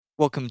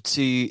Welcome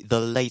to the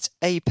late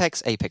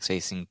Apex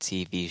Racing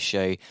TV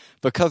show.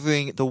 We're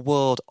covering the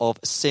world of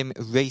sim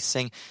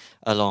racing,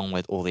 along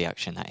with all the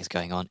action that is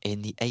going on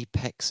in the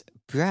Apex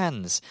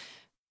brands.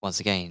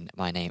 Once again,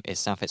 my name is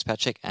Sam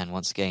Fitzpatrick, and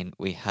once again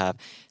we have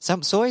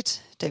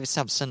David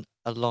Sampson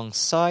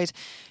alongside,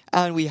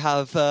 and we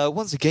have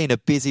once again a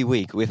busy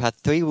week. We've had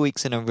 3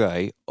 weeks in a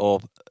row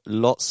of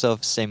lots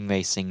of sim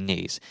racing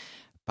news.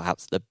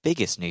 Perhaps the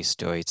biggest news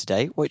story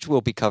today, which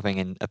we'll be covering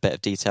in a bit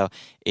of detail,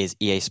 is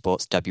EA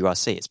Sports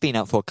WRC. It's been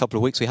out for a couple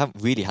of weeks. We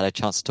haven't really had a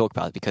chance to talk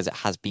about it because it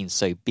has been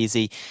so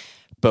busy,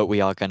 but we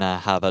are going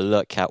to have a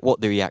look at what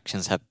the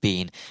reactions have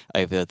been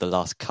over the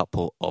last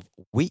couple of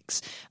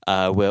weeks.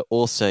 We're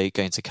also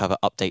going to cover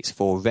updates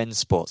for Ren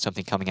Sports,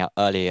 something coming out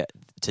earlier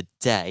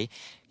today.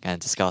 Going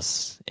to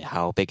discuss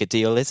how big a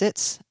deal is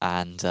it,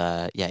 and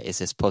is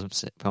this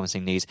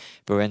promising news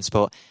for Ren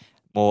Sport?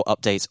 More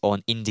updates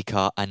on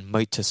IndyCar and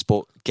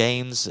motorsport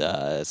games,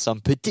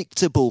 some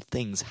predictable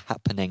things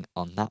happening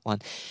on that one,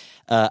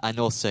 and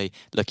also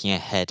looking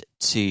ahead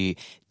to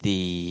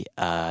the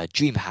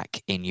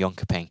DreamHack in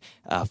Jönköping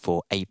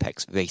for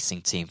Apex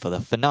Racing Team for the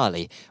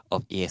finale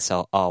of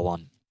ESL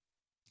R1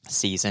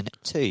 Season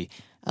 2.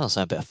 And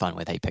also a bit of fun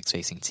with Apex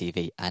Racing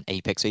TV and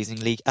Apex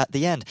Racing League at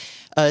the end.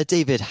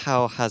 David,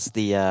 how has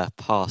the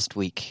past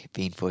week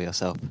been for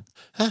yourself?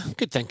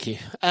 Good, thank you.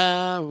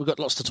 We've got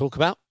lots to talk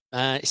about.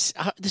 This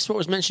is what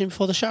was mentioned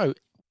before the show.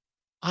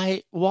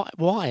 Why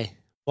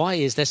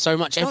is there so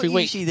much every week?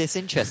 Not usually this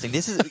interesting.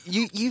 This is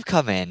you've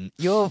come in.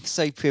 You're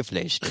so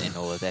privileged in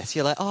all of this.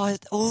 You're like,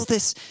 all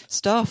this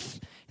stuff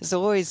is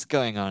always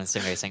going on in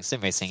sim racing. Sim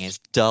racing is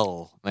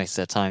dull most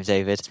of the time,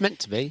 David. It's meant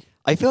to be.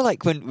 I feel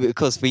like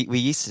because we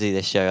used to do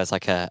this show as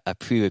like a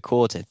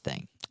pre-recorded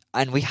thing,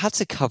 and we had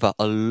to cover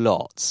a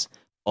lot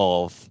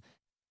of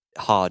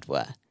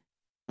hardware,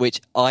 which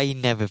I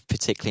never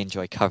particularly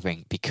enjoy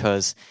covering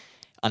because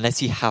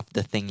unless you have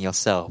the thing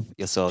yourself,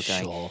 you're sort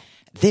of going,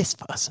 this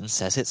person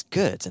says it's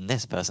good, and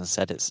this person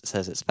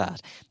says it's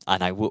bad.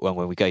 And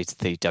when we go to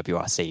the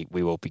WRC,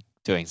 we will be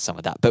doing some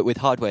of that. But with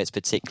hardware, it's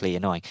particularly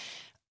annoying.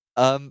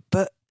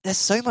 But there's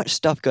so much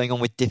stuff going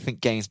on with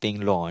different games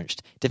being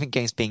launched, different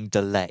games being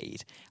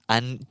delayed,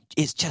 and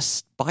it's just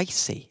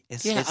spicy.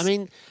 It's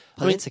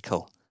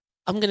political.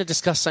 I'm going to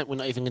discuss something we're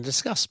not even going to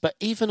discuss, but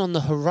even on the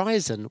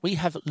horizon, we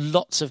have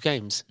lots of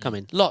games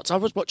coming. Lots. I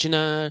was watching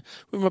with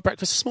my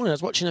breakfast this morning. I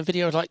was watching a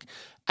video of like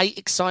 8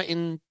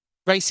 exciting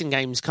racing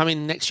games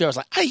coming next year. I was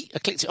like, 8. I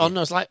clicked it on. And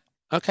I was like,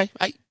 okay,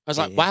 8. I was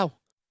like, wow.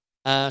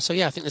 I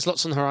think there's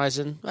lots on the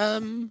horizon. I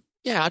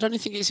don't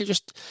think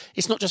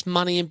it's not just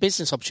money and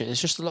business opportunities.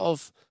 It's just a lot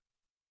of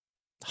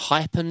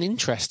hype and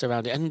interest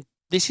around it. And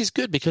this is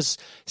good because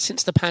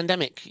since the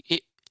pandemic,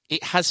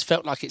 it has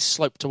felt like it's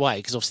sloped away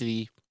because obviously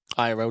the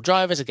IRL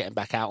drivers are getting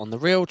back out on the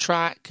real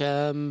track.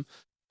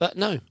 But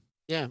no.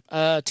 Yeah.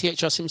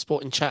 THR Sim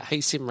Sport in chat. Hey,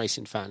 sim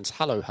racing fans.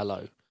 Hello.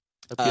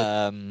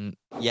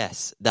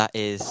 Yes, that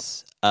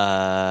is...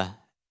 I'm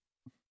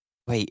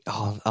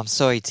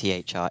sorry,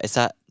 THR. Is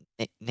that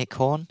Nick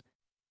Horn?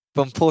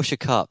 From Porsche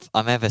Cup,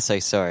 I'm ever so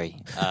sorry,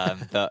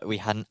 but we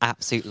had an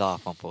absolute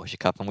laugh on Porsche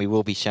Cup, and we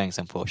will be showing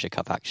some Porsche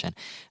Cup action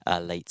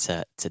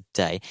later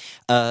today.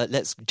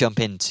 Let's jump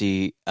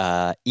into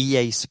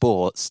EA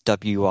Sports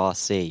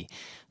WRC,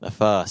 the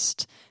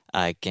first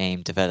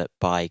game developed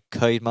by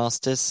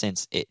Codemasters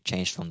since it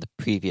changed from the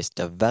previous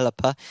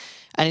developer,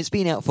 and it's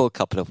been out for a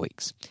couple of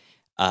weeks.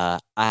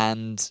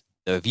 And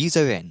the reviews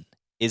are in.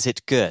 Is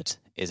it good?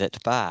 Is it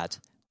bad?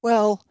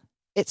 Well,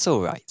 it's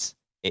all right.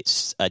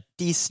 It's a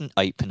decent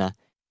opener,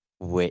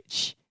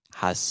 which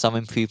has some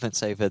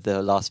improvements over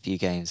the last few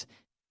games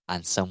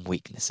and some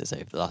weaknesses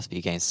over the last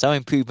few games. Some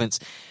improvements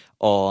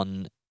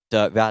on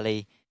Dirt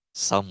Rally,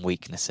 some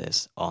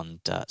weaknesses on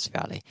Dirt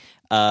Rally.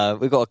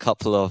 We've got a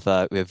couple of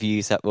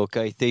reviews that we'll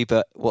go through,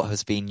 but what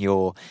has been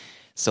your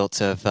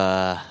sort of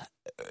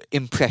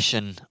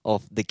impression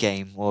of the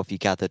game? What have you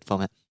gathered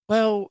from it?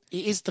 Well,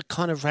 it is the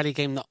kind of rally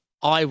game that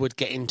I would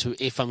get into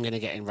if I'm going to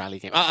get in rally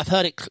game. I've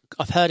heard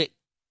it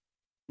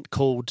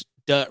called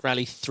Dirt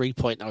Rally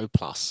 3.0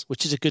 Plus,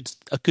 which is a good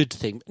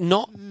thing.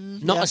 Not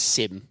a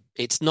sim.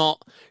 It's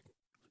not.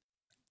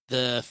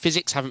 The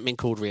physics haven't been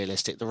called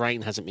realistic. The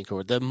rain hasn't been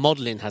called. The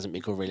modelling hasn't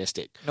been called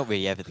realistic. Not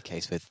really ever the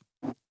case with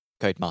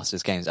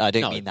Codemasters games. I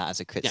don't mean that as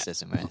a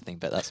criticism or anything,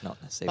 but that's not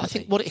necessarily. I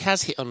think what it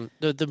has hit on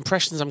the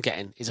impressions I'm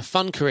getting is a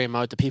fun career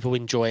mode that people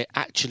enjoy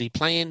actually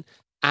playing,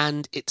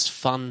 and it's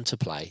fun to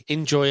play,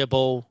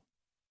 enjoyable.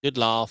 Good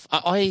laugh.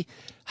 I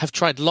have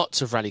tried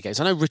lots of rally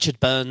games. I know Richard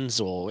Burns,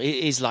 or it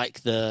is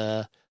like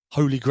the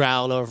holy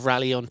grail of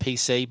rally on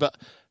PC, but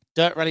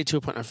Dirt Rally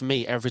 2.0 for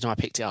me, every time I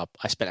picked it up,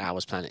 I spent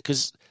hours playing it.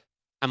 Because,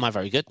 am I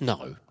very good?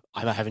 No.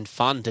 Am I having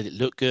fun? Did it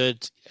look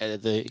good?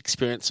 The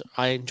experience,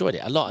 I enjoyed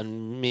it a lot.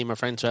 And me and my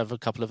friends have a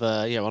couple of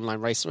online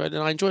races, and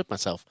I enjoyed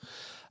myself.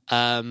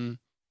 So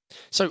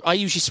I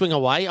usually swing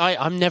away.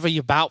 I'm never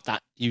about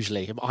that,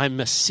 usually. I'm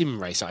a sim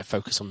racer. I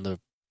focus on the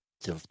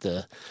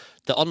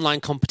online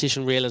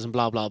competition realism,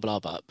 blah blah blah.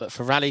 But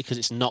for rally, because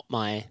it's not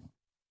my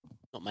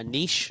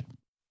niche,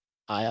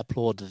 I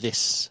applaud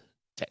this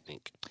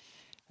technique.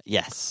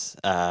 Yes,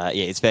 yeah,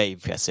 it's very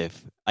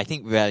impressive. I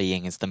think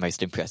rallying is the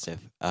most impressive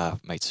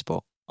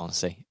motorsport,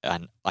 honestly,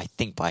 and I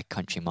think by a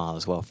country mile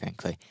as well.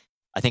 Frankly,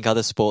 I think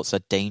other sports are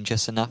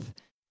dangerous enough,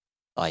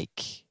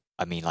 like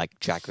like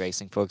drag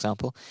racing, for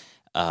example.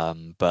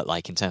 But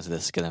like in terms of the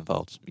skill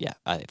involved, yeah,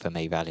 for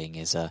me, rallying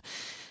is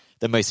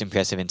the most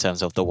impressive in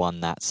terms of the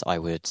one that I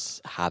would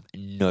have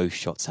no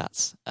shots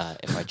at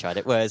if I tried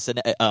it. Whereas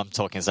I'm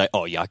talking as like,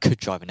 oh yeah, I could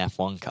drive an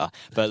F1 car,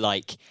 but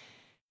like,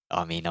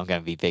 I'm going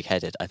to be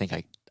big-headed. I think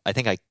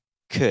I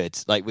could,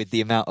 like, with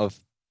the amount of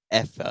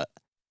effort.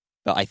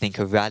 But I think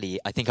I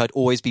think I'd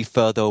always be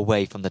further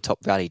away from the top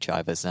rally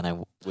drivers than I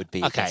would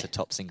be against a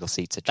top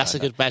single-seater driver. That's a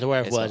good, better way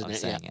of wording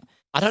it. Yeah.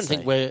 I don't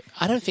think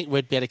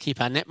we'd be able to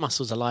keep our neck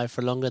muscles alive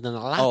for longer than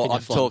a lap. Oh,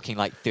 I'm talking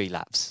like 3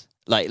 laps.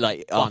 Like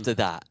after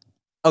that.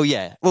 Oh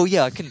yeah. Well,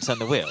 yeah, I couldn't turn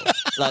the wheel.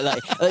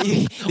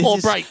 or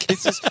brake.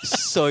 This is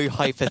so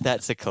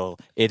hypothetical.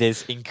 It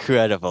is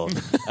incredible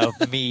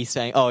of me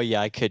saying, "Oh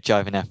yeah, I could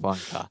drive an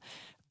F1 car,"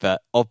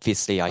 but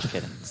obviously I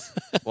couldn't.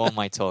 What am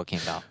I talking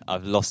about?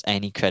 I've lost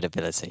any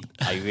credibility.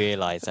 I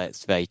realise that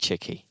it's very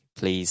tricky.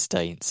 Please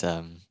don't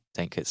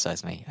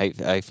criticise me.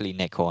 Hopefully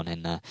Nick Horn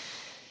in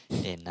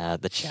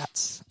the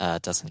chats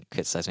doesn't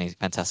criticise me. It's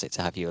fantastic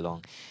to have you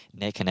along,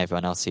 Nick, and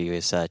everyone else who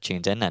is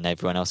tuned in, and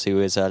everyone else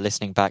who is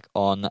listening back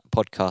on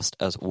podcast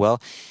as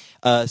well.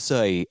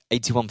 So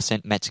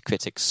 81%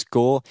 Metacritic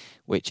score,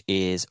 which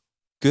is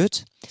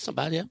good. It's not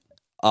bad, yeah.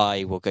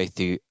 I will go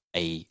through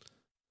a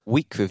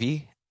weak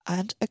review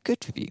and a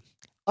good review.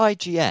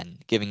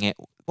 IGN giving it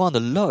one of the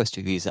lowest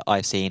reviews that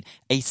I've seen,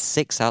 a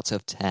 6 out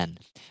of 10.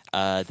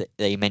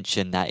 They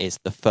mentioned that is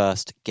the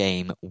first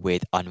game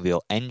with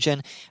Unreal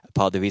Engine.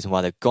 Part of the reason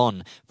why they've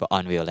gone for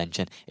Unreal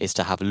Engine is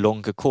to have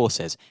longer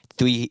courses.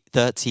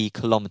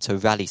 30-kilometer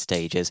rally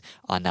stages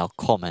are now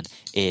common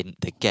in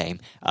the game.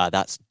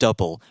 That's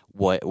double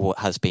what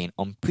has been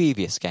on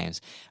previous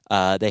games.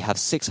 They have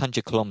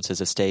 600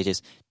 kilometers of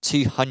stages,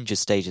 200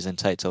 stages in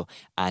total,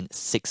 and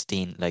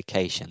 16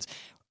 locations.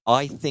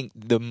 I think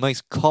the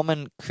most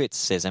common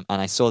criticism,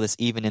 and I saw this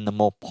even in the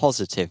more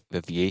positive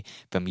review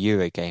from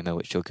Eurogamer,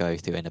 which we'll go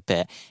through in a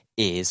bit,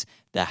 is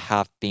there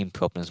have been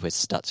problems with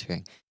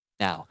stuttering.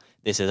 Now,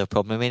 this is a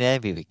problem in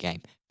every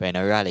game, but in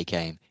a rally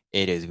game,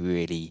 it is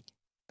really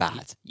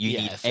bad. You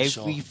need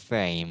every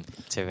frame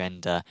to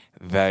render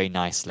very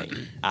nicely.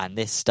 And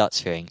this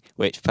stuttering,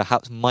 which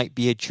perhaps might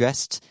be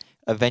addressed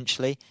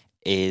eventually,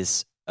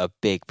 is a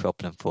big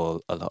problem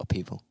for a lot of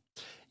people.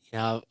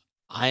 Yeah.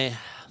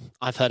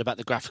 I've heard about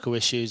the graphical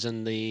issues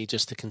and the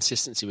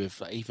consistency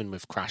with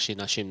crashing.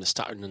 I assume the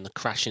stuttering and the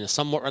crashing are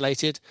somewhat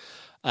related.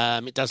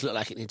 It does look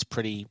like it needs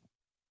pretty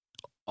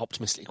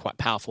optimistically quite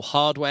powerful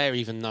hardware,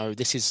 even though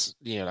this is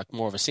like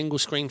more of a single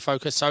screen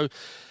focus. So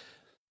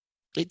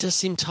it does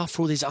seem tough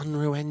for all these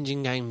Unreal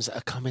Engine games that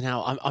are coming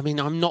out.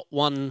 I'm not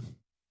one.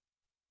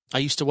 I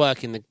used to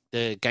work in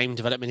the game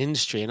development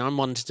industry, and I'm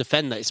one to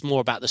defend that it's more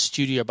about the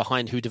studio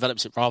behind who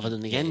develops it rather than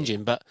the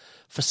engine. But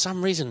for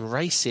some reason,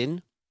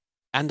 racing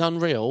and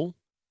Unreal,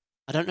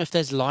 I don't know if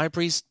there's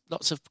libraries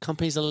lots of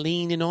companies are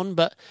leaning on,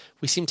 but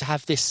we seem to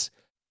have this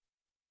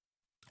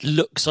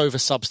looks over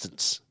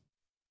substance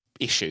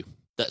issue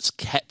that's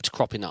kept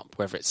cropping up,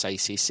 whether it's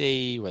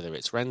ACC, whether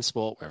it's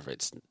Rensport, whether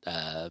it's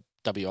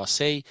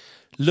WRC.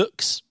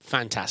 Looks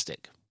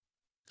fantastic.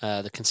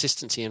 The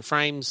consistency in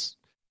frames,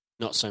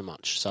 not so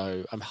much.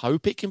 So I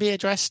hope it can be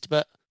addressed,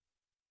 but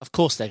of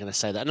course they're going to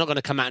say that. I'm not going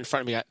to come out in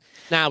front of me and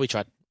go, "Nah, we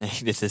tried."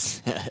 This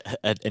is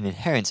an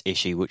inherent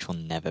issue which will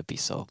never be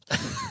solved.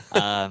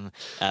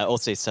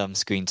 Also, some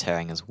screen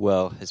tearing as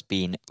well has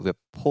been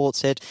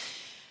reported.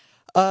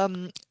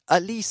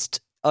 At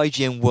least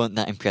IGN weren't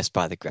that impressed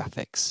by the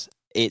graphics.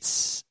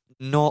 It's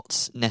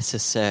not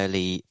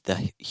necessarily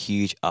the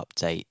huge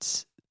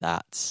update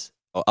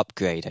or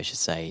upgrade, I should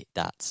say,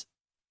 that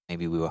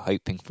maybe we were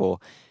hoping for,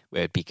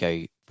 where it'd be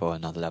go for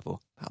another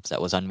level. Perhaps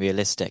that was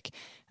unrealistic.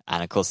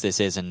 And of course,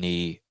 this is a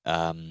new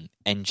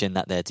engine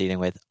that they're dealing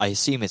with. I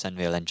assume it's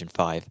Unreal Engine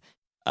 5.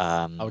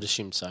 I would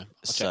assume so.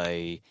 So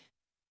it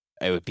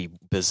would be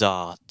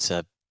bizarre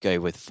to go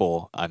with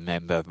 4. I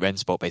remember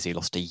Rensport basically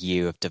lost a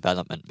year of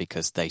development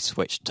because they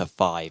switched to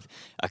 5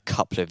 a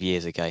couple of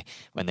years ago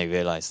when they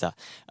realised that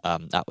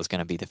that was going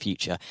to be the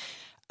future.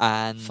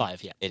 And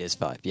 5, yeah. It is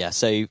 5, yeah.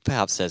 So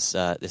perhaps this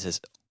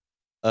is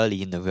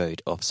early in the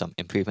road of some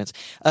improvements.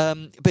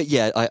 But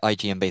yeah,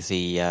 IGN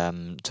basically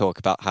talk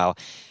about how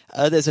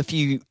there's a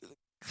few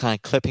kind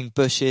of clipping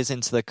bushes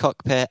into the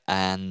cockpit,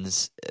 and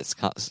it's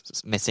kind of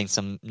missing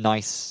some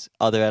nice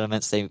other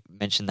elements. They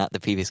mentioned that the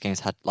previous games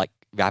had like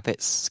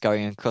rabbits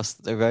scurrying across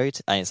the road,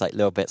 and it's like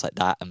little bits like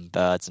that and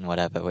birds and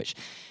whatever, which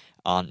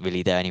aren't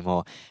really there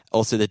anymore.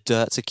 Also, the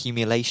dirt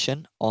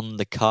accumulation on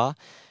the car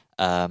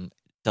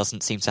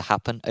doesn't seem to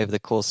happen over the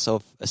course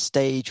of a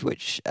stage,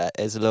 which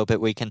is a little bit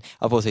weak. And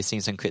I've also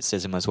seen some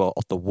criticism as well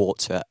of the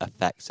water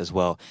effect as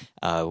well,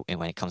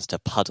 when it comes to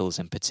puddles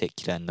in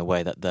particular, and the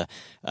way that the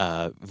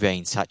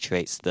rain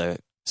saturates the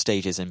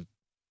stages. In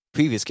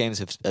previous games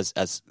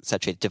has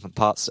saturated different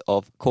parts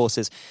of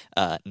courses.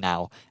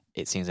 Now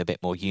it seems a bit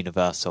more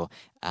universal,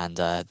 and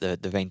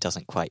the rain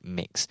doesn't quite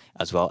mix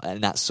as well.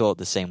 And that's sort of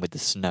the same with the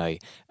snow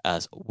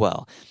as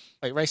well.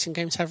 Wait, racing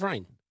games have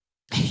rain?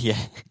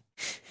 Yeah,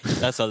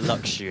 that's a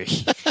luxury.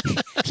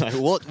 Like,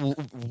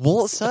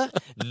 what, sir?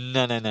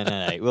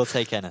 No. We'll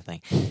take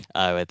anything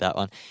with that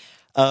one.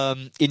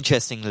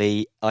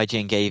 Interestingly,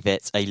 IGN gave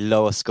it a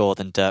lower score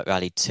than Dirt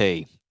Rally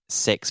 2,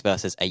 6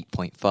 versus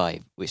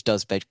 8.5, which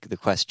does beg the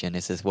question,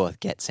 is this worth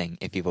getting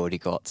if you've already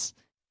got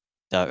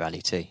Dirt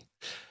Rally 2?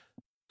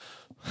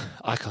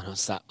 I can't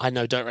answer that. I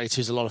know Dirt Rally 2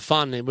 is a lot of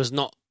fun. It was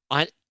not...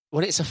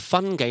 When it's a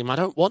fun game, I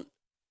don't want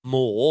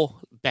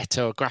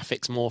better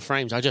graphics, more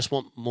frames. I just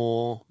want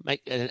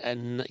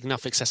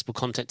enough accessible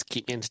content to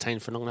keep me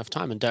entertained for a long enough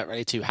time, and Dirt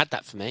Rally 2 had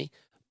that for me.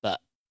 But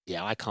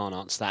yeah, I can't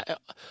answer that.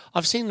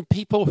 I've seen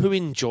people who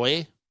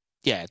enjoy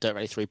Dirt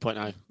Rally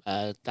 3.0.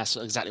 That's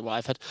exactly what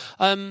I've heard.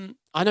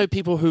 I know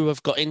people who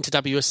have got into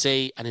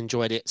WRC and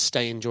enjoyed it,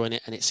 stay enjoying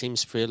it, and it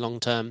seems for a long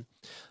term.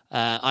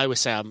 I always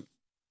say I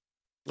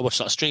watch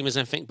a lot of streamers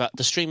and everything, but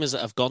the streamers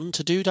that have gone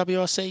to do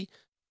WRC are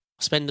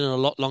spending a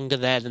lot longer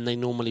there than they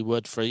normally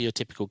would for your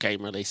typical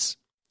game release.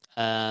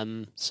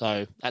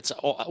 So that's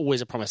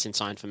always a promising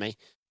sign for me.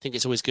 I think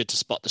it's always good to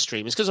spot the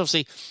streamers, because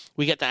obviously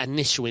we get that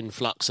initial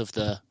influx of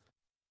the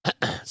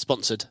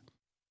sponsored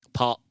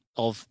part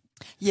of...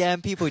 Yeah,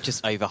 and people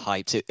just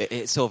overhyped.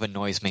 It sort of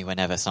annoys me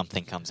whenever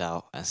something comes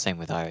out. Same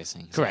with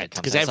iRacing. Correct,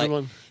 because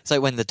everyone... It's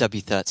like when the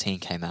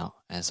W13 came out,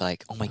 and it's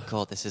like, oh my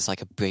god, this is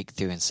like a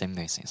breakthrough in sim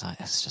racing. It's like,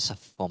 it's just a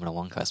Formula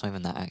 1 car. It's not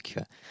even that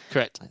accurate.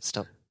 Correct. Like,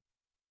 stop.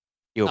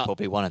 You were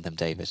probably one of them,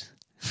 David.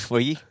 Were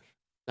you?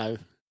 No.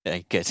 Yeah,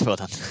 good, well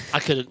done. I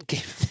couldn't get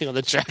anything on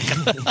the track.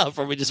 I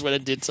probably just went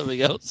and did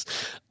something else.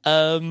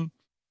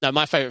 No,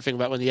 my favourite thing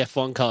about when the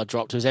F1 car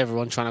dropped was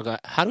everyone trying to go,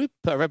 how do we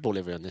put a Red Bull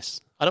livery on this?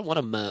 I don't want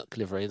a Merc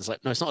livery. And it's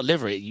like, no, it's not a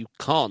livery. You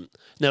can't. And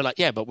they're like,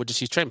 yeah, but we'll just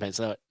use train paint.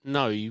 So they're like,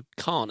 no, you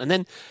can't. And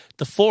then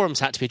the forums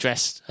had to be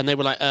addressed, and they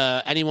were like,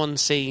 anyone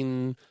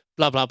seen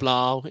blah, blah,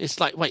 blah? It's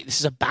like, wait, this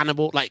is a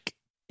bannable, like,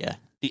 yeah,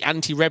 the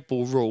anti-Red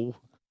Bull rule.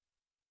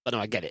 But no,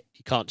 I get it.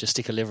 You can't just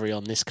stick a livery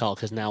on this car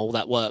because now all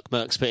that work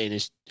Merc's put in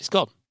is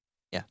gone.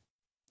 Yeah.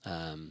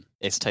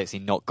 It's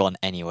totally not gone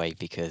anyway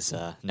because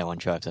no one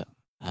drives it.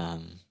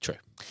 True.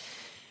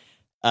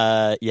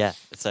 Yeah,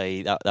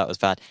 so that was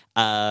bad.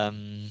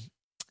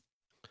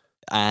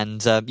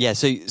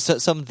 So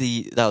some of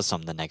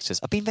the negatives.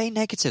 I've been very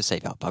negative so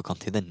far, but I've gone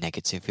through the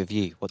negative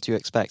review. What do you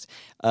expect?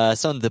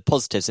 Some of the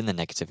positives in the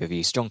negative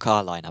review: strong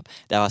car lineup.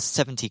 There are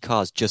 70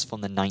 cars just from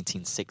the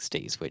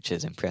 1960s, which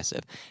is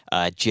impressive.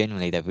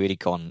 Generally, they've really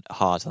gone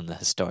hard on the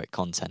historic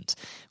content,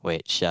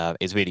 which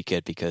is really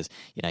good because,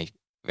 you know,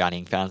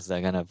 rallying fans,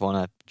 they're going to want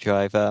to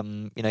drive,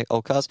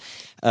 old cars.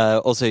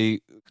 Also,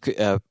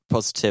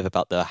 positive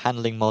about the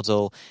handling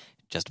model,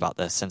 just about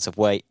the sense of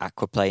weight.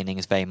 Aquaplaning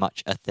is very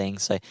much a thing.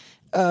 So,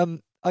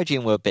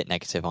 IGN were a bit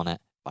negative on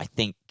it. I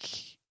think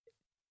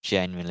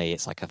generally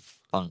it's like a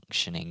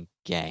functioning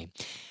game.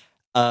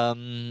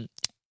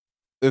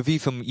 Review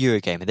from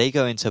Eurogamer, they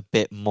go into a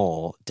bit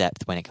more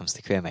depth when it comes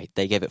to career mode.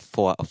 They gave it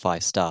 4 out of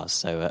 5 stars,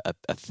 so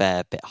a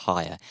fair bit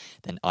higher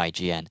than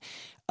IGN.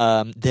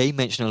 They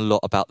mention a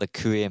lot about the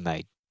career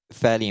mode.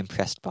 Fairly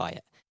impressed by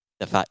it.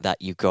 The fact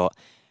that you got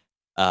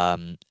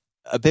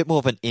a bit more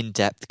of an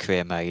in-depth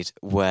career mode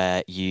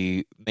where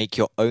you make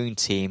your own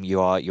team, you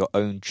are your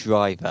own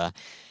driver,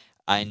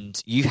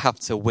 and you have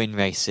to win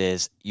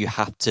races. You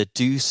have to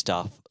do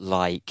stuff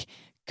like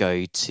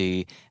go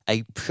to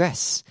a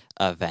press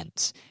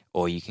event,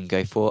 or you can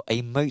go for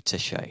a motor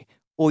show,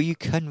 or you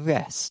can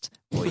rest,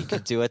 or you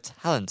can do a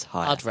talent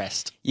hire. I'd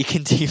rest. You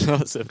can do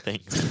lots of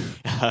things.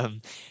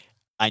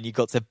 And you've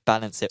got to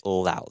balance it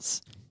all out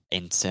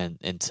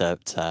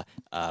to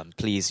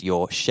please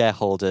your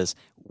shareholders,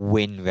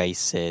 win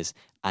races,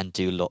 and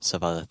do lots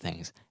of other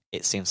things.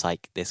 It seems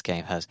like this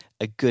game has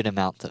a good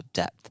amount of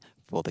depth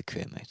for the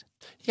career mode.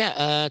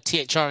 Yeah,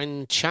 THR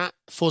in chat,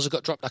 Forza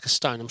got dropped like a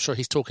stone. I'm sure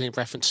he's talking in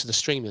reference to the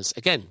streamers.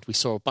 Again, we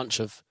saw a bunch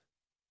of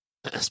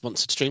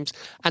sponsored streams.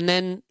 And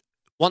then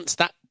once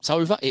that's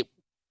over, it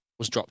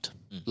was dropped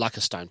like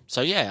a stone.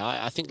 So yeah,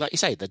 I think, like you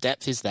say, the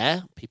depth is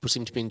there. People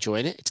seem to be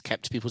enjoying it. It's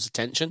kept people's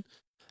attention.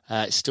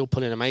 It's still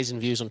pulling amazing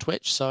views on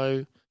Twitch.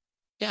 So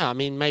yeah, I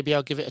mean, maybe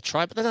I'll give it a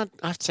try. But then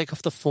I have to take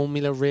off the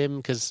Formula rim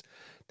because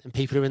then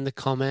people are in the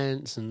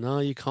comments and no,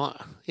 you can't,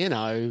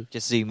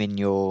 Just zoom in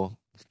your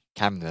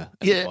camera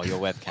or your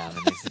webcam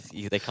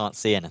and they can't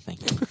see anything.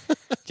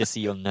 Just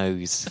see your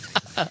nose.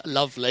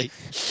 Lovely.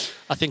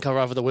 I think I'd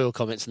rather the wheel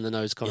comments than the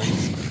nose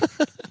comments.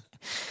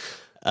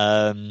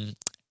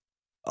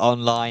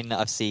 Online,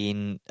 I've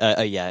seen,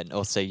 and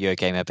also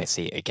Eurogamer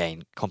basically,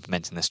 again,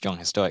 complimenting the strong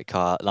historic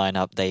car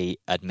lineup. They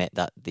admit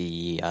that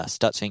the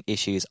stuttering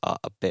issues are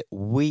a bit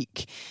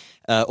weak.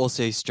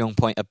 Also, strong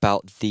point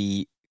about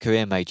the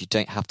career mode. You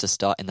don't have to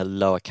start in the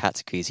lower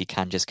categories. You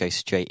can just go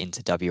straight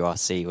into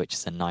WRC, which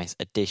is a nice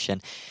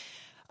addition.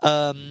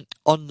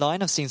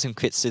 Online, I've seen some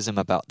criticism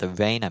about the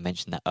rain. I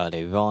mentioned that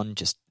earlier on,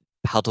 just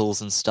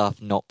puddles and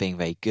stuff not being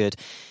very good.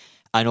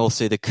 And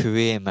also the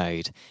career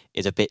mode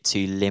is a bit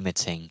too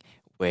limiting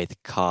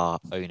with car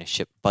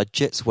ownership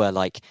budgets, where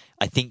like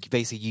I think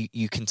basically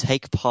you can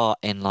take part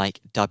in like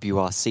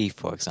WRC,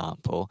 for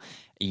example.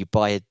 You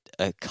buy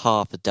a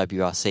car for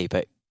WRC,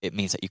 but it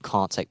means that you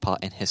can't take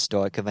part in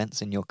historic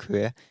events in your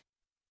career.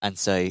 And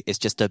so it's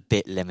just a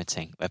bit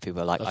limiting where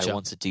people are like, Gotcha. I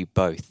want to do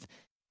both.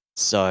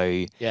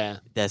 So Yeah.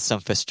 there's some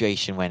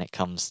frustration when it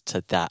comes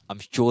to that. I'm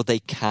sure they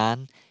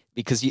can,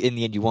 because in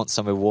the end you want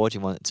some reward.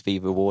 You want it to be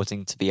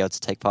rewarding to be able to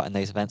take part in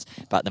those events.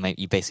 But at the moment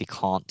you basically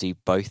can't do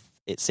both,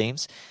 it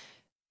seems.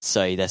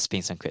 So there's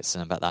been some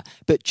criticism about that.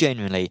 But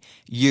generally,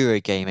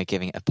 Eurogamer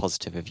giving it a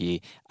positive review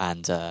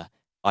and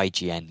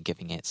IGN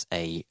giving it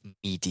a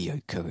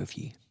mediocre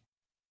review.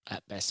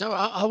 At best. No,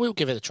 I will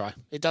give it a try.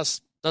 It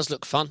does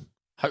look fun.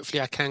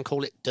 Hopefully I can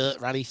call it Dirt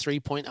Rally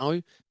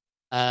 3.0.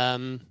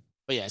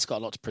 But yeah, it's got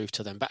a lot to prove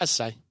to them. But as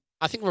I say,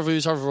 I think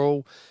reviews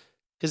overall,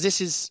 because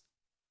this is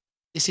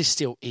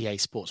still EA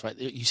Sports, right?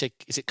 You said,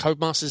 is it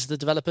Codemasters, the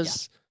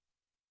developers? Yeah.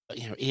 But,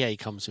 you know, EA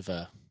comes with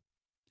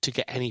to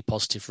get any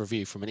positive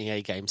review from an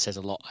EA game says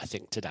a lot, I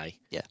think, today.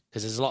 Yeah.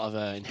 Because there's a lot of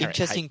inherent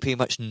interesting, hate. Pretty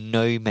much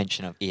no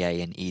mention of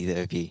EA in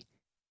either of you.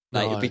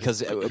 Like, No.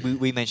 Because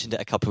we mentioned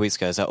it a couple of weeks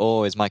ago. It's like,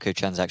 is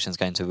microtransactions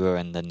going to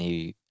ruin the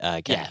new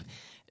game? Yeah.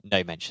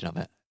 No mention of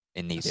it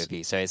in neither of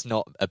you. So it's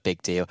not a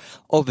big deal.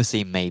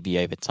 Obviously, maybe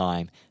over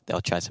time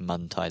they'll try to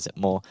monetize it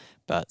more,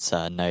 but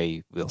no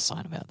real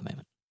sign of it at the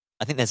moment.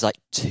 I think there's like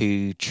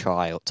 2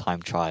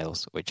 time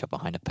trials which are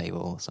behind a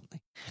paywall or something.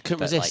 I couldn't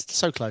resist.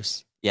 So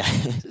close. Yeah.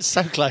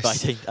 So close.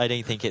 But I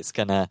don't think it's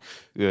going to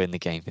ruin the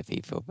game for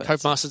people. But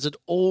Codemasters had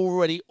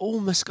already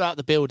almost got out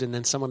the building,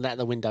 then someone let out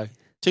the window.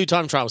 2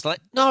 time trials. They're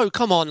like, no,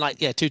 come on.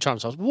 2 time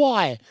trials.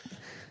 Why?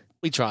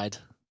 We tried.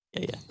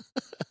 Yeah.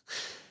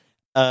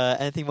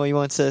 Anything more you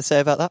want to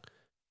say about that?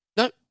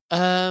 No.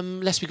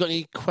 Unless we got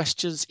any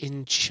questions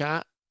in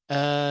chat.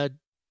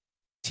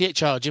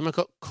 THR, Jim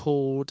got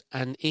called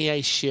an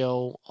EA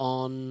shill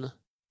on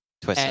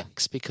Twitter.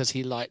 X because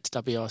he liked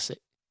WRC.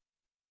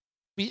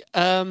 Yeah,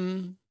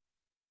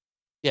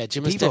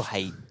 Jim was people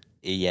hate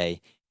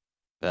EA,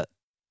 but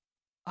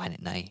I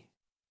don't know.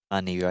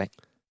 Money, right?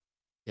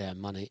 Yeah,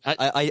 money.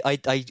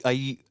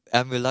 I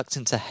am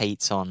reluctant to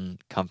hate on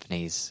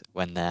companies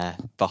when they're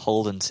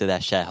beholden to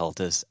their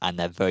shareholders and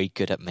they're very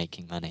good at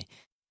making money.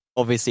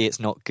 Obviously, it's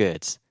not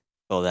good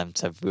for them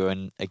to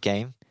ruin a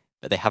game,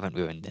 but they haven't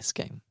ruined this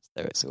game,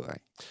 so it's all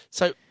right.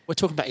 So we're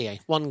talking about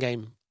EA. One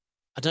game.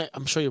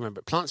 I'm sure you remember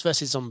it. Plants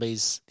vs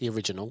Zombies, the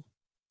original.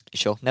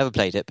 Sure, never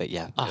played it, but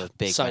yeah, it was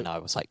big when I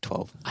was like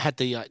 12. I had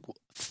the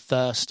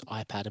first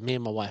iPad, and me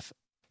and my wife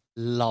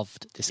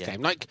loved this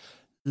game.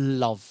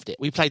 Loved it.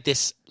 We played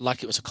this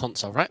like it was a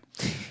console, right?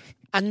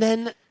 And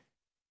then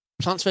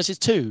Plants vs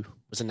 2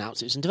 was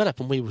announced. It was in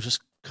development, and we just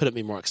couldn't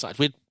be more excited.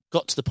 We'd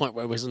got to the point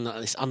where it was in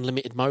this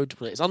unlimited mode,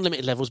 where it's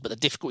unlimited levels, but the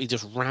difficulty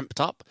just ramped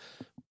up.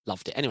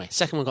 Loved it. Anyway,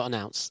 second one got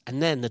announced,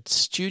 and then the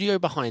studio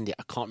behind it,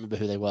 I can't remember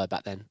who they were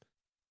back then.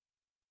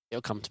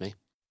 It'll come to me.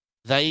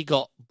 They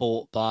got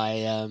bought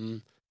by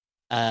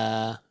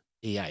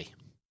EA.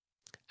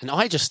 And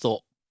I just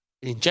thought,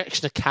 an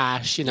injection of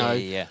cash,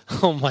 Yeah.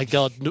 Oh my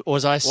God,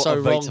 was I so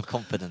wrong? What a vote of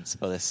confidence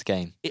for this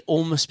game. It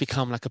almost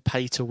become like a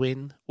pay to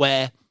win,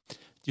 where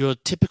your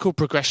typical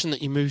progression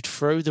that you moved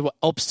through, there were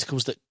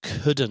obstacles that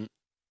couldn't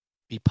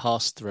be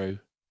passed through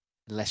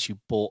unless you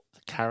bought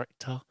the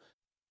character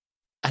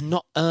and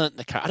not earned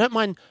the character. I don't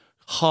mind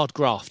hard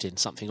grafting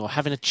something or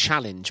having a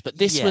challenge, but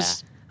this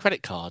was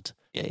credit card.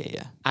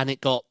 Yeah. And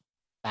it got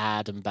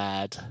bad and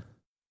bad.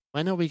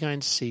 When are we going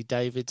to see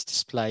David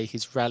display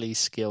his rally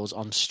skills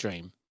on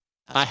stream?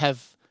 I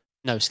have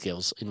no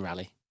skills in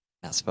rally.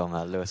 That's from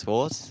Lewis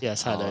Ward.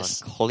 Yes, hi,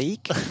 Lewis.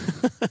 Colleague.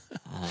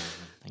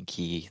 Thank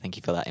you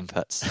for that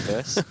input,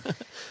 Lewis.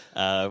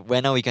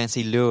 When are we going to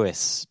see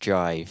Lewis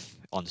drive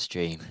on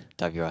stream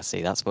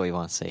WRC? That's what we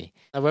want to see.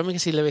 Now, when are we going to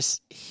see Lewis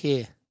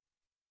here?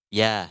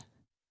 Yeah.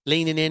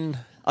 Leaning in.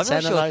 I'm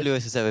not sure if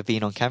Lewis has ever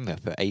been on camera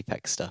for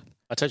Apex stuff.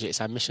 I told you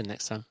it's our mission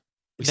next time.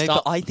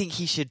 But I think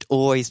he should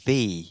always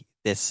be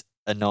this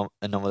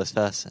anomalous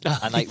person.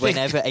 And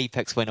whenever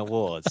Apex win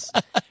awards,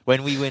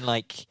 when we win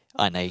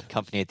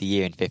Company of the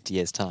Year in 50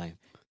 years' time,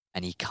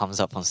 and he comes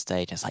up on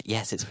stage and it's like,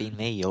 yes, it's been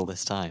me all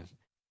this time,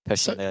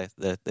 pushing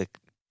the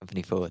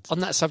company forward.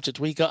 On that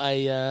subject, we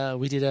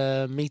did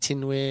a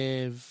meeting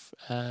with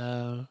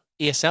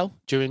ESL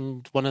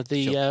during one of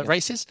the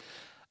races.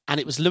 And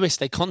it was Lewis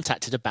they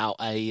contacted about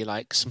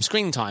some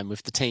screen time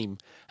with the team,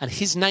 and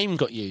his name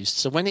got used.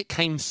 So when it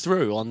came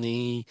through on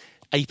the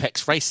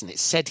Apex racing, it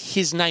said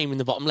his name in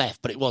the bottom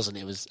left, but it wasn't.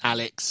 It was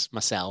Alex,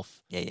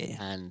 myself,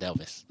 and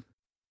Elvis,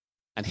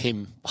 and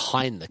him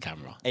behind the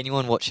camera.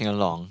 Anyone watching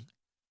along,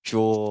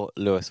 draw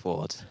Lewis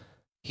Ward.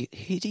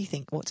 Who do you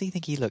think? What do you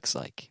think he looks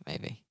like?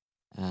 Maybe.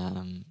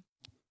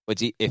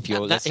 If you're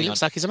listening, he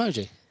looks like his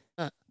emoji.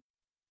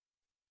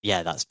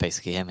 Yeah, that's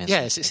basically him.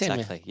 Yes, it's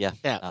exactly. him. Yeah,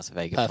 that's a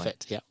very good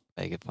Perfect. point. Yeah,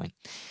 very good point.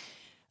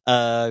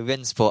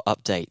 Rensport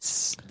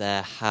updates.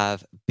 There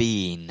have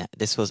been.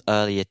 This was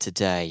earlier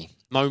today.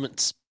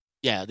 Moments.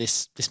 Yeah,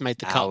 this made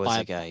the cut hours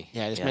by ago.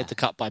 Yeah, this made the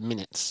cut by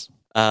minutes.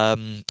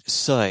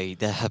 So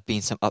there have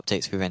been some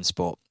updates for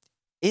Rensport.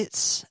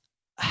 It's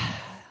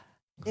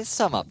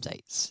some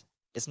updates.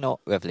 It's not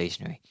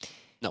revolutionary.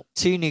 No.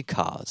 2 new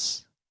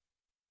cars.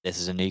 This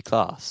is a new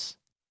class.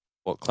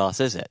 What class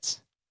is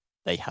it?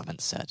 They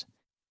haven't said.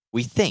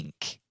 We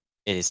think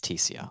it is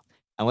TCR.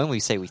 And when we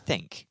say we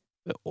think,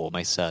 we're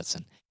almost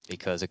certain.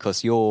 Because, of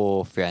course,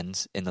 your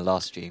friends in the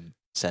last stream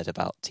said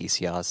about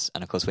TCRs.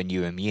 And, of course, when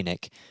you were in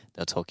Munich,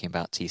 they were talking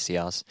about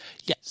TCRs.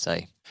 Yeah. So.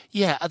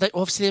 Yeah,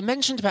 obviously they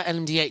mentioned about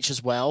LMDH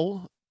as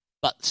well,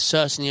 but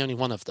certainly only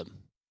one of them.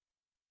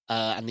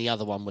 And the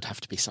other one would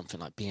have to be something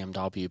like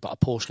BMW, but a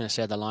Porsche going to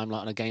share the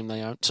limelight on a game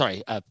they own.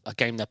 Sorry, a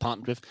game they're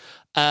partnered with.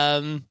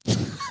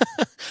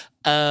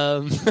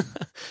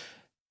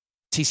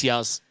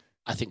 TCRs,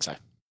 I think so.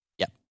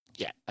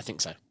 Yeah, I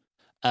think so.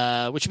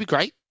 Which would be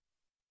great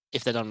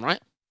if they're done right.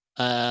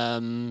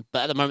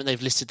 But at the moment,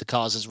 they've listed the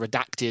cars as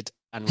redacted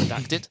and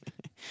redacted.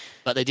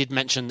 But they did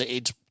mention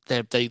that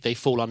they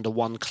fall under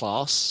one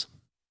class.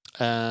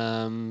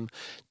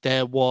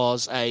 There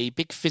was a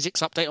big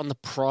physics update on the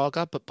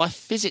Praga, but by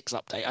physics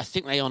update, I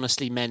think they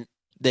honestly meant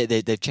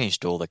they've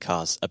changed all the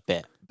cars a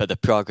bit, but the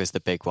Praga is the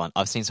big one.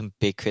 I've seen some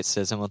big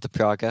criticism of the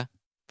Praga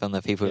from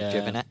the people who've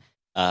driven it,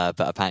 but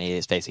apparently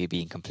it's basically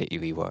being completely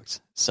reworked.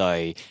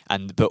 So,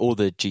 but all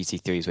the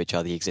GT3s, which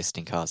are the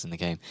existing cars in the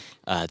game,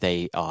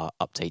 they are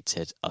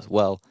updated as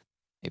well.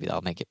 Maybe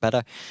that'll make it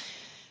better.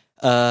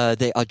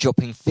 They are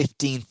dropping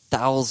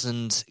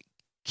 15,000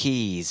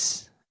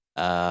 keys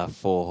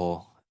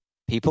for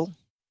people.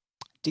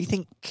 Do you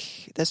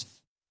think there's?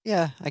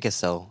 Yeah, I guess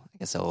so. I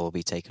guess they'll all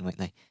be taken, won't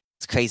they?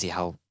 It's crazy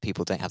how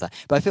people don't have that.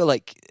 But I feel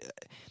like,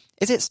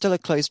 is it still a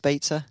closed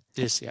beta?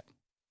 It is, yeah.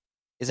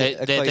 Is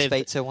it a closed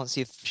beta once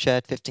you've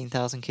shared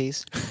 15,000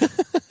 keys?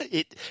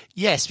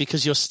 Yes,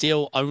 because you're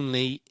still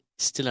only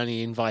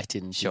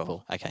inviting people.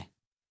 Sure, okay.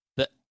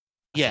 But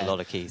That's a lot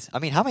of keys. I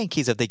mean, how many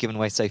keys have they given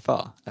away so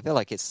far? I feel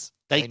like it's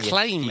they only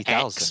claim a few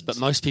X, thousand. but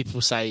most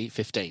people say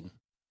 15.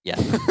 Yeah,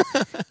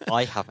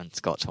 I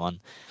haven't got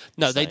one.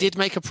 No, so. They did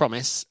make a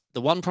promise.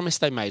 The one promise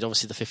they made,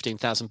 obviously the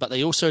 15,000, but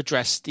they also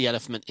addressed the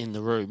elephant in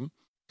the room,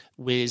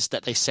 was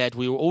that they said,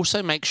 we will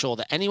also make sure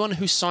that anyone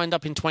who signed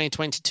up in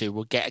 2022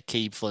 will get a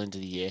key before the end of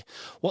the year.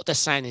 What they're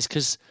saying is,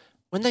 because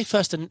when they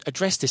first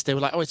addressed this, they were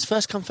like, oh, it's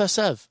first come, first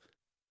serve.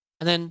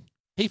 And then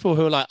people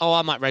who were like, oh,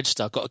 I might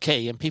register, I've got a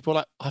key. And people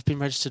were like, I've been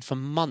registered for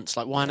months.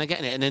 Like, why aren't I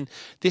getting it? And then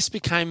this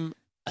became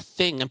a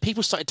thing, and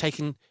people started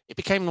it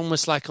became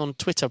almost like on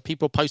Twitter,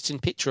 people posting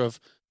picture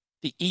of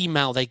the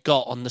email they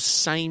got on the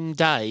same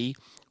day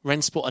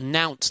Rensport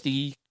announced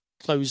the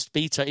closed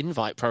beta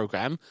invite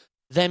program,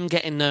 them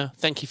getting the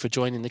thank you for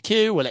joining the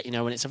queue, we'll let you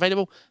know when it's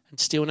available, and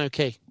still no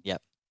key.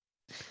 Yep.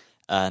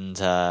 And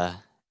and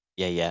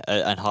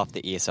half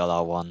the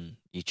ESLR1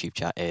 YouTube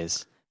chat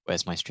is,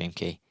 where's my stream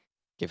key?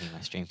 Give me my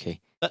stream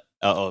key.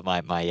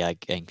 My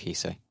game key,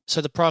 sorry.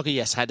 So the Praga,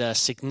 yes, had a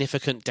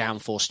significant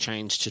downforce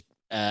change to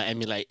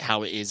emulate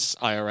how it is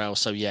IRL.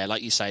 So yeah,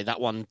 like you say, that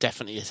one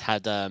definitely has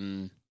had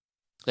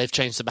they've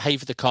changed the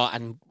behaviour of the car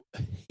and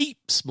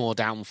heaps more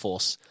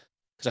downforce,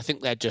 because I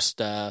think they're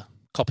just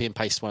copy and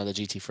paste one of the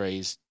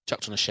GT3s,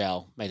 chucked on a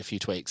shell, made a few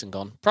tweaks and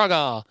gone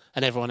Praga,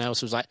 and everyone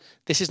else was like,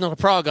 this is not a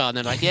Praga, and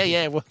they're like,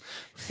 yeah, we'll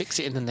fix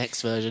it in the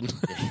next version.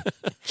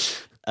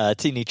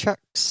 2 new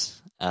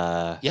tracks,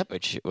 yep,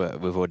 which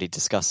we've already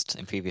discussed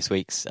in previous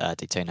weeks,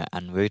 Daytona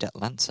and Road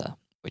Atlanta,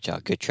 which are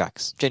good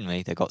tracks.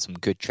 Generally, they've got some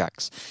good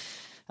tracks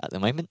at the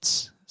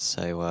moment,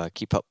 so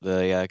keep up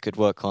the good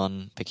work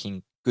on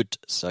picking good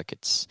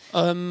circuits.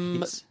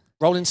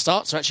 Rolling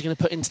starts are actually going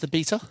to put into the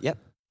beta. Yep.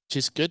 Which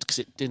is good, because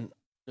it didn't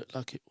look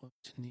like it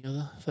worked in the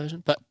other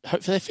version, but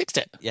hopefully they fixed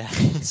it. Yeah.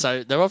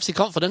 So they're obviously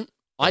confident.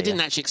 Yeah, I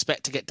didn't actually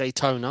expect to get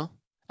Daytona,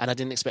 and I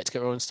didn't expect to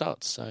get rolling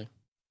starts, so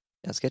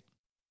that's good.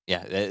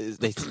 Yeah,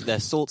 they're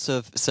sorts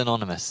of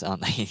synonymous,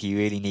 aren't they? You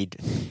really need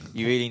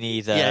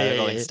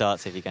rolling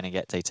starts if you're going to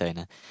get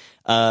Daytona.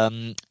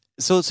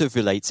 Sorts of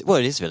related. Well,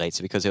 it is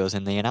related because it was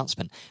in the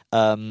announcement.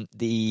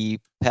 The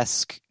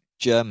PESC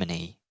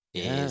Germany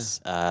is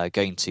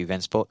going to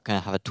Rensport, going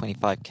to have a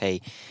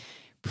 25k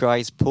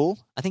prize pool.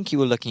 I think you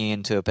were looking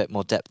into a bit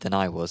more depth than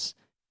I was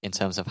in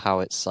terms of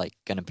how it's like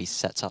going to be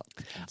set up.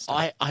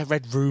 I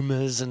read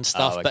rumours and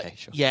stuff, okay, but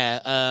sure.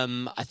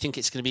 I think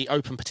it's going to be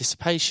open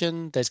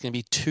participation. There's going to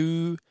be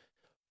two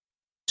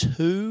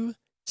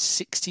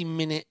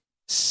 60-minute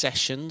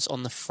sessions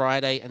on the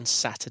Friday and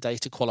Saturday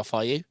to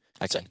qualify you.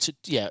 Okay. So,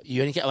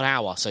 you only get an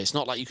hour, so it's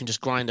not like you can just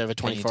grind over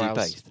 24 hours.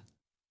 Both? I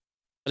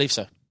believe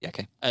so. Yeah,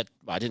 okay.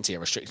 I didn't see a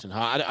restriction.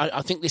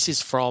 I think this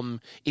is from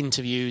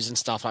interviews and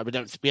stuff.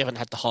 We haven't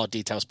had the hard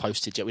details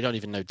posted yet. We don't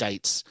even know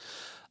dates.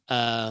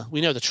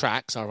 We know the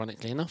tracks,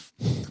 ironically enough.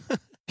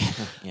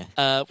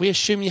 Yeah. We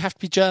assume you have to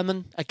be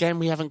German. Again,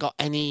 we haven't got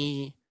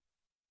any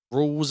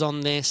rules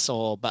on this,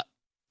 but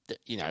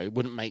it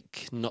wouldn't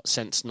make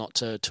sense not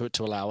to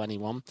allow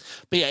anyone.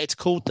 But yeah, it's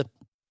called the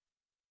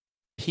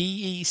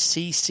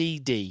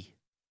PECCD. I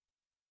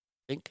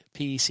think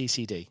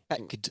PECCD.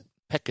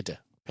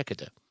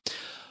 Peckede.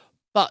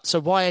 But so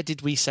why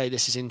did we say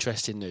this is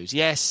interesting news?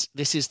 Yes,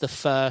 this is the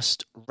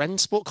first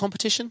Rensport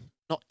competition,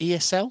 not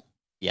ESL.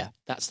 Yeah,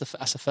 that's the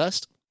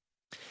first.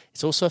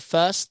 It's also a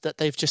first that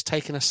they've just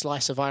taken a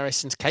slice of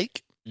iRacing's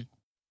cake.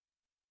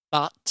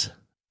 But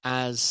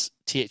as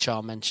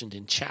THR mentioned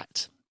in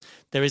chat,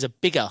 there is a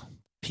bigger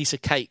piece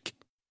of cake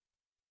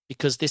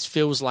because this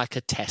feels like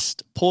a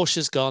test.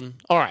 Porsche's gone,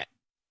 all right,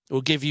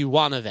 we'll give you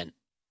one event.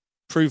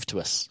 Prove to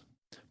us.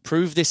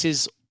 Prove this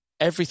is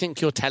everything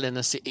you're telling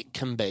us it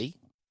can be.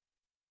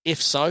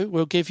 If so,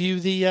 we'll give you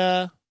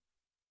the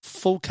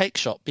full cake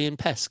shot being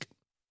Pesk.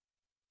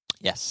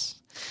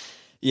 Yes.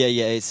 Yeah,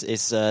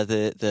 it's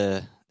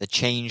the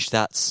change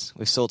that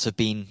we've sort of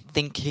been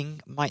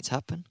thinking might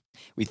happen.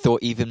 We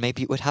thought even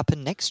maybe it would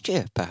happen next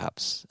year,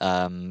 perhaps.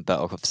 But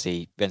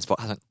obviously, Rennsport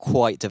hasn't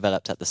quite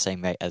developed at the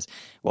same rate as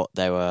what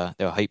they were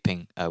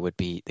hoping would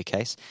be the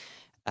case.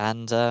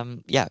 And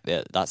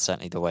that's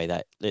certainly the way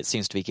that it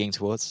seems to be getting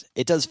towards.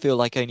 It does feel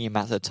like only a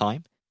matter of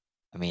time.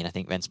 I mean, I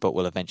think Rennsport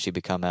will eventually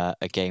become a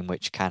game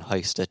which can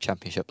host a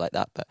championship like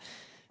that, but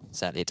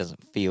certainly it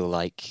doesn't feel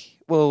like...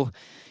 Well,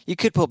 you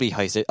could probably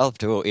host it.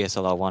 After all,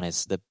 ESLR1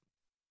 is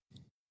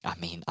I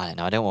don't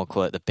know. I don't want to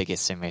call it the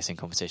biggest sim racing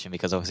competition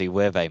because obviously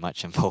we're very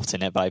much involved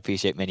in it, but I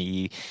appreciate many of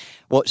you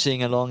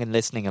watching along and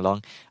listening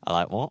along are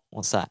like, what?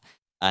 What's that?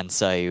 And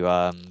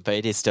so, but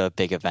it is still a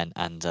big event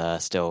and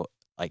still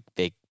like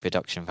big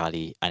production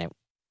value, and it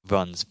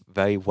runs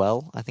very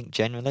well, I think,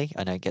 generally.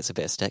 I know it gets a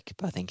bit of stick,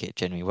 but I think it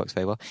generally works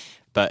very well.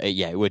 But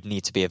it would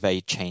need to be a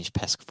very changed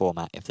PESC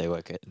format if they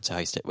were to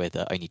host it with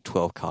only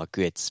 12-car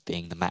grids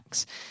being the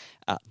max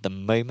at the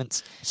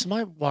moment. So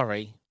my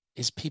worry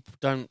is people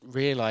don't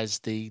realise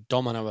the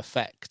domino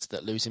effect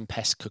that losing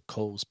PESC could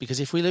cause. Because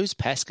if we lose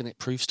PESC and it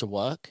proves to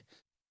work,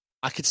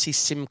 I could see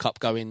Sim Cup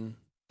going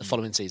the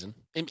following season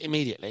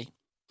immediately.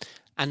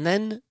 And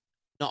then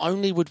not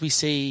only would we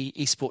see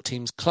esports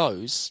teams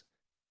close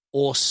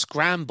or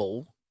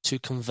scramble to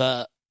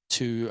convert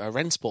to a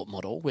Rennsport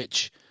model,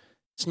 which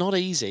it's not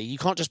easy. You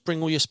can't just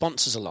bring all your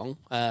sponsors along.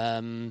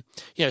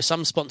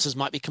 Some sponsors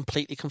might be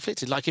completely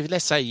conflicted. Like if,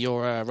 let's say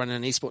you're running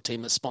an esports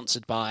team that's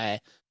sponsored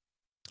by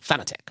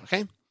Fanatec,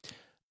 okay?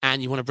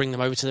 And you want to bring them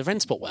over to the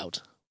Rennsport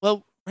world.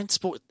 Well,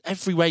 Rennsport,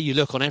 everywhere you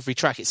look on every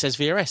track, it says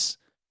VRS.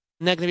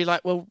 And they're going to be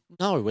like, well,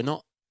 no, we're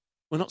not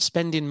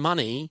spending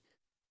money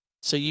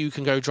so you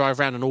can go drive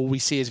around and all we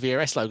see is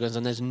VRS logos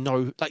and there's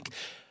no,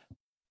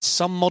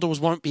 some models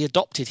won't be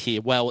adopted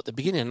here well at the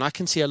beginning. And I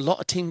can see a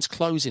lot of teams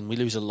closing. We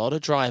lose a lot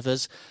of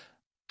drivers.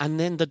 And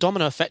then the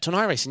domino effect on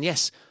iRacing.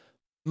 Yes,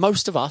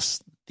 most of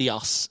us,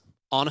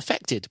 aren't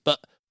affected.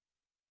 But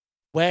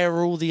where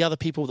are all the other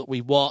people that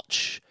we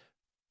watch?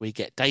 We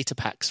get data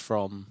packs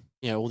from,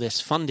 all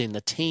this funding,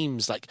 the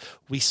teams. Like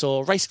we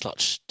saw Race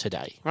Clutch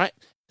today, right?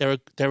 They're a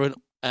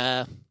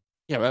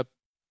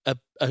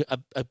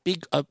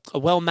big,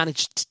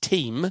 well-managed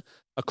team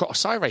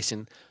across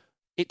iRacing.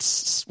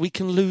 We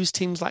can lose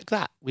teams like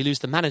that. We lose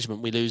the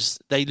management.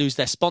 They lose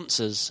their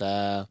sponsors,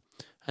 and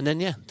then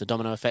the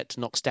domino effect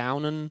knocks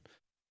down. And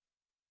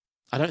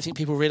I don't think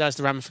people realise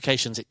the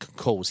ramifications it can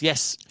cause.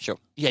 Yes, sure.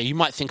 Yeah, you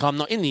might think I'm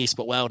not in the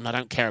eSport world and I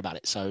don't care about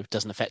it, so it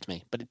doesn't affect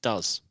me, but it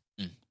does.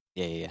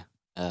 Yeah.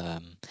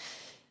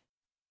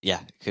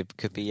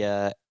 Could be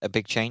a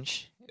big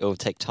change. It will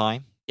take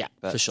time. Yeah,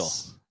 for sure.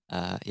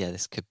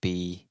 This could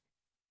be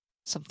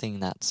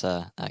something that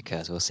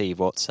occurs. We'll see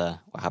what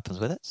happens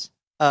with it.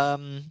 I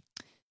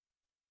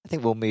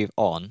think we'll move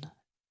on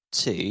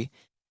to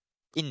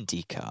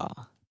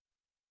IndyCar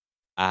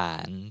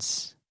and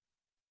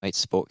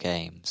motorsport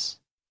games.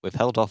 We've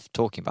held off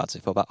talking about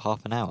it for about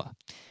half an hour.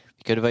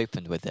 We could have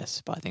opened with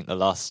this, but I think the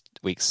last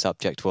week's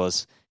subject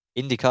was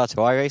IndyCar to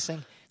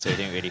iRacing, so we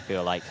didn't really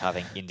feel like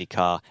having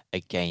IndyCar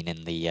again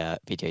in the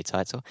video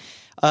title.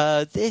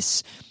 I'd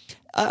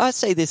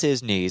say this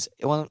is news.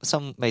 Well,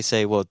 some may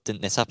say, well,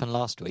 didn't this happen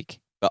last week?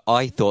 But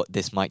I thought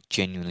this might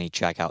genuinely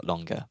drag out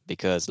longer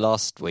because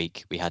last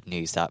week we had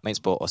news that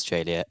Motorsport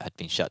Australia had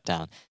been shut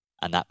down,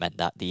 and that meant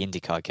that the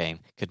IndyCar game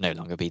could no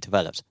longer be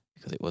developed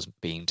because it was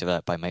being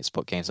developed by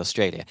Motorsport Games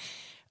Australia.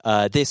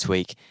 This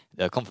week,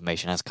 the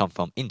confirmation has come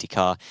from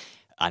IndyCar,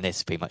 and this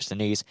is pretty much the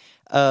news.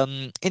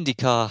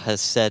 IndyCar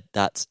has said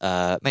that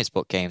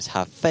Motorsport Games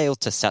have failed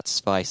to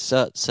satisfy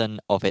certain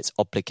of its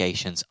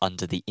obligations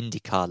under the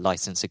IndyCar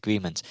license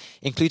agreement,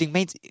 including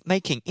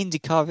making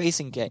IndyCar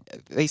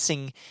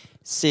racing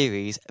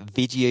series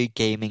video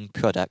gaming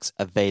products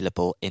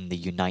available in the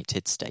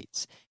United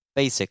States.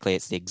 Basically,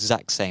 it's the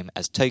exact same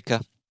as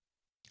TOCA,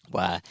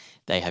 where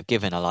they have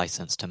given a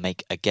license to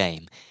make a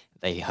game.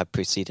 They have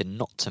proceeded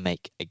not to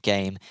make a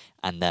game,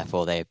 and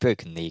therefore they have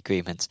broken the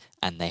agreement,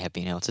 and they have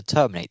been able to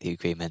terminate the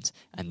agreement,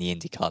 and the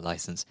IndyCar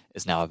license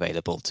is now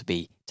available to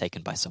be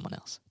taken by someone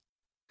else.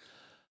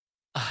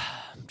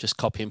 Just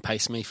copy and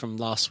paste me from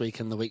last week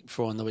and the week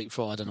before and the week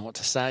before. I don't know what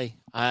to say.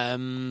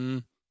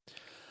 I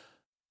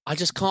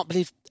just can't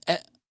believe...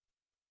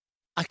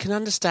 I can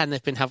understand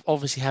they've been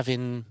obviously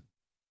having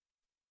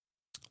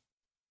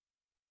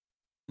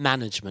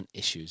management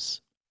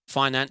issues,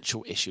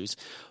 financial issues,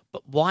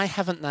 but why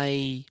haven't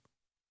they...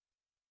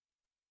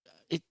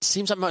 It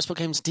seems like Motorsport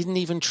Games didn't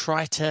even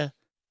try to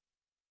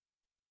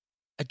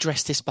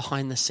address this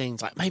behind the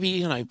scenes. Like maybe,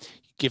 you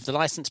give the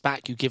license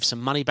back, you give some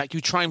money back,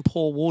 you try and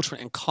pour water in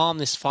it and calm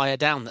this fire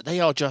down. That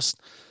they are just,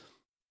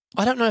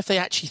 I don't know if they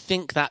actually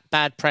think that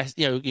bad press,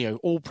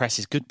 all press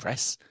is good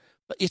press,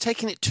 but you're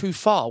taking it too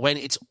far when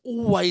it's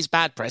always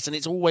bad press and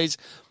it's always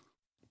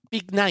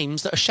big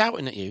names that are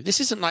shouting at you. This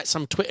isn't like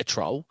some Twitter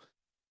troll.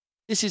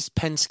 This is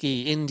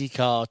Penske,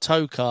 IndyCar,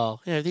 Tow Car.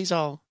 These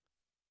are...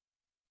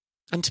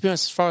 And to be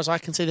honest, as far as I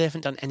can see, they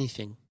haven't done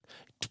anything.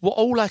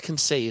 All I can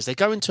see is they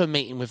go into a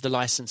meeting with the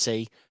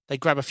licensee, they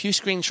grab a few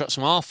screenshots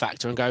from R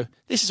Factor and go,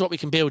 this is what we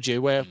can build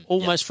you. We're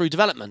almost through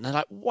development. And they're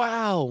like,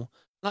 wow,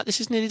 like this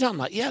is nearly done.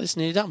 Like, yeah, this is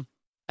nearly done.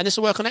 And this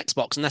will work on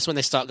Xbox. And that's when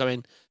they start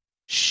going,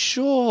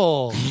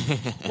 sure.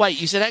 Wait,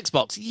 you said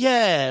Xbox?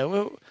 Yeah,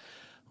 we'll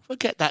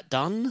get that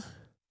done.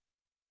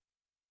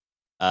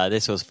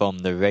 This was from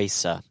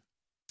theracer.com,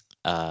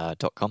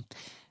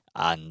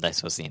 and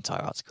this was the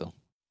entire article.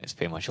 It's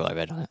pretty much all I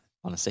read on it,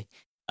 honestly.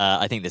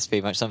 I think this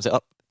pretty much sums it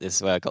up. This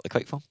is where I got the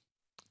quote from.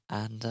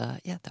 And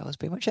that was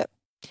pretty much it.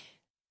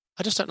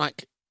 I just don't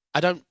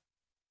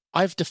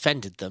I've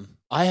defended them.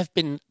 I've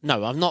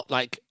not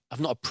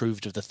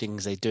approved of the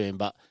things they're doing,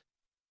 but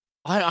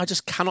I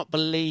just cannot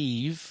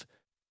believe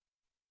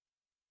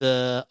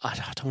I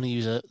don't want to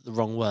use the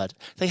wrong word.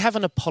 They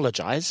haven't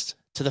apologised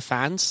to the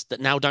fans that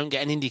now don't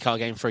get an IndyCar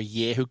game for a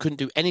year, who couldn't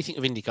do anything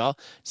with IndyCar.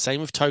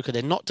 Same with Toka.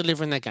 They're not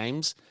delivering their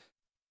games.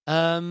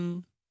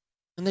 And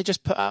they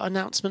just put out an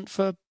announcement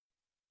for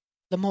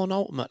Le Mans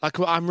Ultimate, like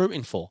what I'm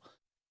rooting for.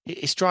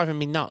 It's driving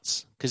me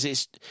nuts because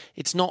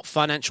it's not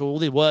financial. All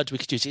the words we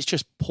could use, it's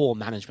just poor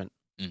management.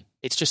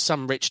 It's just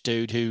some rich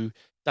dude who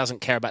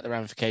doesn't care about the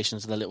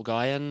ramifications of the little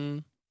guy.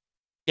 And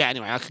yeah,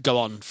 anyway, I could go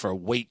on for a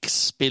week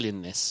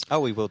spilling this.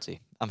 Oh, we will do.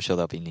 I'm sure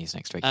there'll be news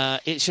next week.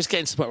 It's just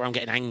getting to the point where I'm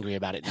getting angry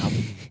about it now.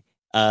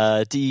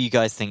 Do you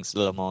guys think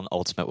Le Mans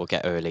Ultimate will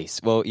get a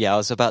release? Well, yeah, I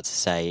was about to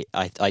say,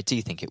 I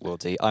do think it will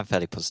do. I'm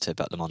fairly positive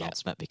about Le Mans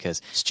Ultimate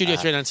because... Studio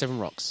 397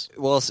 rocks.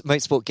 Whilst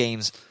Motorsport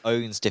Games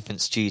owns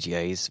different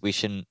studios, we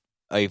shouldn't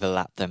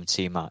overlap them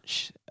too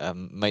much.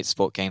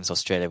 Motorsport Games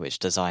Australia, which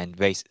designed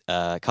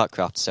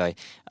Kartcraft,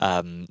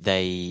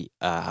 they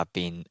have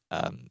been...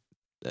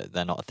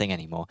 they're not a thing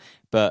anymore.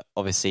 But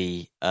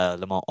obviously,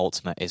 Le Mans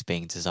Ultimate is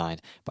being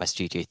designed by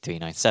Studio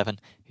 397,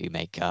 who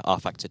make R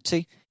Factor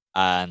 2.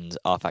 And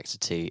R Factor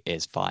 2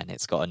 is fine.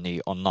 It's got a new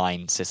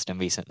online system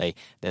recently.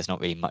 There's not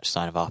really much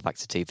sign of R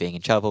Factor 2 being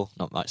in trouble.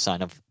 Not much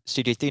sign of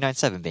Studio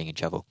 397 being in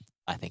trouble.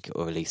 I think it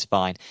will release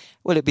fine.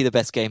 Will it be the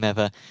best game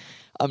ever?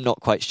 I'm not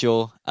quite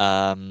sure.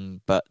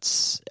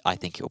 But I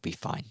think it will be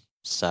fine.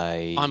 So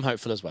I'm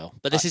hopeful as well.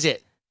 But this is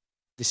it.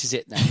 This is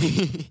it now.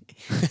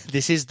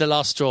 This is the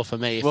last straw for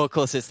me. Well, of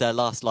course, it's their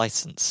last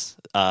license.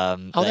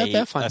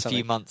 They'll find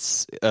something.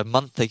 A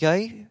month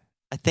ago,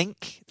 I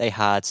think, they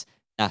had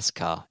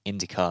NASCAR,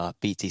 IndyCar,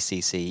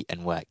 BTCC,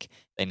 and WEC.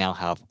 They now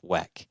have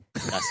WEC.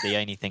 That's the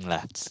only thing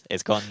left.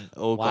 It's gone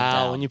all gone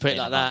down. Wow, when you put it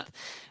like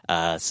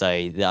that.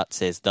 So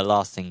that is the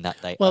last thing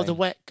that they own. The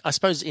WEC, I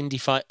suppose the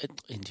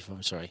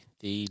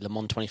Le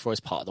Mans 24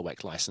 is part of the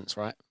WEC license,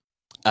 right?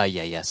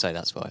 Yeah. So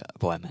that's what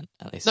I meant,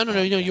 at least. No,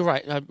 you're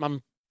right.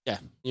 Yeah,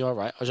 you are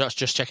right. I was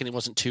just checking it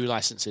wasn't two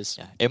licenses.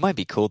 Yeah, it might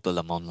be called the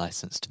Le Mans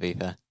license, to be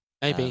fair.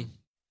 Maybe.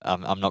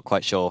 I'm not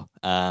quite sure.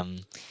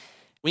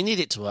 We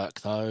need it to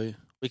work, though.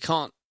 We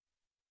can't,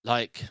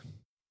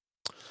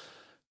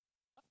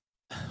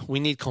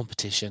 we need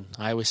competition.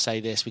 I always say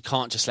this. We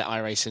can't just let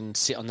iRacing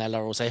sit on their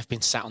laurels. They have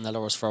been sat on their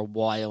laurels for a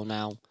while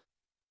now.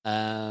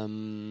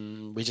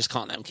 We just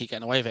can't let them keep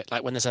getting away with it.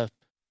 Like when there's a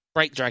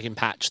brake dragging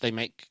patch, they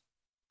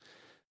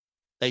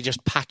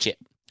just patch it.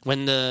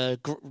 When the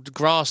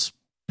grass,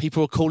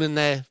 people were calling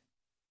their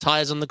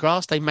tyres on the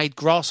grass, they made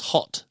grass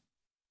hot.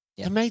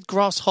 Yeah. They made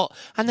grass hot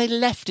and they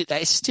left it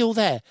there. It's still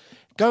there.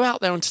 Go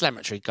out there on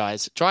telemetry,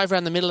 guys. Drive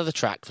around the middle of the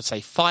track for, say,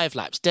 5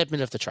 laps, dead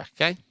middle of the track,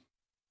 okay?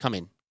 Come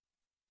in.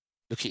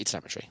 Look at your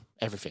telemetry,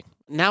 everything.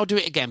 Now do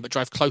it again, but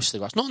drive close to the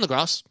grass. Not on the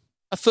grass,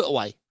 a foot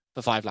away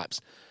for 5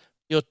 laps.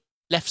 Your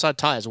left side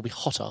tyres will be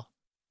hotter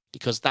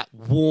because that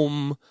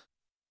warm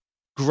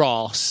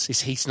grass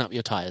is heating up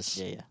your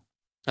tyres. Yeah.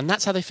 And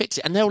that's how they fix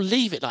it. And they'll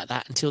leave it like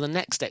that until the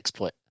next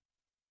exploit.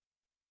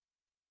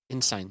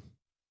 Insane.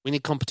 We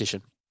need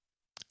competition.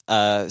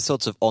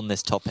 Sort of on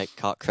this topic,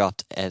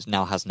 Kartcraft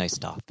now has no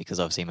staff because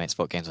obviously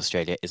Motorsport Games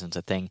Australia isn't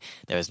a thing.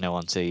 There is no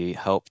one to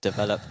help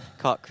develop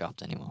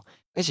Kartcraft anymore,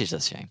 which is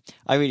a shame.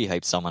 I really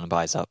hope someone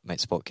buys up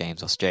Motorsport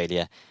Games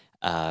Australia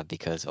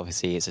because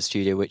obviously it's a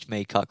studio which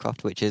made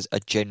Kartcraft, which is a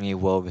genuinely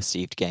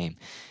well-received game.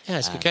 Yeah,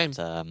 it's a good game.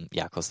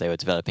 Of course, they were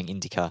developing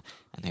IndyCar,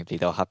 and hopefully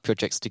they'll have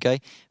projects to go,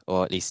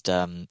 or at least,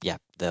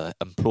 the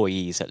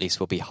employees at least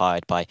will be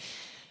hired by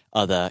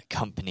other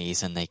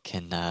companies, and they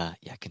can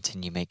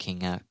continue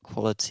making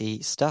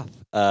quality stuff.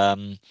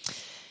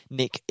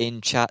 Nick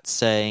in chat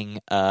saying,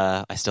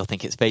 I still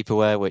think it's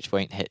vaporware, which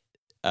won't hit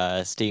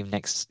Steam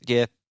next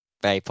year.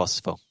 Very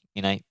possible.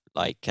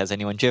 Has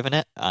anyone driven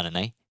it? I don't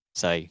know.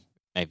 So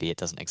maybe it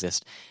doesn't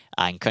exist.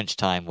 And Crunch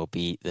Time will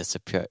be the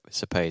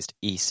supposed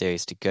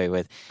E-Series to go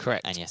with.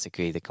 Correct. And yes,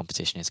 agree, the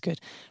competition is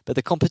good. But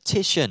the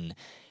competition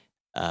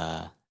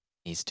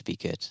needs to be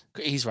good.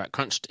 He's right.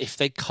 Crunched. If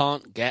they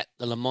can't get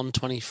the Le Mans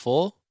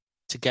 24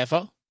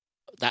 together,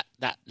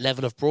 that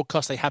level of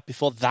broadcast they had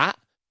before that,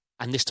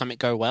 and this time it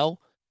go well,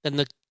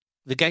 then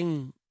the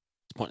game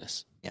is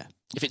pointless. Yeah.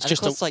 If it's and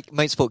just of course, like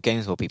motorsport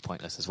games will be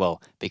pointless as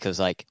well, because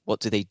like what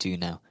do they do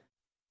now?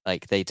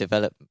 Like they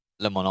develop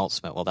Le Mans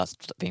Ultimate. Well, that's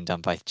being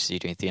done by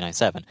Studio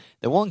 397.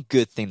 The one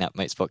good thing that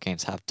motorsport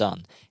games have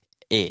done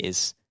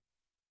is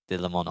the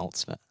Le Mans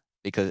Ultimate,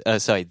 because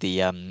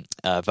the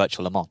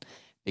virtual Le Mans,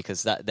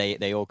 because that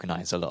they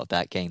organise a lot of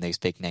that, getting those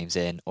big names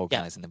in,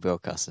 organising the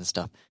broadcasts and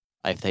stuff.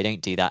 If they don't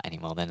do that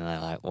anymore, then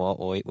they're like,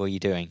 what are you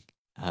doing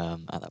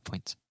at that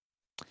point?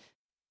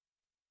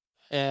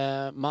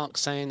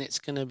 Mark's saying it's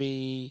just going to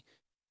be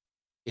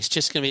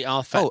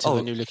our factor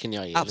when you look in the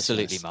eye.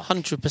 Absolutely, Mark.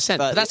 100%.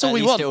 But that's all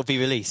we want. It will be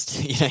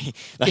released. You know,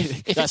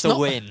 if that's a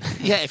win.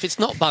 Yeah, if it's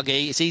not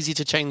buggy, it's easy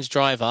to change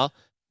driver.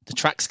 The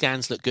track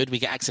scans look good. We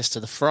get access to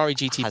the Ferrari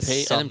GTP.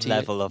 Has some LMT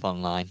level of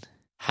online.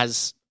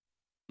 Has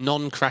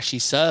non-crashy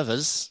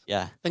servers.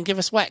 Yeah. Then give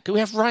us wet. We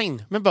have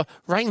rain. Remember,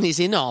 rain is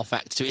in our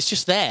factor. It's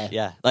just there.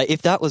 Yeah. Like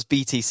if that was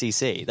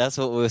BTCC, that's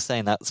what we were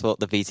saying. That's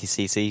what the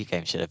BTCC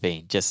game should have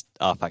been. Just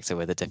R Factor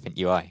with a different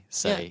UI.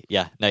 So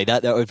no,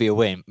 that would be a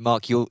win.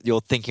 Mark,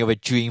 you're thinking of a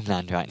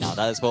dreamland right now.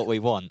 That is what we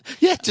want.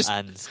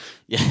 That's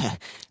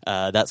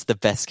the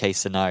best case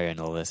scenario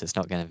in all this. It's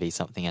not going to be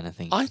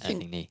anything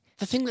new.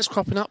 The thing that's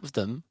cropping up with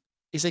them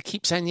is they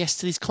keep saying yes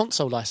to these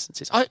console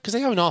licenses. Because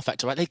they own R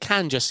Factor, right? They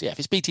can just, if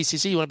it's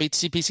BTCC, you want a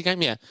BTC PC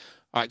game? Yeah.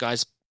 All right,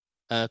 guys,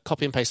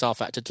 copy and paste R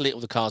Factor, delete all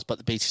the cars but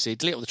the BTC,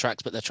 delete all the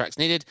tracks but the tracks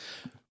needed,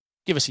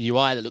 give us a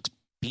UI that looks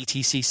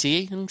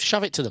BTCC and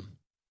shove it to them.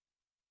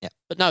 Yeah.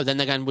 But no, then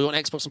they're going, we want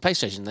Xbox and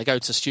PlayStation. They go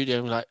to the studio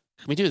and we're like,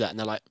 can we do that? And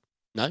they're like,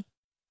 no.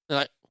 They're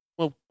like,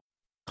 well,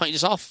 can't you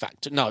just R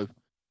Factor? No.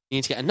 You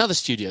need to get another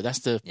studio. That's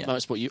the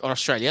Motorsport or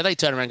Australia. They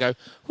turn around and go,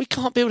 we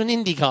can't build an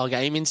IndyCar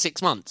game in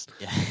 6 months.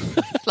 Yeah.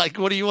 Like,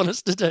 what do you want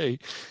us to do?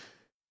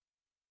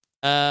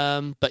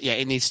 But yeah,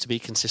 it needs to be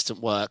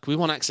consistent work. We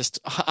want access to,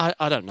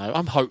 I don't know.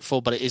 I'm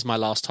hopeful, but it is my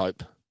last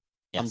hope.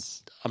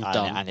 Yes. I'm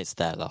done. And it's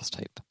their last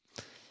hope.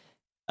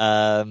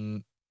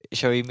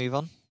 Shall we move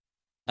on?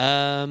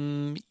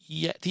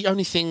 Yeah, the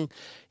only thing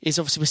is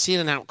obviously we're seeing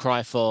an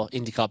outcry for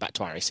IndyCar back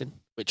to iRacing,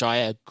 which I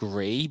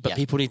agree, but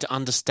people need to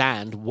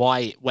understand why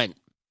it went.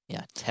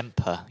 Yeah,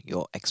 temper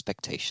your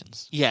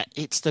expectations. Yeah,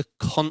 it's the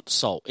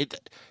console.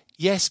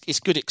 Yes,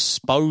 it's good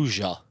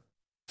exposure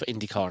for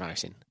IndyCar and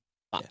racing.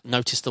 But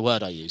notice the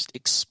word I used,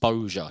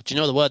 exposure. Do you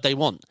know the word they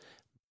want?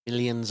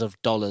 Millions of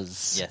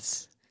dollars.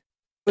 Yes.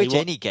 Which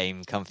any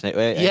company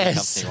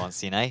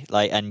wants, you know?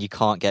 And you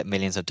can't get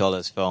millions of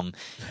dollars from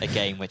a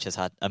game which has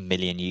had 1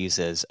 million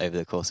users over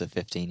the course of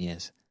 15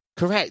 years.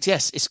 Correct.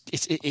 Yes,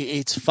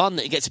 it's fun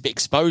that it gets a bit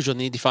exposure on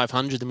the Indy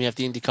 500, and we have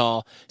the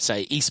IndyCar,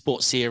 say,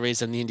 esports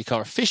series and the IndyCar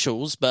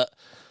officials, but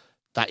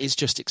that is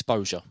just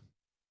exposure.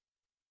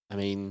 I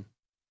mean,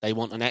 they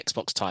want an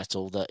Xbox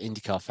title that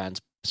IndyCar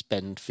fans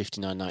spend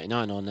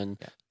 $59.99 on, and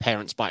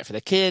parents buy it for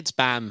their kids.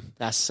 Bam,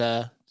 that's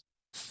 $4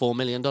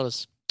 million.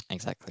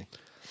 Exactly.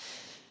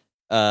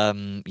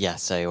 Don't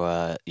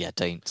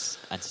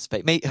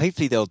anticipate.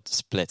 Hopefully they'll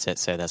split it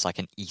so there's like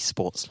an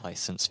esports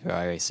license for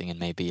iRacing and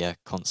maybe a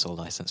console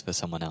license for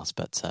someone else,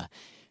 but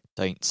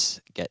don't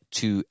get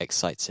too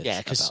excited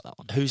about that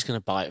one. Who's going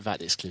to buy it without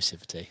the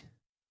exclusivity?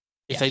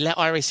 If they let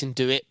iRacing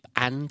do it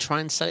and try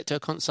and sell it to a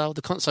console,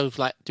 the console's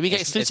like, do we get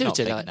exclusivity? Not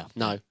big enough.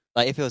 No.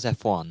 Like if it was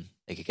F1,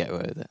 they could get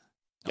away with it.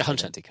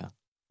 100%.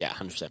 Yeah,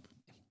 100%.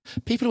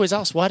 People always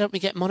ask, why don't we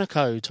get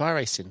Monaco to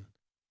iRacing?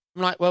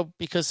 I'm like, well,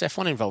 because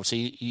F1 involved, so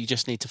you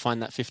just need to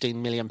find that £15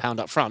 million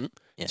up front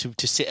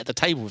to sit at the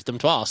table with them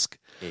to ask.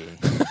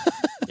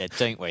 Yeah,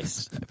 don't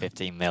waste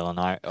 15 mil on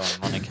Monaco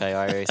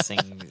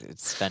iRacing.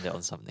 Spend it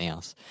on something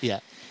else.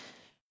 Yeah.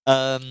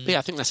 But yeah,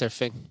 I think that's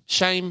everything.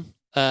 Shame.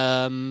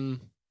 This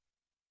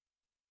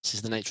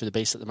is the nature of the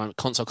beast at the moment.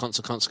 Console.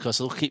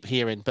 We'll keep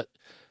hearing, but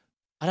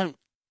I don't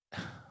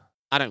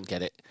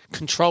get it.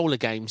 Controller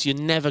games, you're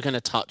never going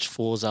to touch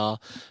Forza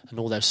and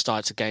all those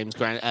types of games,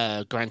 Gran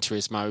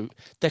Turismo.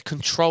 They're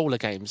controller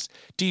games.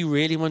 Do you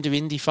really want to do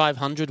Indy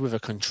 500 with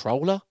a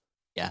controller?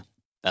 Yeah,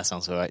 that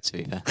sounds all right to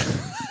be fair.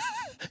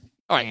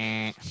 All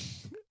right.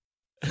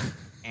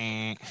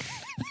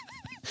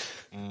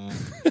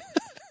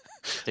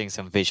 Doing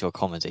some visual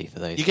comedy for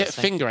those. You get a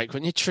finger ache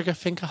when you trigger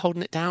finger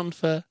holding it down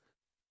for...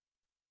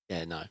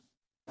 Yeah, no.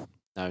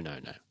 No.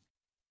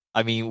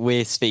 I mean,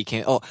 we're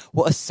speaking... Oh,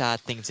 what a sad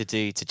thing to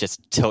do, to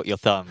just tilt your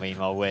thumb.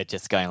 Meanwhile, we're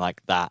just going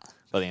like that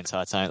for the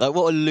entire time. Like,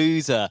 what a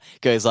loser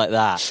goes like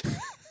that.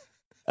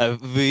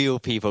 Real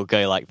people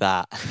go like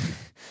that.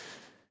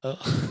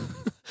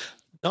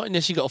 Not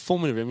unless you've got a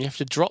formula room. You have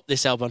to drop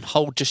this elbow and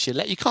hold just your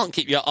leg. You can't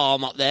keep your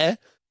arm up there.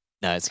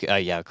 No, it's... Oh,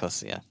 yeah, of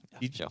course, yeah.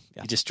 You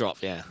just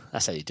drop, yeah.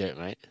 That's how you do it,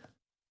 mate.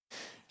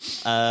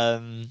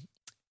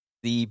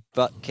 The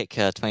Butt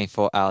Kicker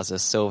 24 Hours of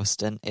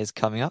Silverstone is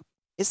coming up.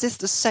 Is this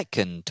the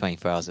second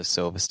 24 Hours of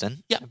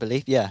Silverstone? Yeah. I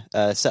believe, yeah.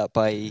 Set up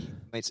by...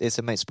 It's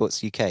a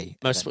Motorsports UK.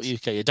 Motorsport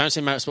UK. You don't say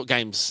Motorsport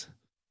Games.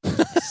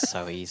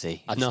 So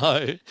easy. I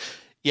know.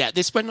 Yeah,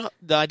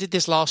 I did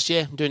this last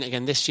year. I'm doing it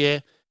again this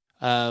year.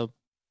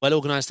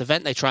 Well-organised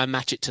event. They try and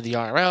match it to the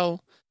IRL.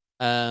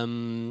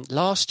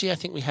 Last year, I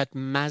think we had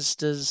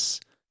Mazdas,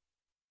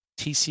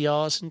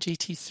 TCRs and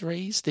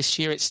GT3s. This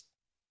year, it's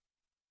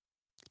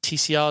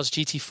TCRs,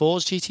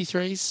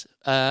 GT4s,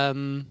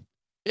 GT3s.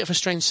 Bit of a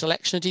strange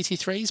selection of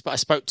GT3s, but I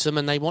spoke to them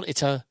and they wanted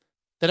to...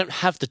 They don't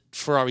have the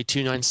Ferrari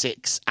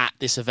 296 at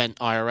this event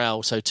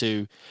IRL, so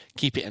to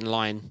keep it in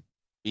line,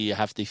 you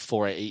have the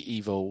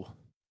 480 Evo,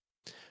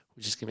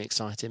 which is going to be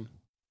exciting.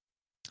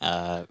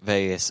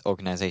 Various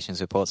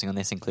organisations reporting on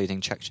this,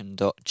 including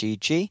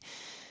Traction.gg.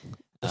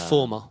 The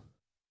former.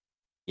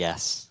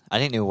 Yes. I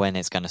don't know when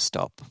it's going to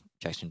stop,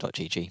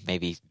 Traction.gg.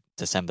 Maybe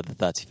December the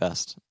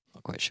 31st.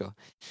 Not quite sure.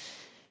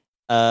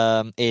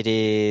 It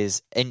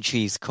is...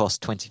 Entries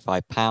cost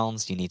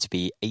 £25. You need to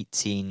be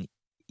 18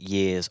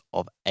 years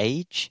of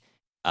age,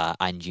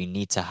 and you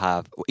need to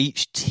have...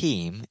 Each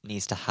team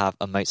needs to have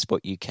a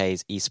Motorsport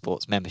UK's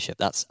esports membership.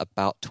 That's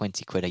about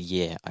 20 quid a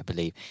year, I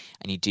believe.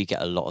 And you do get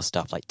a lot of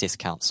stuff like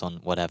discounts on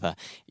whatever.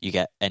 You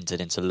get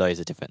entered into loads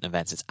of different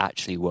events. It's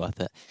actually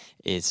worth it,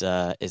 is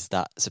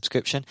that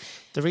subscription.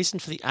 The reason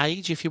for the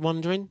age, if you're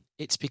wondering,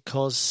 it's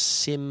because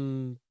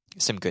SimGrid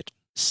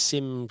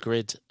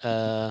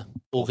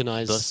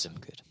organised...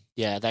 SimGrid.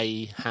 Yeah,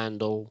 they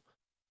handle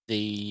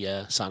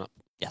the sign-up.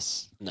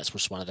 Yes. And that's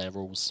just one of their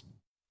rules.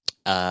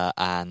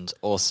 And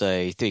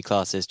also 3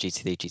 classes,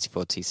 GT3,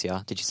 GT4,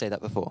 TCR. Did you say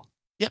that before?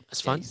 Yep, that's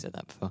fine. You said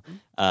that before.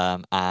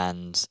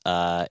 And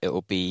it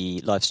will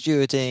be live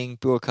stewarding,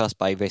 broadcast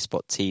by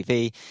RaceSport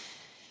TV.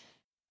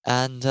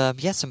 And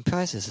some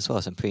prizes as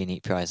well, some pretty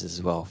neat prizes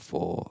as well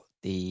for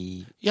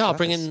the... Yeah, I'll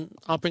bring in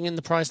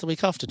the prize the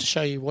week after to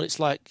show you what it's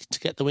like to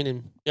get the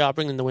winning. Yeah, I'll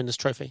bring in the winner's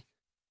trophy.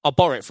 I'll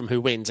borrow it from who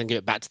wins and give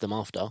it back to them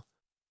after.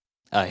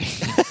 Oh.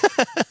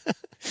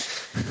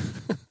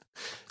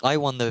 I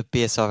won the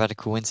BSR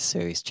Radical Winter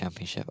Series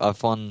Championship.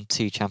 I've won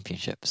 2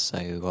 championships,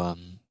 so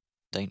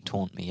don't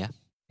taunt me, yeah?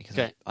 Because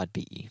okay. I'd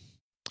beat you.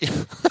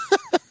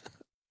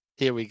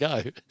 Here we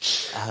go.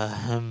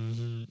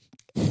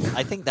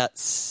 I think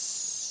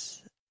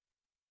that's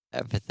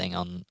everything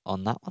on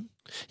that one.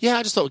 Yeah,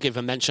 I just thought I'd give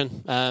a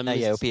mention.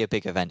 It'll be a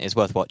big event. It's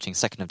worth watching,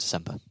 2nd of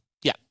December.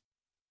 Yeah.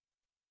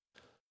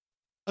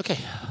 Okay,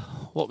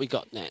 what we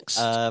got next?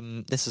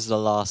 This is the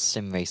last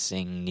sim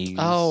racing news.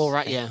 Oh,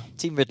 right, yeah.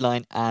 Team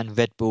Redline and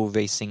Red Bull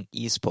Racing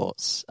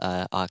Esports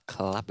are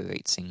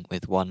collaborating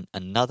with one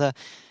another.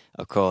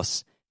 Of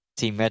course,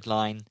 Team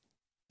Redline,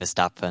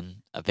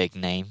 Verstappen, a big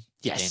name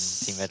in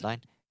Team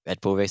Redline.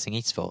 Red Bull Racing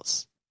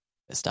Esports,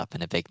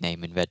 Verstappen, a big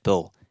name in Red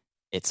Bull.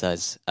 It's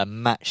a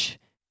match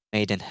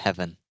made in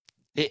heaven.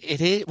 It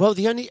is. Well,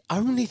 the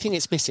only thing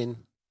it's missing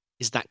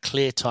is that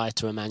clear tie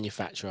to a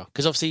manufacturer.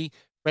 Because obviously...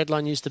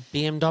 Redline used the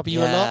BMW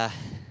a lot,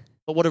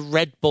 but what a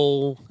Red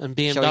Bull and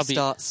BMW... Shall we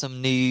start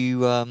some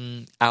new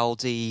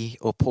Audi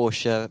or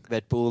Porsche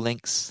Red Bull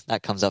links?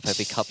 That comes up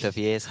every couple of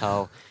years,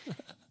 how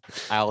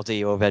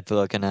Audi or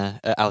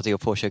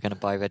Porsche are gonna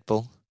buy Red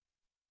Bull.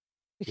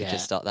 We could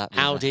just start that.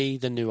 Audi,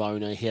 the new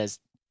owner, he has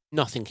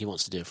nothing he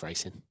wants to do with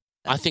racing.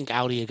 I think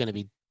Audi are going to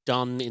be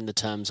done in the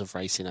terms of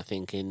racing, I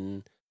think,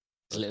 in...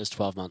 as little as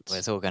 12 months. Well,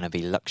 it's all going to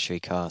be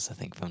luxury cars, I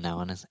think, from now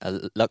on.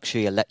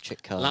 Luxury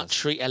electric cars.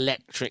 Luxury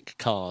electric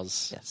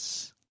cars.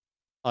 Yes.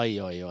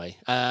 Oi.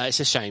 It's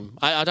a shame.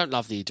 I don't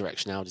love the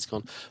direction Audi's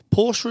gone.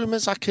 Porsche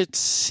rumours I could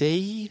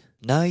see.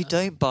 No,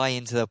 don't buy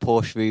into the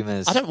Porsche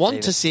rumours. I don't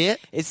want to see it.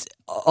 It's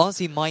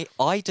honestly,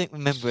 I don't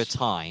remember a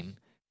time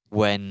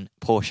when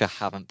Porsche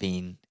haven't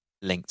been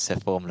linked to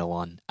Formula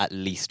One at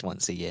least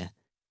once a year.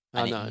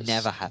 And it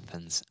never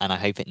happens, and I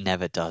hope it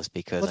never does,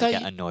 because I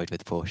get annoyed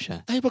with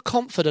Porsche. They were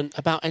confident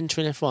about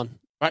entering F1,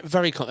 right?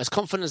 Very confident. As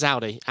confident as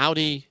Audi.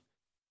 Audi,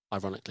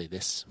 ironically,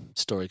 this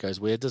story goes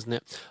weird, doesn't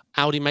it?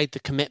 Audi made the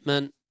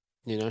commitment,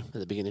 at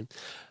the beginning.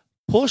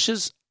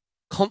 Porsche's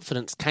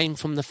confidence came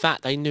from the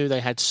fact they knew they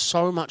had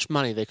so much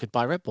money they could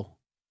buy Red Bull.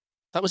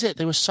 That was it.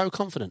 They were so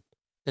confident.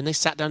 Then they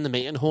sat down in the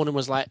meeting, and Horner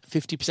was like,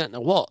 50%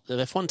 of what? The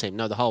F1 team?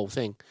 No, the whole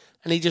thing.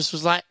 And he just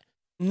was like,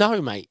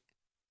 no, mate.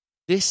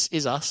 This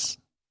is us.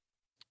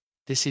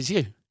 This is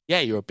you. Yeah,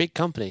 you're a big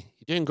company.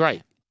 You're doing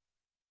great.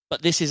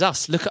 But this is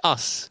us. Look at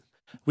us.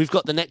 We've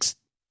got the next...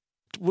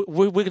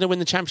 We're going to win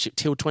the championship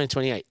till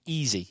 2028.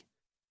 Easy.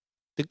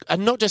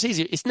 And not just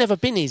easy. It's never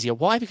been easier.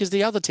 Why? Because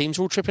the other teams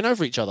are all tripping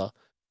over each other.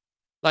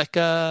 Like,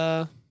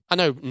 I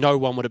know no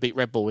one would have beat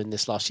Red Bull in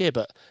this last year,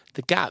 but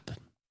the gap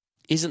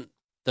isn't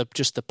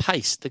just the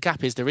pace. The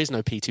gap is there is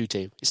no P2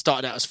 team. It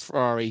started out as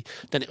Ferrari,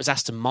 then it was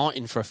Aston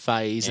Martin for a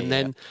phase, and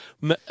then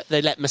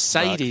they let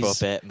Mercedes...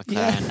 for a bit,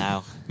 McLaren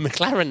now.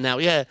 McLaren now,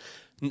 yeah.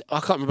 I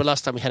can't remember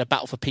last time we had a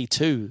battle for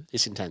P2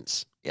 this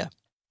intense. Yeah.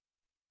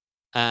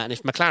 And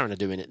if McLaren are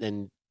doing it,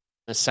 then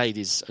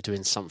Mercedes are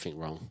doing something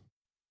wrong.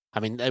 I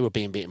mean, they were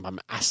being beaten by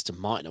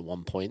Aston Martin at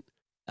one point.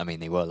 I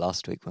mean, they were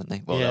last week, weren't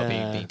they? Well, they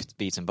were being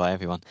beaten by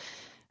everyone.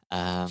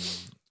 At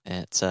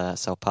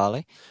Sao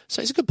Paulo.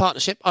 So it's a good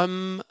partnership.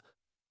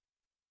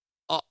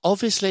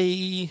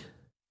 Obviously,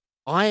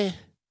 the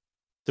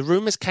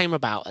rumours came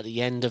about at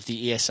the end of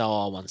the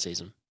ESR one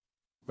season.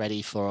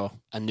 ready for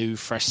a new,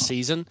 fresh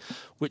season,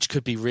 which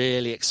could be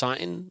really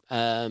exciting.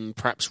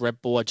 Perhaps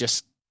Red Bull are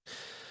just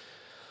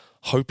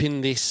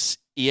hoping this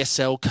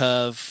ESL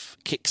curve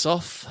kicks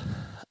off.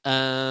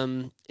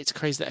 It's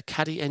crazy that a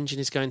Caddy engine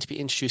is going to be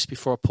introduced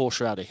before a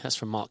Porsche Audi. That's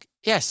from Mark.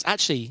 Yes,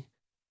 actually,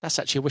 I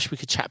wish we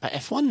could chat about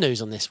F1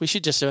 news on this. We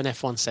should just do an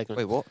F1 segment.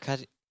 Wait, what?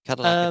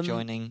 Cadillac are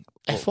joining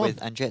F1 with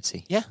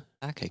Andretti? Yeah.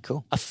 Okay,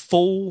 cool.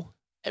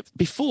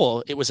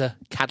 Before, it was a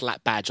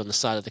Cadillac badge on the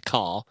side of the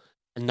car,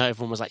 and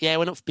everyone was like, yeah,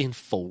 we're not being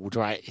fooled,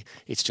 right?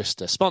 It's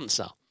just a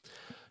sponsor.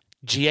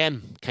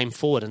 GM came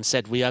forward and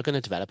said, we are going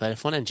to develop an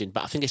F1 engine,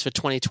 but I think it's for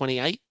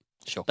 2028.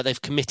 Sure. But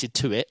they've committed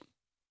to it.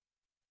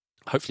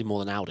 Hopefully more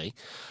than Audi.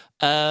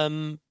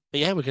 But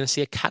yeah, we're going to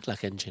see a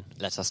Cadillac engine.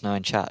 Let us know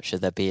in chat,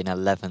 should there be an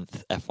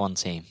 11th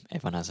F1 team?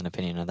 Everyone has an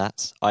opinion on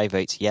that. I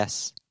vote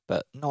yes,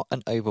 but not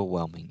an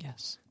overwhelming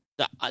yes.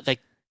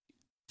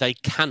 They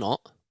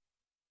cannot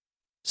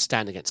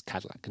stand against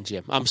Cadillac and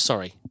GM. I'm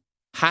sorry.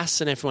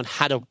 Haas and everyone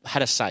had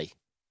a say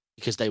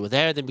because they were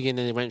there at the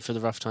beginning. They went for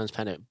the rough times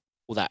panic,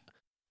 all that.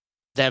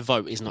 Their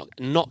vote is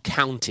not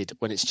counted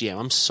when it's GM.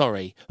 I'm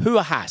sorry. Who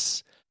are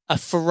Haas? A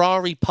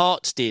Ferrari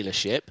parts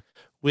dealership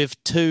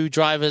with 2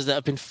 drivers that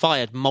have been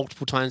fired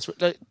multiple times.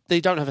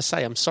 They don't have a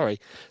say. I'm sorry.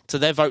 So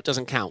their vote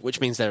doesn't count, which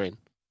means they're in.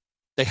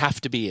 They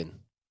have to be in.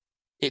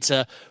 It's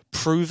a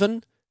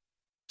proven,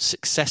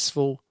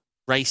 successful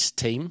race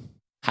team.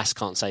 Haas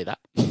can't say that.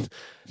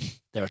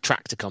 They're a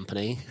tractor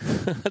company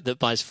that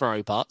buys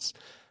Ferrari parts.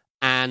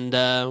 And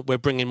we're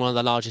bringing one of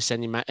the largest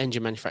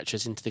engine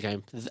manufacturers into the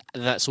game.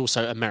 That's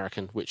also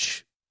American,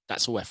 which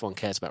that's all F1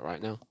 cares about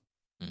right now.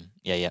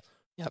 Yep.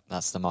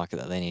 That's the market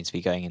that they need to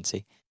be going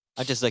into.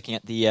 I'm just looking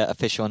at the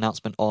official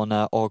announcement on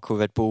Oracle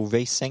Red Bull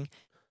Racing.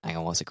 Hang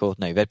on, what's it called?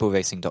 No,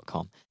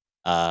 redbullracing.com.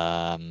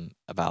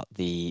 About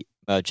the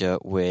merger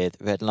with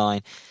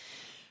Redline.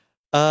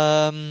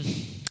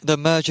 The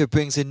merger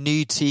brings a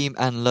new team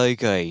and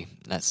logo.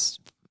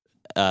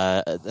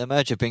 The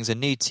merger brings a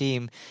new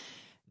team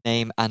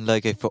name and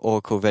logo for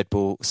Oracle Red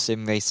Bull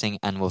Sim Racing,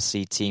 and will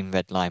see Team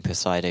Redline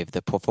preside over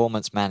the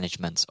performance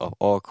management of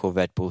Oracle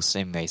Red Bull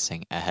Sim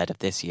Racing ahead of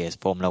this year's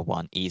Formula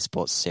One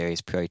Esports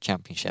Series Pro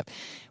Championship.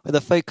 With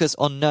a focus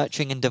on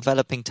nurturing and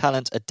developing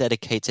talent, a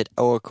dedicated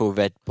Oracle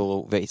Red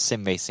Bull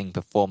Sim Racing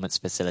performance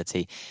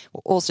facility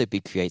will also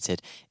be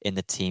created in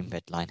the Team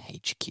Redline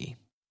HQ.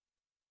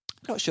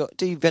 Not sure.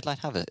 Do Redline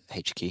have a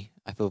HQ?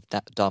 I feel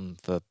that dumb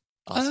for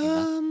asking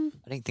that.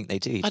 I don't think they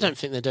do. I don't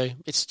think they do.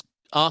 It's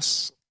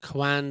us,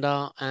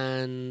 Coanda,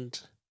 and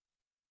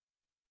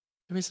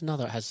there is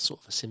another that has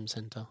sort of a sim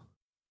center.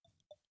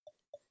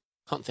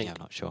 Can't think. Yeah,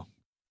 I'm not sure.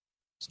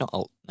 It's not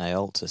Alt. No,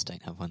 Altus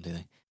don't have one, do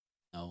they?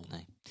 No.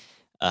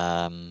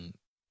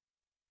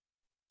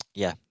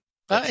 Yeah.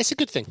 It's a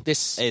good thing.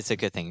 It's a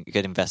good thing.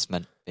 Good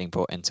investment being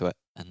brought into it,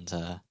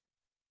 and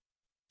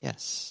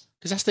yes,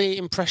 because that's the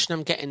impression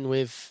I'm getting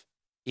with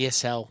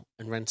ESL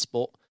and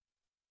Rennsport.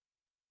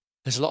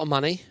 There's a lot of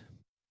money,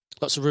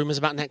 lots of rumours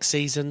about next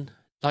season.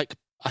 Like,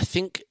 I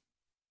think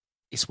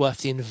it's worth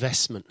the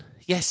investment.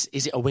 Yes.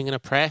 Is it a wing and a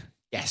prayer?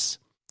 Yes.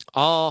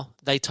 Are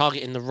they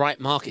targeting the right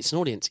markets and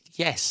audience?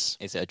 Yes.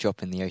 Is it a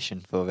drop in the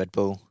ocean for Red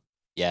Bull?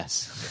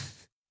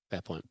 Yes.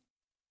 Fair point.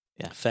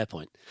 Yeah. Fair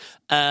point.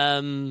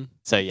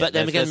 So yeah, but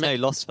then there's no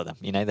loss for them.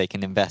 You know, they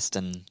can invest,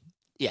 and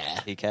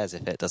who cares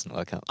if it doesn't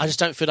work out? I just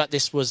don't feel like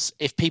this was.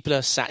 If people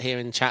are sat here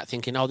in chat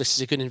thinking, "Oh, this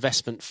is a good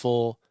investment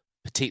for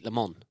Petit Le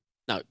Mans,"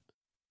 no,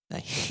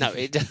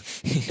 they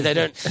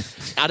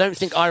don't. I don't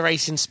think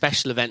iRacing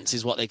special events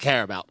is what they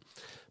care about.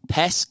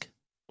 PESC,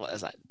 what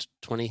is that?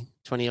 20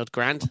 odd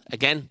grand.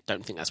 Again,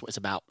 don't think that's what it's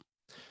about.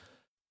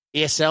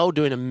 ESL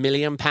doing £1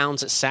 million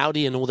at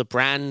Saudi and all the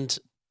brand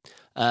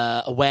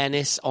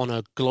awareness on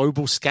a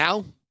global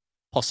scale,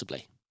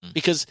 possibly.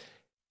 Because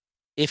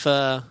if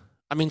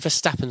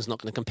Verstappen's not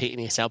going to compete in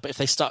ESL, but if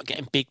they start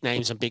getting big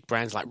names and big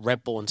brands like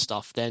Red Bull and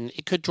stuff, then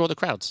it could draw the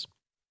crowds.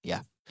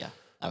 Yeah,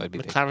 that would be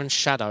McLaren big.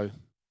 Shadow.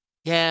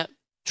 Yeah,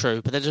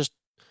 true, but they just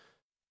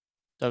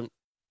don't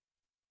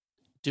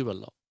do a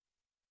lot.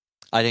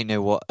 I don't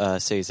know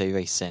what Series A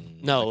race in.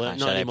 No, McLaren not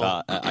Shadow,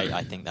 anymore. But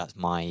I think that's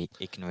my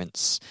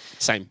ignorance.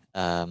 Same.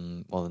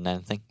 More than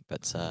anything,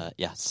 but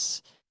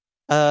yes.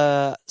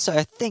 So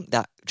I think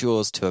that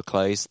draws to a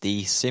close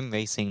the sim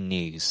racing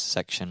news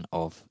section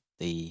of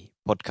the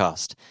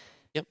podcast.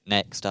 Yep.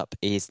 Next up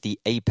is the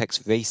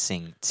Apex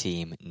Racing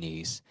Team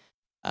news.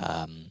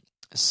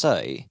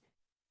 So,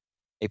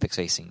 Apex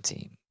Racing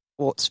Team,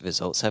 what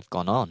results have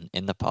gone on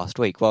in the past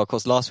week? Well, of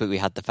course, last week we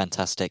had the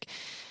fantastic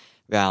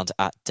round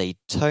at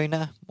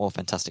Daytona. More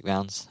fantastic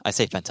rounds. I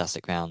say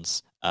fantastic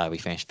rounds. We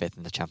finished 5th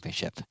in the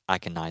championship,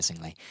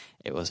 agonisingly.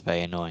 It was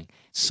very annoying.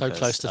 So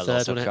close to 3rd, wasn't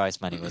it? A lot of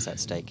prize money was at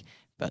stake.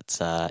 But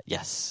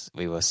yes,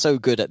 we were so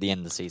good at the end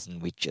of the season.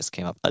 We just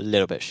came up a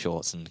little bit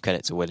short, and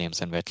credit to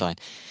Williams and Redline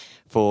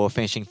for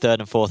finishing 3rd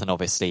and 4th, and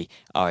obviously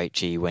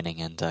RHG winning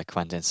and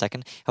Quandin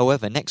 2nd.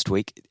 However, next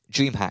week,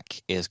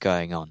 DreamHack is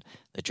going on.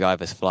 The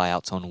drivers fly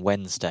out on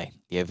Wednesday.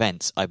 The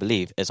event, I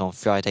believe, is on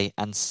Friday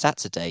and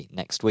Saturday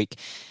next week.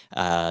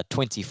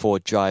 24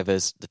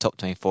 drivers, the top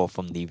 24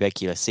 from the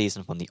regular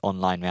season, from the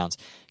online rounds,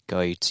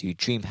 go to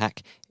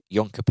DreamHack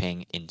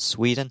Jönköping in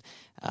Sweden,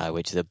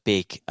 which is a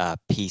big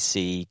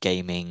PC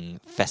gaming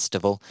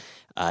festival.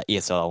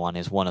 ESL 1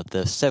 is one of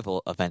the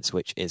several events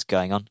which is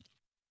going on.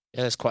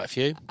 Yeah, there's quite a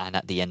few. And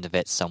at the end of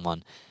it,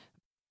 someone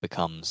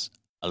becomes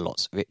a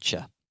lot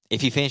richer.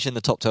 If you finish in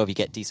the top 12, you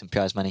get decent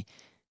prize money.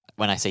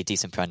 When I say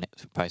decent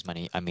prize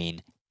money, I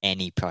mean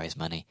any prize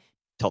money.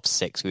 Top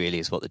 6 really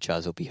is what the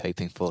drivers will be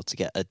hoping for, to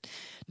get a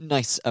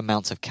nice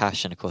amount of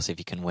cash. And of course, if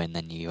you can win,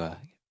 then you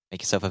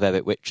make yourself a fair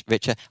bit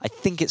richer. I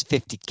think it's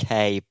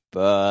 50k,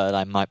 but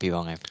I might be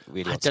wrong. I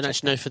don't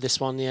actually know for this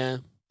one. Yeah,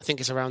 I think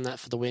it's around that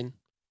for the win.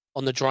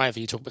 On the driver,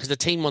 you talk, because the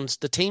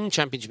team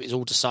championship is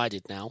all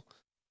decided now.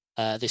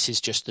 This is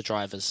just the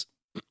drivers.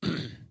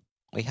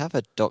 We have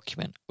a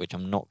document which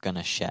I'm not going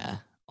to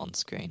share on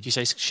screen. Do you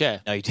say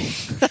share? No, you do.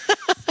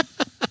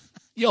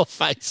 Your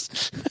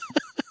face.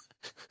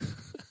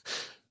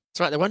 That's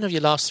right. They won't have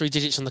your last 3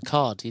 digits on the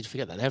card. You'd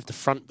forget that. They have the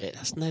front bit.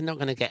 They're not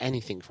going to get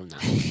anything from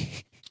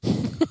that.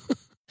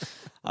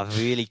 I'm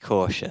really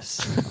cautious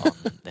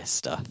on this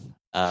stuff.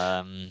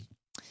 I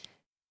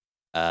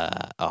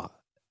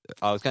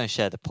was going to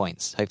share the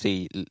points.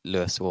 Hopefully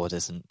Lewis Ward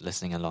isn't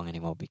listening along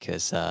anymore,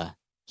 because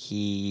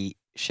he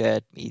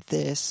shared me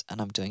this and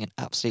I'm doing an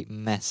absolute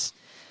mess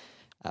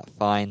at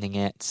finding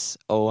it.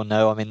 Oh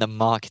no, I'm in the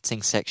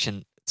marketing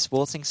section,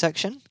 sporting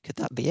section. Could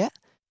that be it?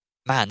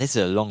 Man, this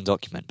is a long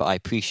document, but I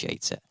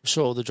appreciate it. I'm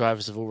sure all the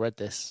drivers have all read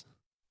this.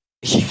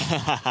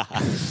 Yeah,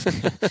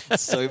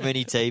 so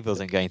many tables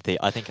I'm going through.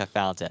 I think I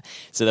found it.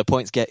 So the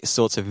points get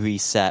sort of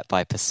reset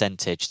by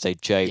percentage. So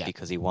Joe,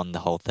 because he won the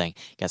whole thing,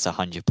 gets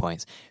 100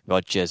 points.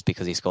 Rogers,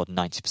 because he scored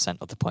 90%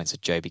 of the points of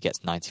Joby,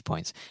 gets 90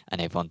 points,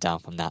 and everyone down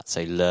from that.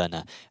 So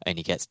Lerner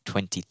only gets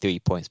 23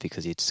 points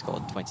because he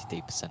scored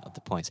 23% of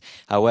the points.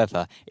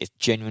 However, it's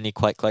genuinely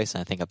quite close,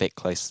 and I think a bit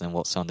closer than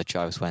what some of the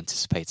drivers were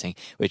anticipating,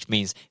 which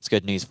means it's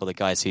good news for the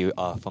guys who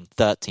are from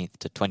 13th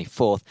to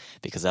 24th,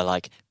 because they're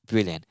like,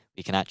 brilliant,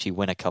 we can actually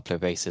win a couple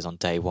of races on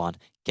day 1,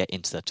 get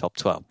into the top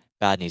 12.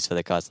 Bad news for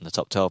the guys in the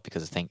top 12,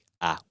 because I think,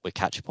 we're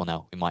catchable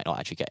now. We might not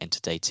actually get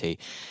into day 2.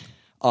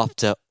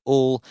 After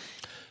all...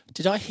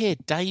 Did I hear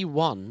day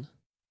 1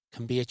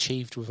 can be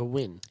achieved with a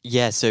win?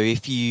 Yeah, so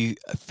if you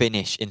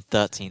finish in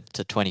 13th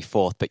to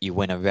 24th, but you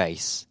win a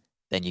race,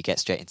 then you get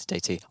straight into day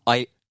 2.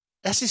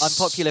 That's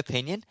unpopular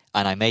opinion,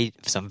 and I made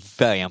some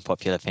very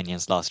unpopular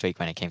opinions last week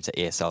when it came to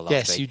ESL last week.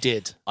 Yes, you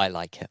did. I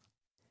like it.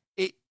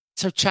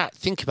 So, chat,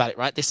 think about it,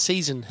 right? This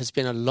season has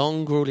been a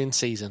long, grueling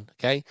season,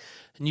 okay?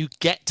 And you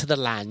get to the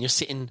LAN, you're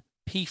sitting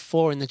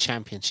P4 in the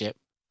championship,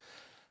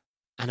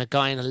 and a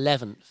guy in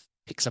 11th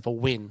picks up a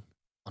win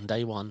on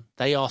day 1.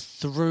 They are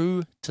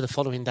through to the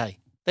following day.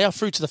 They are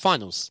through to the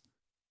finals.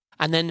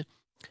 And then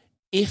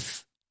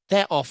if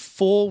there are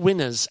 4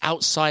 winners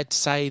outside,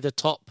 say, the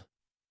top...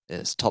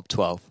 It's top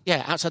 12.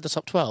 Yeah, outside the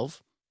top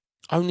 12...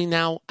 Only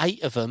now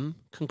 8 of them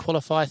can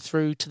qualify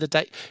through to the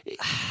day.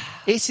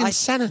 It's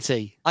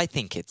insanity. I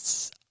think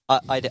it's...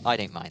 I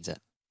don't mind it.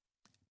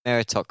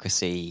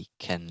 Meritocracy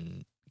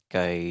can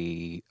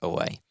go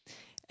away.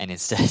 And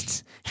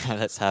instead,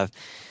 let's have...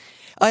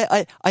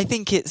 I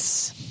think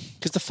it's...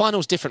 Because the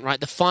final's different, right?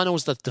 The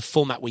final's the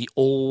format we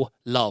all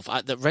love.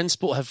 That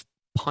Rensport have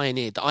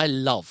pioneered, that I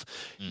love.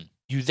 Mm.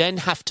 You then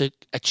have to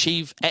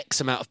achieve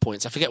X amount of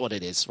points. I forget what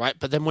it is, right?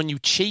 But then when you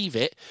achieve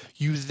it,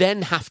 you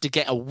then have to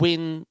get a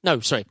win. No,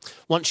 sorry.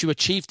 Once you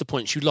achieve the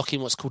points, you lock in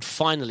what's called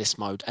finalist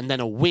mode, and then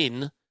a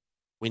win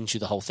wins you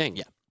the whole thing.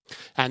 Yeah.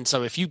 And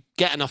so if you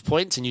get enough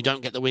points and you don't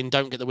get the win,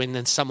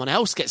 then someone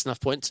else gets enough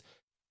points.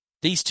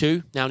 These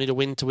two now need a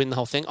win to win the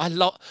whole thing. I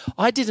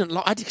did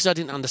because I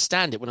didn't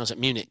understand it when I was at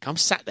Munich. I'm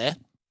sat there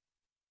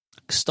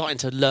starting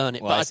to learn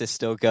it. Why is this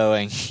still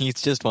going? He's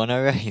just won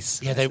a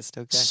race. Yeah, there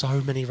were so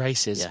many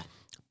races. Yeah.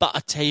 But I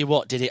tell you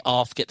what, did it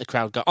get the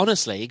crowd going?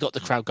 Honestly, it got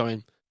the crowd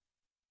going.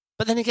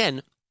 But then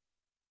again,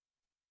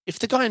 if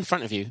the guy in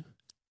front of you,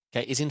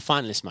 okay, is in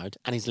finalist mode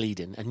and he's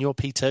leading and you're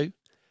P2,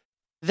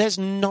 there's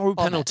no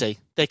penalty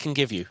they can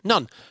give you.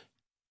 None.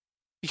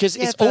 Because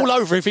it's all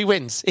over if he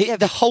wins.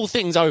 The whole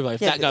thing's over if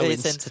that guy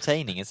wins. It's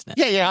entertaining, isn't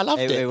it? Yeah, I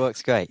loved it. It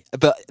works great.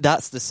 But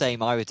that's the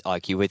same, I would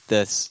argue, with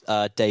this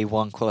day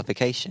 1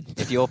 qualification.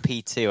 If you're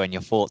P2 and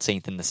you're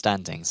 14th in the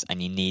standings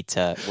and you need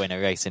to win a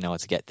race in order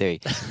to get through,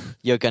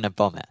 you're going to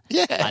bomb it.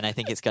 Yeah. And I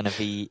think it's going to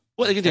be...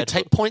 What are they going to do?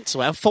 Take points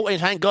away? I'm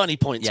 14th, I ain't got any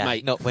points,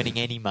 mate. Not winning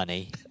any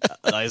money.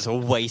 That is a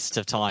waste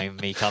of time,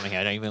 me coming here.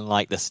 I don't even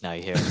like the snow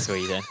here in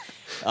Sweden.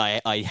 I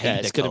hate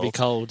it. It's going to be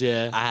cold,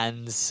 yeah.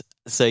 And...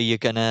 So you're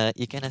gonna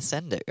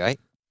send it, right?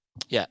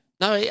 Yeah.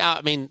 No,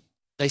 I mean,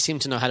 they seem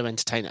to know how to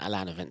entertain at a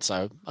LAN event,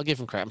 so I'll give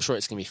them credit. I'm sure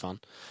it's gonna be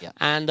fun. Yeah.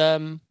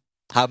 And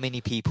how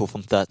many people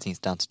from 13th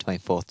down to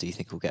 24th do you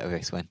think will get a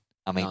race win?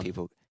 How many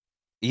people?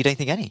 You don't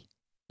think any?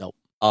 Nope.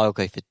 I'll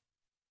go for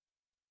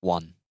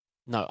 1.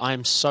 No, I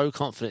am so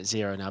confident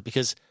 0 now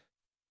because,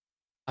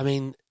 I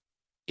mean,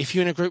 if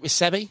you're in a group with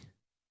Sebi,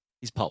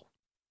 he's pole.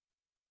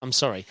 I'm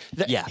sorry.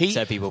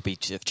 Sebi will be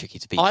tricky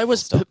to beat. I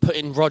was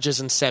putting Rogers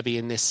and Sebi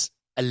in this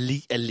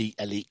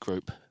elite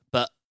group,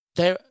 but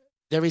there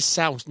is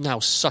now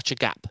such a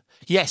gap.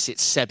 Yes,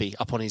 it's Sebi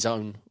up on his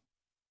own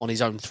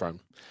throne,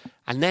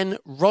 and then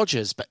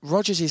Rogers, but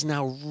Rogers is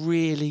now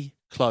really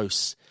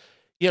close.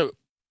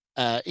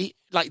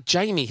 Like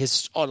Jamie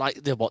has,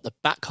 the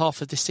back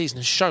half of this season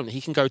has shown that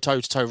he can go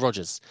toe to toe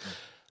Rogers.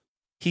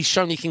 He's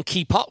shown he can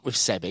keep up with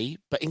Sebi,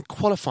 but in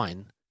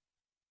qualifying,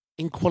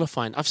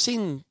 I've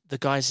seen the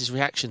guys'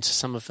 reaction to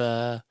some of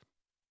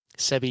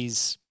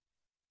Sebi's.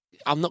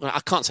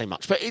 I can't say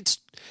much, but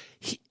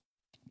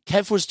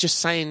Kev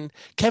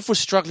was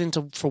struggling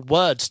for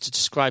words to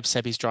describe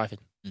Sebi's driving.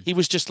 He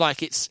was just like,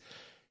 he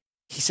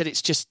said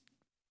it's just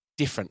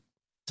different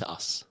to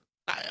us.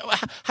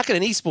 How can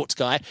an esports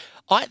guy?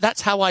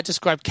 That's how I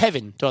describe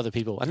Kevin to other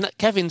people, and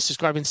Kevin's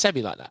describing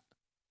Sebi like that.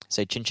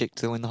 So Chinchik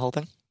to win the whole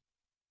thing.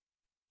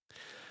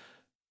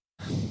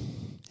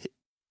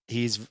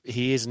 He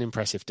is an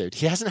impressive dude.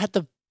 He hasn't had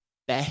the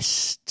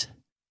best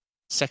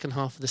second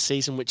half of the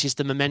season, which is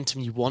the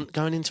momentum you want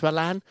going into a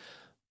LAN.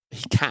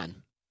 He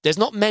can. There's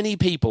not many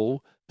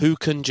people who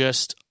can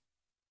just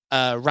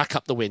rack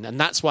up the win, and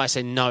that's why I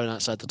say no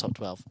outside the top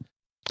 12.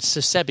 So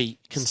Sebi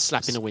can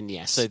slap in a win,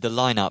 yes. So the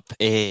lineup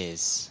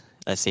is,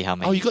 let's see how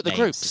many. Oh, you got the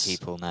groups.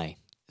 People know.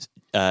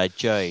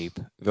 Job,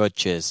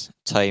 Rogers,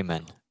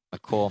 Toman,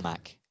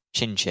 McCormack,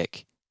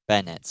 Chinchik,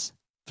 Bennett,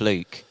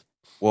 Fluke,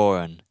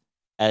 Warren,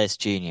 Ellis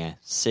Jr.,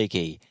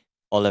 Siggy,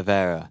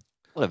 Oliveira.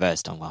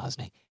 Oliveira's done well,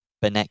 hasn't he?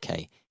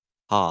 Beneke,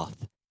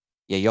 Hearth,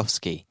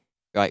 Yayovsky,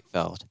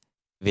 Reitfeld,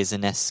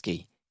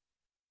 Wisniewski,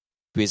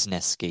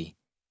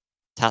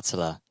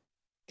 Tatala,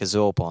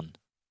 Kazorbon,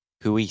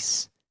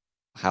 Huis,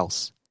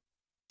 House,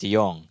 De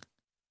Jong,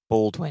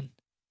 Baldwin,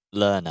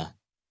 Lerner,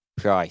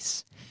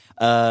 Price.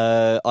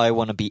 I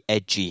want to be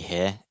edgy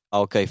here.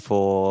 I'll go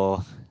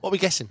for... What are we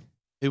guessing?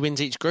 Who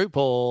wins each group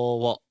or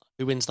what?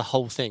 Who wins the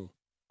whole thing?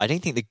 I don't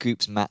think the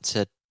groups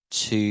matter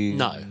too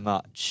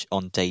much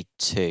on day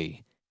 2.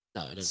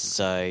 No, I don't think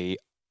so.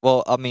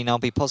 Well, I mean, I'll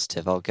be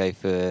positive. I'll go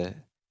for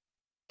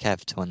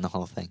Kev to win the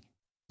whole thing.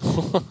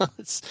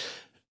 That's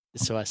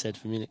what I said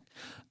for Munich.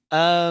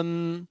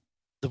 The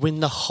win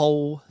the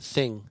whole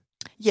thing.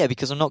 Yeah,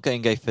 because I'm not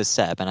going to go for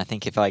Seb, and I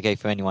think if I go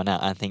for anyone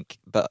else,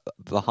 but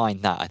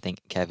behind that, I think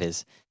Kev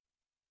is.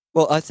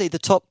 Well, I'd say the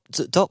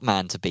top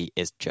man to beat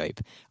is Job.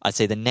 I'd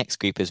say the next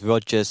group is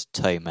Rogers,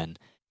 Toman,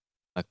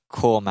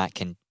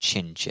 McCormack, and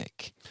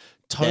Chinchik.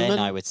 Then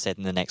I would say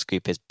the next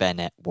group is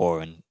Bennett,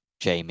 Warren,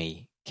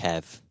 Jamie,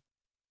 Kev,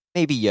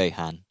 maybe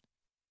Johan,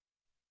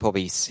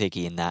 probably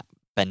Siggy in that.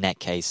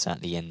 Beneke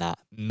certainly in that.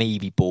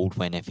 Maybe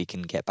Baldwin if he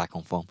can get back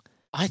on form.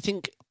 I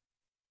don't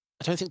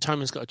think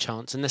Toman's got a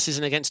chance, and this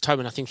isn't against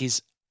Toman. I think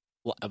he's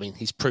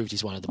proved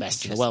he's one of the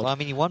best in the world. Well, I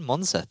mean, he won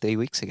Monza 3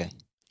 weeks ago.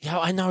 Yeah,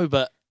 I know,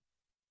 but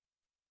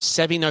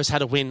Sebi knows how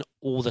to win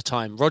all the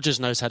time. Rogers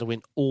knows how to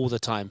win all the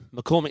time.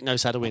 McCormick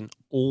knows how to win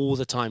all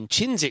the time.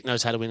 Chinzik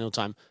knows how to win all the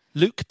time.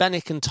 Luke,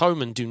 Bennick, and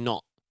Toman do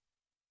not.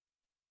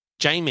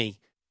 Jamie,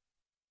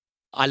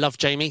 I love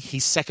Jamie.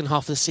 His second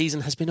half of the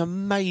season has been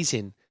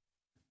amazing.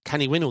 Can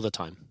he win all the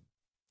time?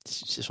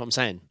 That's just what I'm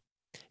saying.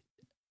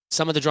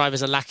 Some of the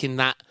drivers are lacking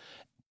that.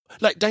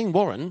 Like Dane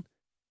Warren,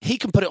 he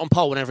can put it on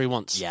pole whenever he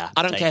wants. Yeah,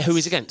 I don't care who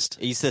he's against.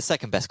 He's the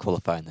second best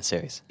qualifier in the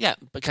series. Yeah,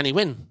 but can he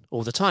win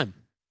all the time?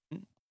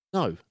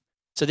 No.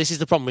 So this is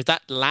the problem. With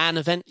that LAN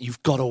event,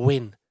 you've got to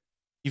win.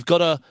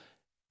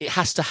 It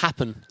has to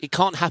happen. It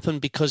can't happen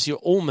because you're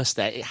almost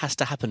there. It has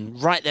to happen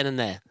right then and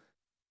there.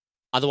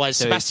 Otherwise,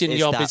 so Sebastian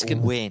Job is going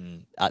to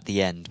win at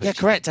the end. Yeah,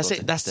 correct. That's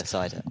it. That's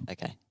decided.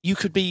 Okay. You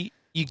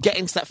get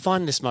into that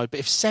finalist mode, but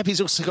if Sebi's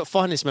also got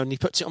finalist mode and he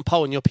puts it on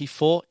pole and you're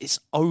P4, it's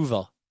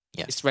over.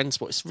 Yeah. It's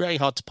Rennsport. It's very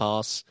hard to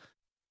pass.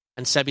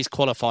 And Sebi's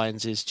qualifying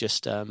is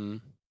just,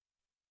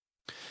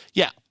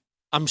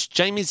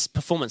 Jamie's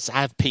performance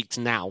have peaked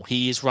now.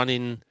 He is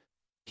running,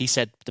 he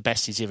said, the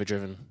best he's ever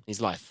driven in his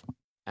life.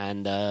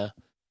 And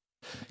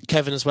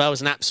Kevin as well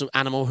is an absolute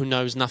animal who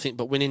knows nothing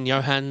but winning.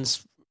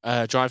 Johan's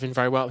driving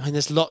very well. I mean,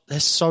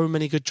 there's so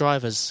many good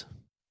drivers.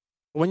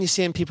 When you're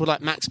seeing people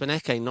like Max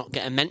Beneke not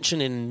get a mention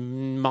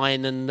in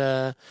mine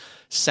and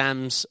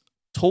Sam's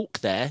talk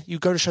there, you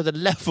go to show the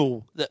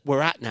level that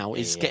we're at now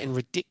is getting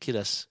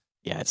ridiculous.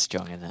 Yeah, it's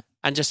strong, isn't it?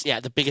 And just,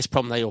 the biggest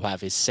problem they all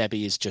have is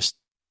Sebi is just,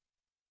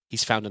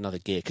 he's found another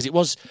gear. Because it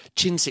was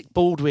Chinzik,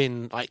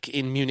 Baldwin, like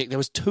in Munich, there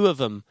was 2 of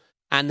them.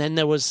 And then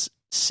there was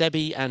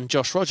Sebi and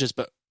Josh Rogers,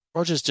 but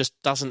Rogers just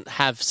doesn't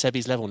have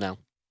Sebi's level now.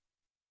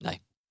 No.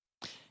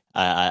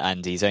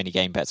 And he's only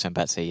getting better and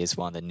better. He is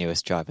one of the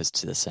newest drivers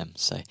to the sim.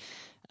 So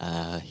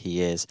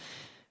he is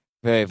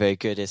very, very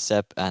good, is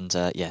Seb. And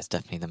it's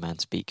definitely the man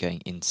to beat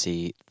going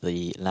into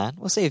the LAN.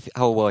 We'll see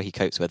how well he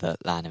copes with the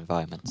LAN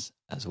environments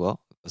as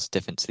well. It's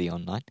different to the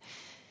online.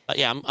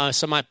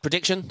 So my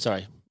prediction,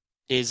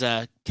 is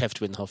Kev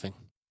to win the whole thing.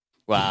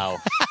 Wow.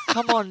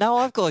 Come on, now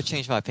I've got to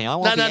change my opinion. I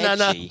want to be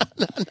edgy.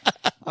 No.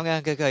 I'm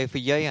going to go for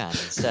Johan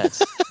instead.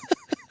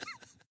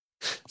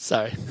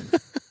 Sorry.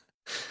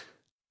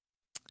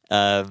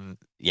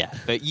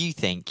 But you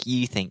think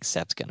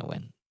Seb's going to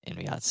win? in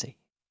reality.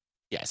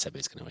 Yeah,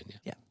 Sebi's going to win,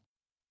 yeah.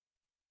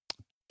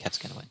 Kev's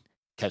going to win.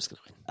 Kev's going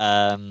to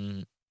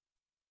win.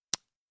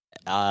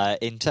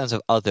 In terms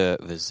of other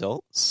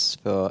results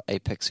for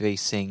Apex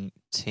Racing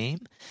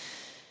Team,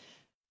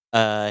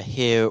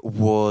 here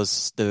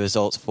was the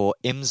results for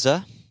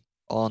IMSA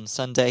on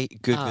Sunday.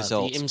 Good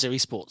results. The IMSA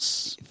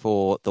Esports.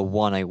 For the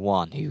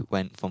 101, who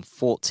went from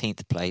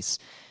 14th place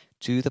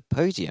to the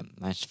podium.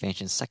 Managed to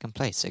finish in second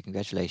place, so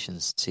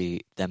congratulations to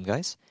them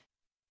guys.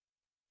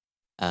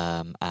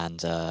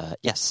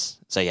 Yes,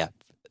 so yeah,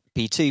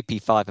 P2,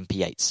 P5 and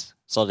P8.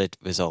 Solid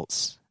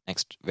results.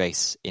 Next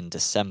race in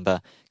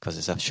December, because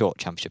it's a short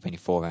championship, only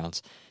 4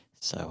 rounds.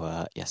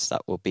 So yes,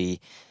 that will be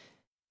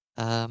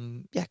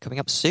coming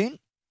up soon.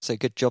 So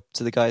good job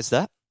to the guys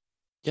there.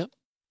 Yep.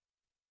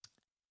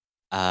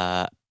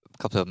 A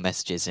couple of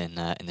messages in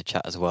the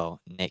chat as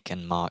well. Nick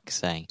and Mark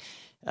saying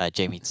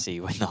Jamie to see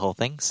you win the whole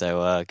thing.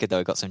 So good that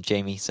we got some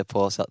Jamie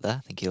support up there.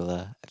 I think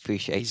he'll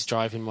appreciate. He's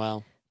driving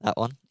well. That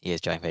one. He is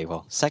driving very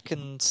well.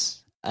 Second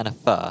and a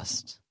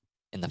first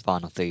in the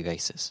final 3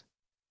 races.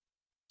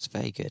 It's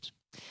very good.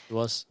 It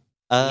was.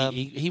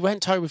 He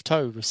went toe with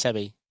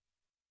Sebi.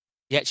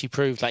 He actually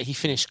proved he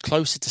finished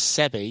closer to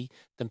Sebi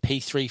than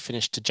P3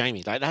 finished to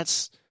Jamie.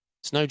 It's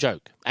no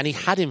joke. And he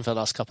had him for the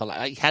last couple.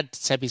 He had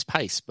Sebi's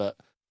pace, but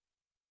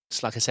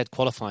it's like I said,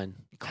 qualifying.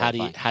 How do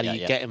you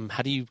get him?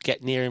 How do you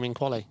get near him in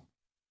quali?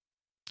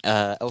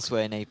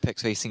 Elsewhere in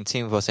Apex Racing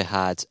Team, we've also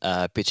had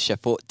British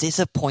F4.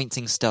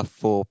 Disappointing stuff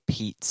for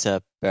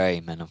Peter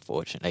Berryman,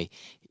 unfortunately.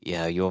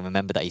 Yeah, you'll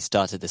remember that he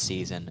started the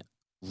season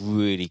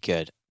really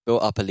good.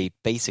 Built up a lead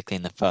basically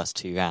in the first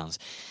 2 rounds.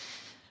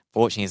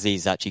 Fortunately,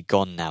 he's actually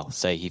gone now.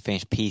 So he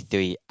finished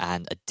P3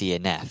 and a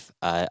DNF.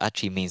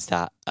 Actually means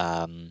that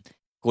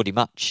Gordy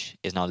Much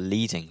is now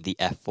leading the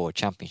F4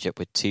 Championship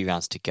with 2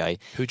 rounds to go.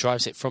 Who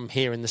drives it from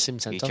here in the Sim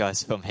Centre? Who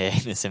drives from here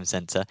in the Sim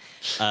Centre.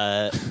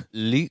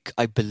 Luke,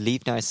 I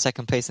believe, now is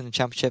second place in the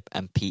championship,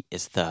 and Pete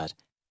is third.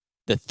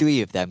 The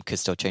 3 of them could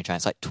still change around.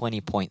 It's like 20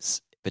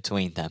 points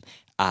between them.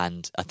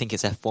 And I think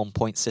it's F1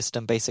 point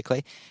system,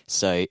 basically.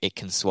 So it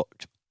can swap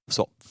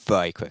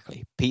very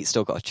quickly. Pete's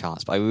still got a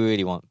chance, but I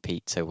really want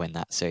Pete to win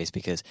that series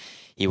because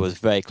he was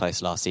very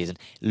close last season.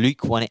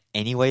 Luke won it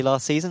anyway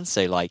last season, so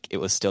it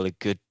was still a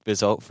good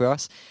result for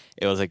us.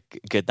 It was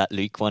good that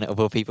Luke won it of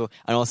all people.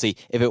 And honestly,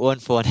 if it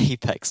weren't for an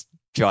Apex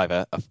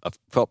driver, a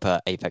proper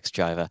Apex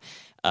driver,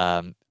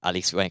 at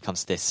least when it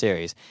comes to this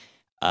series,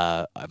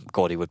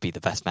 Gordy would be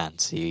the best man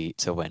to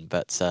win.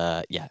 But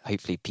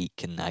hopefully Pete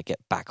can get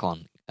back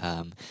on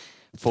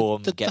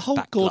form. The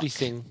whole Gordy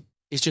thing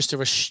is just a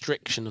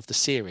restriction of the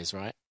series,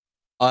 right?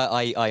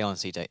 I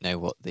honestly don't know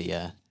what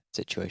the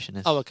situation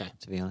is. Oh, okay.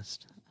 To be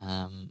honest,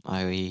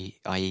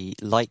 I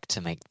like to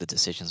make the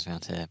decisions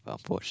around here, but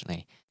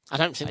unfortunately, I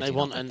don't think they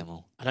want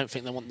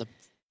the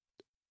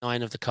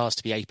 9 of the cars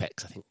to be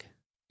Apex. I think.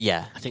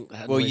 Yeah, I think.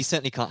 Well, you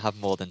certainly can't have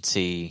more than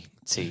two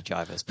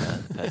drivers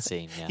per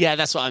team. Yeah, yeah,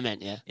 that's what I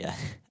meant. Yeah, yeah.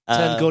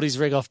 Turn Gordy's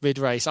rig off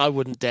mid-race. I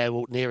wouldn't dare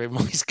walk near him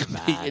while he's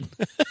competing.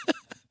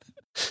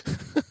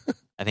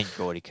 I think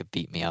Gordy could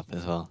beat me up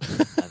as well.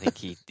 I think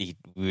he'd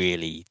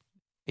really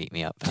beat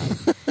me up.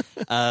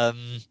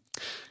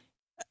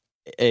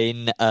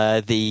 In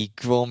the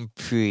Grand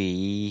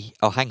Prix...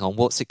 Oh, hang on.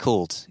 What's it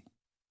called?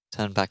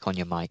 Turn back on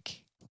your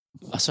mic.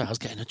 Oh, sorry, I was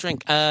getting a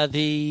drink. Oh,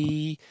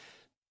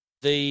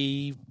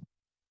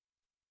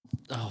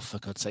 for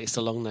God's sake, it's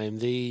a long name.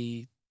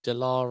 The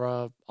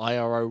Delara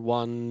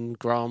IRO1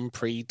 Grand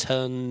Prix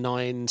Turn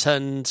 9,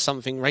 Turn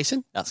something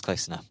racing? That's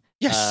close enough.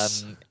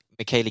 Yes.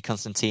 Michele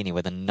Constantini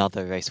with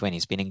another race win.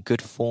 He's been in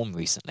good form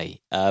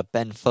recently.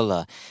 Ben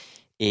Fuller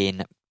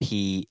in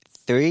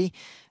P3.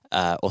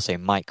 Also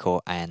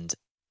Michael and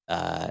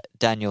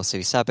Daniel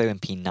Suisabo in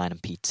P9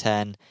 and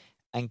P10.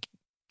 And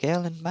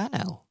Gail and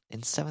Manel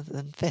in 7th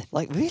and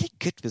 5th. Really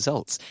good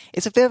results.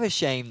 It's a bit of a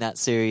shame that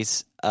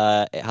series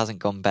it hasn't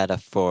gone better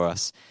for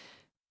us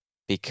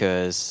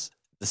because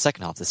the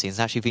second half of the season's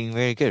actually been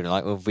really good.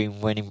 We've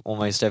been winning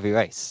almost every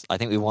race. I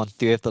think we won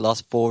 3 of the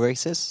last 4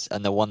 races,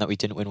 and the one that we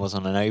didn't win was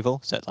on an oval,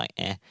 so it's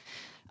eh.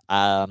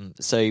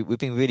 So we've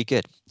been really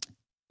good.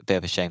 A bit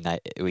of a shame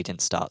that we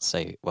didn't start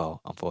so well,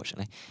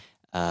 unfortunately.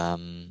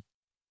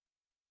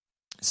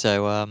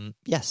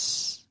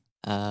 Yes,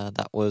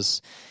 that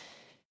was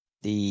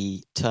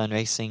the Turn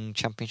Racing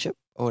Championship,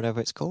 or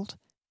whatever it's called.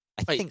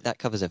 I think that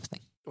covers everything.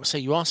 So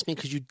you asked me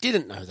because you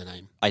didn't know the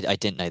name? I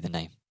didn't know the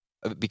name.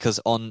 Because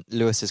on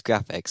Lewis's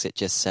graphics, it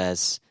just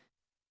says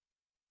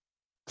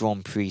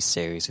Grand Prix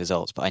Series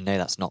results, but I know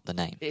that's not the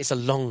name. It's a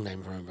long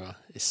name, remember?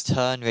 It's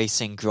Turn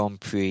Racing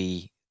Grand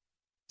Prix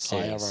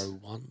Series.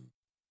 IRO1?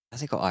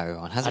 Has it got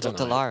IRO1? Has it got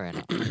Delara in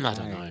it? I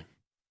don't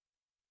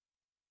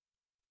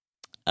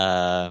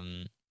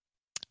know.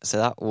 So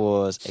that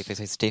was Apex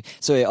Racing Team.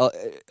 Sorry,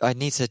 I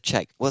need to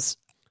check. What's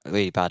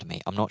really bad of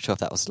me? I'm not sure if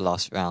that was the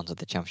last round of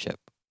the championship.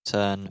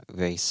 Turn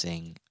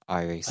Racing,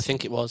 iRacing. I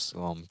think it was.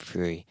 Grand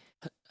Prix.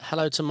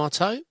 Hello to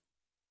Marto.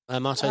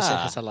 Marto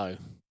said hello.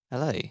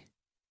 Hello.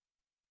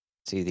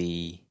 To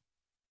the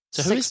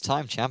who is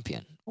time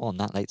champion. More on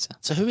that later.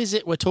 So who is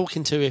it we're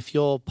talking to if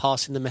you're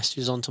passing the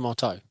messages on to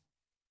Marteau?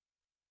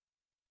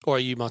 Or are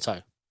you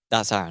Marteau?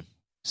 That's Aaron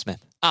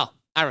Smith. Oh,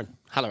 Aaron.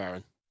 Hello,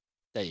 Aaron.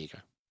 There you go.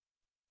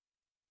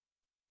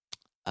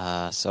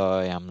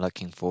 Sorry, I'm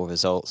looking for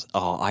results.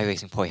 Oh,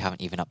 iRacing probably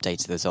haven't even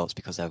updated the results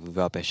because they're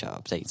rubbish at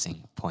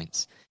updating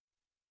points.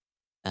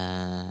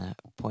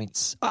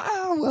 Points.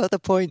 Oh, where are the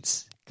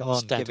points? Come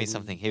on, give me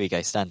something. Here we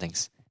go,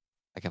 standings.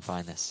 I can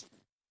find this.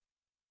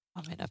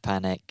 I'm in a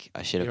panic.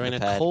 I should have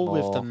prepared more. You're in a call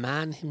with the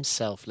man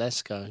himself.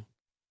 Let's go.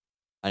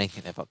 I don't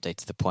think they've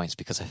updated the points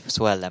because I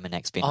swear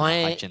Lemonex's been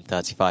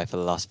 135 for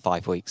the last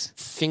 5 weeks.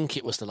 I think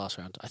it was the last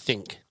round. I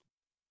think.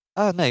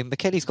 Oh, no,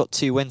 Michele's got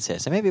 2 wins here,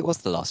 so maybe it was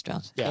the last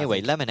round. Yeah,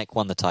 anyway, Lemonec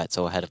won the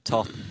title ahead of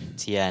Toth,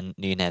 Tien,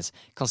 Nunez.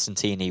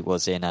 Constantini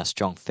was in a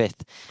strong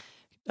 5th.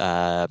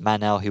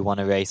 Manel, who won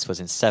a race, was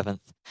in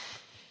 7th.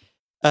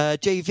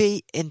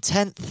 JV in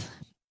 10th.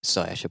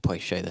 Sorry, I should probably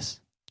show this.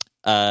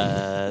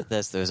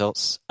 There's the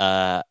results.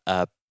 Ben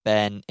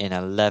in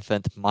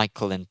 11th,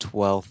 Michael in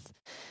 12th,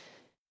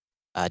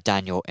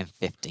 Daniel in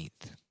 15th.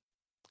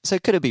 So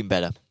it could have been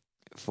better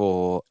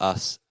for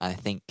us. I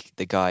think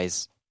the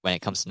guys, when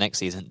it comes to next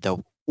season,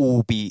 they'll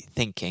all be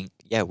thinking,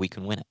 yeah, we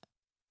can win it.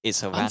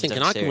 It's a random thinking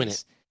series. I can win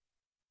it.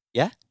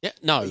 Yeah? Yeah,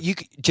 no.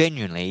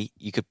 Genuinely,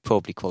 you could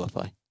probably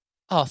qualify.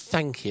 Oh,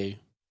 thank you.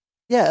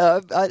 Yeah,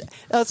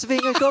 that's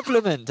being a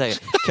compliment.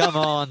 Come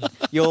on,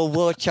 you're a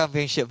World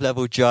Championship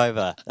level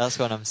driver. That's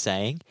what I'm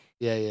saying.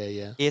 Yeah.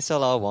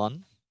 ESL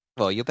R1.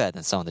 Well, you're better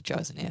than some of the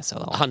drivers in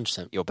ESL R1.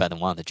 100%. You're better than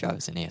one of the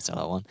drivers in ESL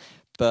R1.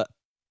 But,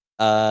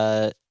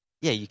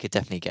 yeah, you could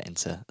definitely get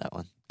into that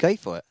one. Go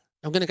for it.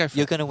 I'm going to go for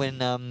You're going to win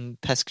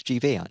PESC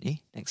GB, aren't you,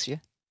 next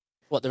year?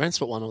 What, the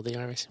Rennsport one or the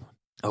iRacing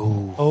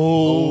one?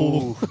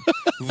 Oh.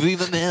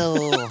 Rumour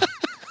mill.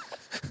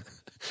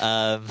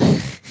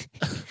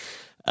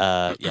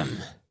 Yeah,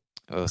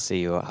 we'll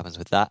see what happens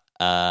with that.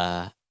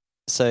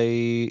 So,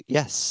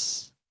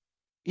 yes,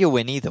 you'll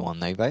win either one,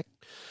 though, right?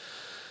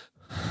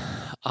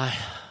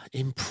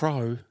 In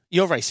pro,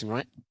 you're racing,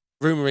 right?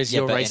 Rumour is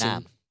you're racing. In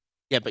Am.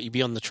 Yeah, but you'd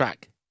be on the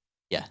track.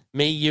 Yeah.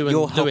 Me, you, and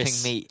you're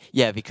Lewis. Helping me.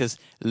 Yeah, because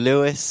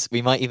Lewis,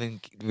 we might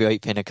even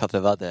rope in a couple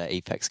of other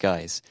Apex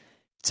guys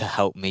to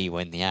help me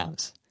win the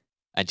AMs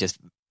and just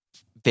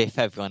biff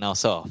everyone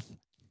else off.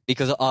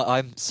 Because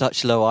I'm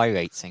such low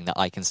iRating that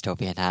I can still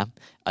be an AM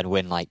and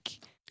win like...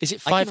 Is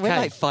it 5K? I can win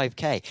like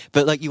 5K.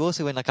 But like you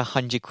also win like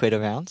 £100 a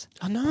round.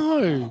 I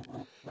know.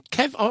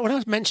 Kev, when I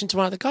was mentioned to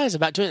one of the guys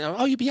about doing it,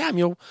 oh, you'll be AM,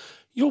 you'll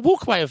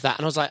walk away with that.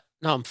 And I was like,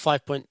 no, I'm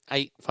 5.8,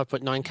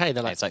 5.9K.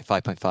 They're like... It's like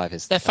 5.5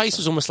 is... Their face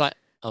was almost like,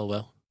 oh,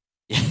 well.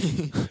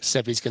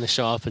 Sebi's going to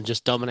show up and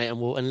just dominate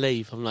and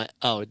leave. I'm like,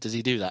 oh, does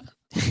he do that?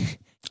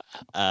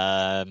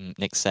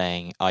 Nick's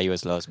saying, are you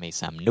as low as me,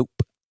 Sam?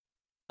 Nope.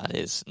 That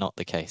is not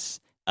the case.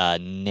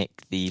 Nick,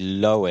 the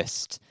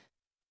lowest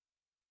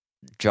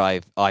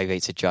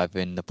I-rated driver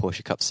in the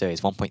Porsche Cup Series,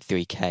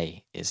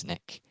 1.3k is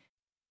Nick.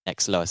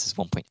 Next lowest is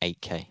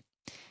 1.8k.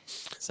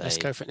 So, let's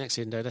go for it next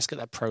year, though. Let's get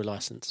that pro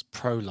license.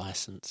 For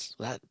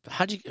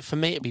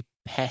me, it'd be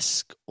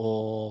PESC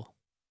or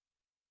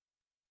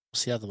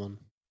what's the other one?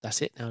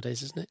 That's it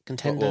nowadays, isn't it?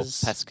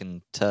 Contenders. Well, PESC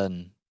and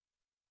Turn.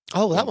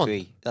 Oh, that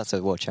one. That's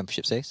a World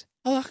Championship Series.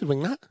 Oh, I could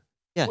win that.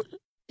 Yeah.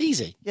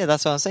 Easy. Yeah,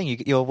 that's what I'm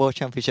saying. You're a World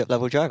Championship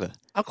level driver.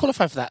 I'll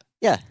qualify for that.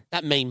 Yeah.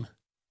 That meme.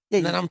 Yeah.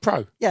 And then I'm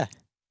pro. Yeah.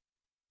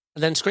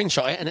 And then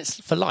screenshot it and it's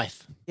for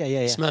life. Yeah.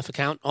 Smurf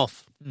account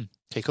off.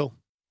 Okay, cool.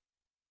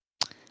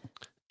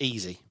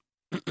 Easy.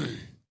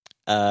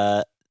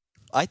 I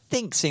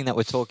think seeing that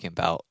we're talking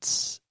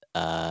about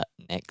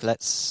Nick,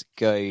 let's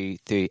go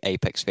through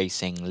Apex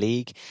Racing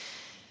League.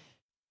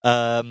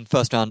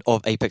 First round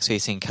of Apex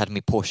Racing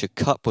Academy Porsche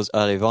Cup was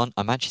earlier on.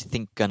 I'm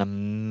actually gonna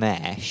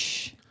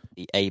mesh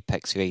the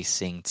Apex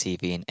Racing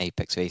TV and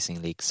Apex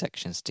Racing League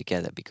sections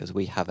together because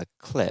we have a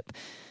clip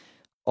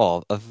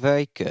of a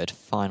very good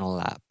final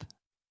lap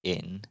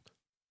in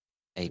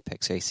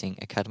Apex Racing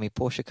Academy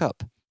Porsche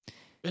Cup.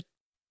 Good.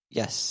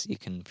 Yes, you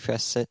can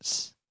press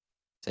it.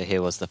 So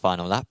here was the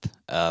final lap.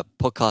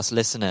 Podcast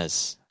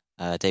listeners,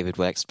 David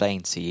will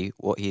explain to you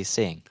what he is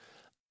seeing.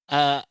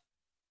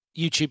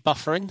 YouTube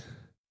buffering.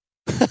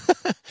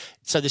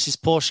 So this is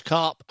Porsche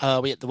Cup.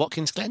 We at the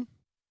Watkins Glen.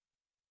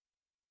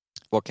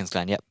 Watkins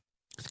Glen, yep.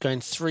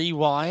 Going 3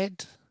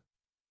 wide.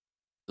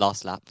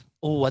 Last lap.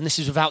 Oh, and this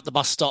is without the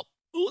bus stop.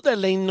 Oh, they're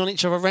leaning on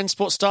each other,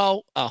 Rennsport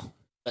style. Oh,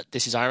 but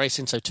this is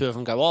iRacing, so 2 of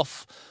them go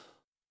off.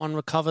 One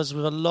recovers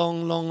with a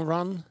long, long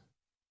run.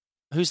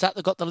 Who's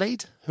that got the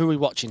lead? Who are we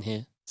watching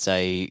here? So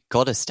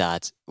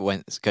Goddestad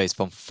goes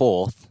from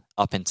 4th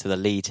up into the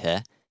lead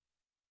here.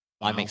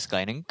 Wow. I'm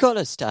exclaiming,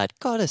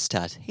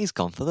 Goddestad, he's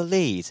gone for the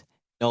lead.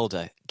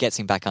 Nolde gets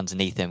him back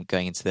underneath him,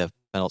 going into the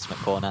penultimate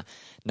corner.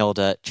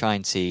 Nolde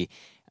trying to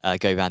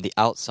go around the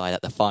outside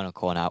at the final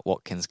corner at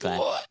Watkins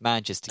Glen.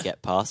 Manages to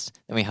get past.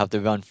 Then we have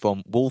the run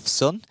from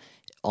Wolfson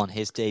on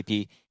his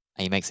debut,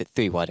 and he makes it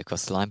 3 wide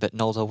across the line, but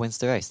Nolde wins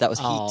the race. That was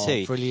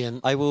Heat 2.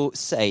 Brilliant. I will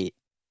say,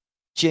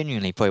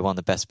 genuinely probably one of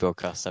the best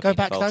broadcasts I've been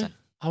involved in.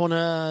 I want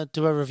to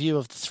do a review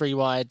of the 3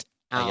 wide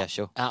Yeah,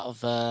 sure. Out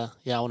of I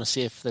want to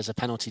see if there's a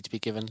penalty to be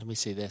given. Let me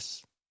see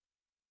this.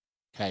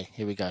 Okay,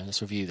 here we go.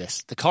 Let's review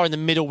this. The car in the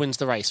middle wins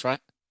the race, right?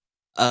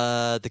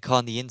 The car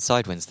on the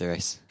inside wins the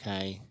race.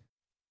 Okay.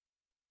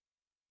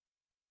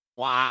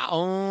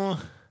 Wow.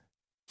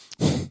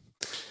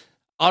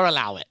 I'll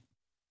allow it.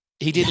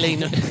 He did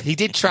lean. He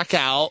did track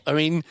out. I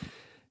mean,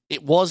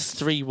 it was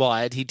 3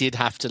 wide. He did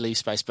have to leave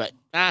space, but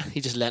he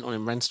just leant on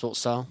him Rennsport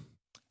style.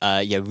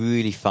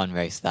 Really fun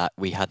race that.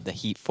 We had the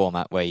heat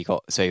format where you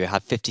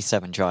had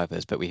 57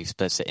 drivers, but we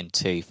split it in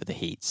 2 for the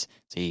heats.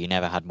 So you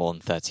never had more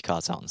than 30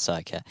 cars out on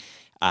circuit.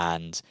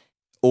 And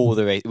all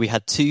the race, we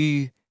had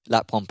 2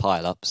 lap 1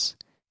 pile-ups,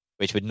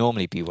 which would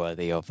normally be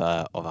worthy of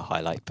a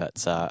highlight,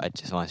 but I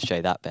just wanted to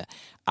show that bit.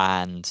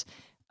 And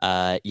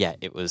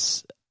it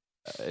was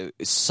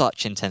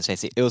such intense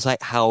racing. It was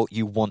like how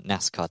you want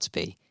NASCAR to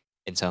be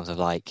in terms of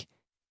like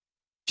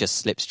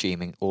just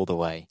slipstreaming all the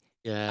way.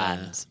 Yeah.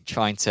 And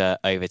trying to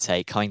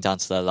overtake, coming down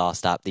to the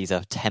last lap. These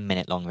are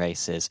 10-minute long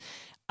races.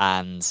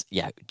 And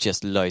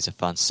just loads of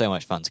fun. So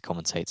much fun to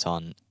commentate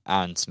on.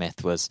 Aaron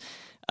Smith was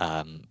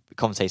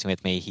commentating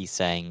with me. He's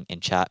saying in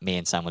chat, me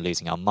and Sam were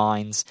losing our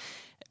minds.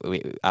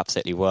 We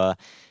absolutely were.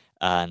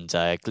 And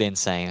Glyn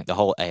saying the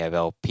whole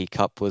AOLP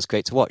Cup was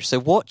great to watch. So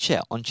watch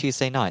it on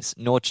Tuesday nights.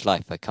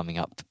 Nordschleife coming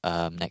up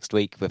next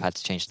week. We've had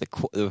to change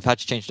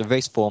the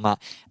race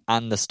format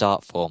and the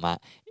start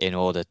format in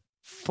order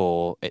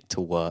for it to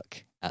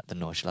work at the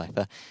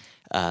Nordschleife.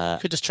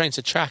 Could just change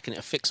the track and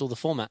it'll fix all the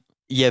format.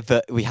 Yeah,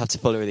 but we have to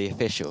follow the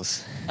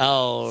officials.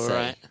 Oh, so,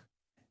 right.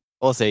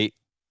 Also, it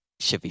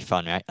should be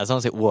fun, right? As long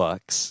as it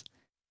works,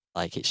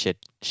 like it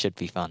should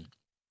be fun.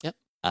 Yep.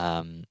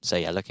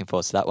 Looking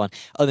forward to that one.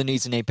 Other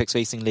news in Apex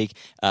Racing League,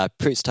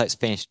 prototypes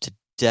finished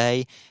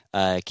today.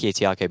 Kia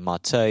Thiago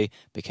Marteau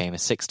became a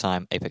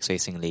 6-time Apex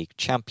Racing League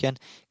champion.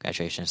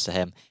 Congratulations to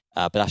him.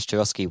 Balash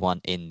Tarowski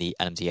won in the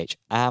LMDH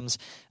AMS.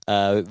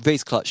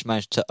 Race Clutch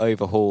managed to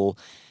overhaul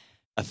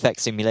Effect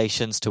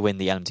Simulations to win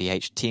the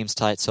LMDH Teams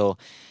title.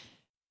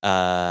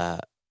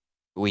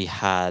 We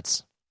had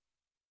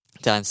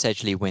Dan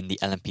Sedgley win the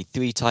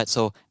LMP3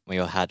 title. We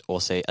had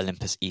also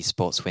Olympus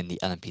Esports win the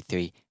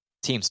LMP3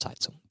 Teams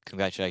title.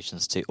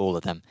 Congratulations to all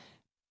of them,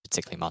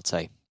 particularly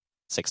Marteau.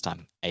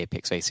 6-time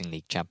Apex Racing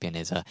League champion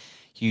is a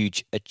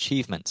huge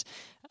achievement.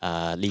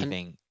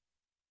 Leaving...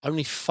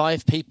 Only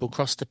 5 people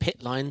crossed the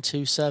pit line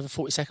to serve a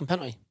 40-second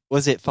penalty.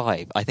 Was it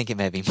 5? I think it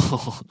may be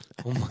more.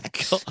 Oh my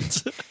god!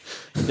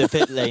 The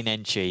pit lane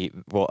entry,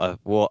 what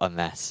a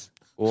mess!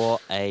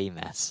 What a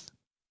mess!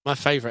 My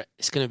favourite.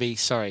 It's going to be.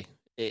 Sorry,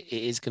 it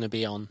is going to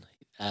be on.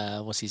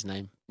 What's his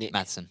name? Nick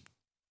Madsen.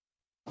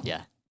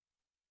 Yeah,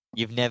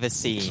 you've never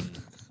seen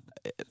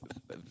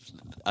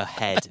a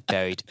head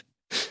buried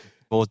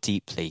more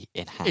deeply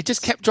in hands. It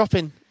just kept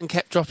dropping and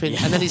kept dropping,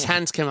 and then his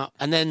hands came up,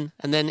 and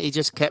then he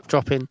just kept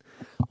dropping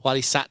while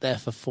he sat there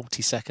for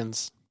 40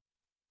 seconds.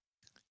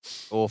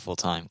 Awful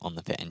time on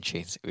the pit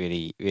entries.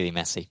 Really, really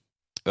messy.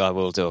 Well, I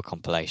will do a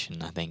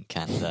compilation, I think,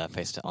 and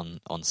post it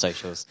on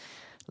socials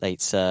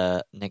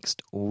later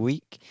next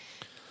week.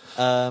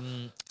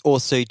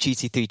 Also,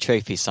 GT3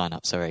 trophy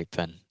sign-ups are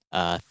open.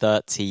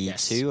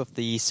 32 of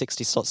the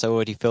 60 slots are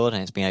already filled,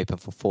 and it's been open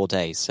for 4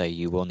 days, so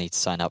you will need to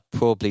sign up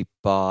probably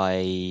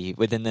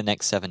within the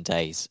next 7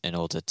 days in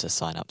order to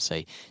sign up.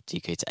 So do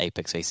go to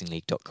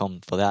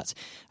apexracingleague.com for that.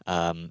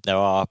 There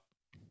are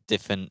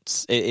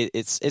different...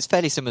 It's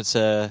fairly similar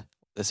to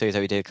the series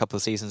that we did a couple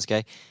of seasons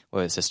ago,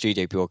 where it's a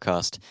studio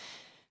broadcast.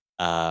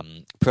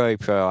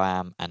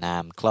 Pro-Am, and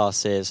Am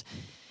classes.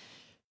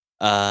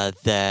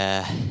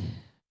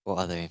 What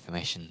other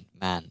information?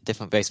 Man,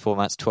 different race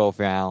formats, 12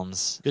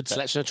 rounds. Good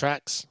selection of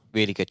tracks.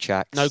 Really good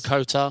tracks. No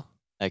quota.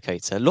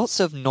 Lots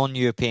of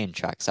non-European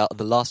tracks. Out of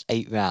the last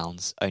 8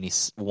 rounds, only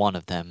one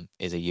of them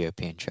is a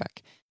European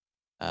track.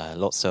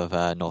 Lots of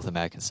North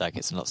American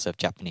circuits and lots of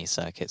Japanese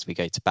circuits. We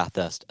go to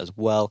Bathurst as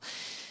well.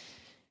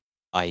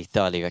 I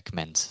thoroughly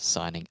recommend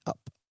signing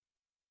up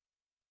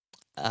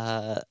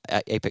at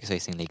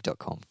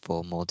apexracingleague.com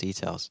for more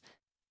details.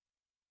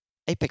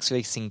 Apex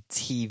Racing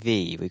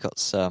TV, we got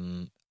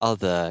some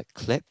other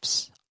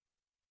clips.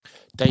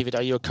 David,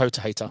 are you a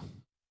Kota hater?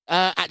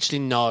 Actually,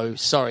 no.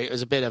 Sorry, it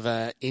was a bit of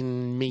a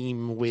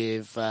meme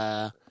with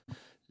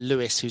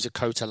Lewis, who's a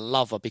Kota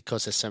lover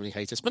because there's so many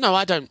haters. But no,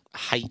 I don't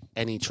hate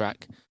any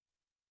track.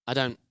 I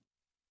don't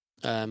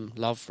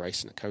love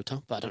racing at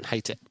Kota, but I don't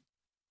hate it.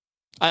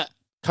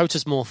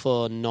 Kota's more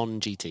for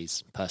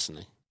non-GTs,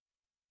 personally.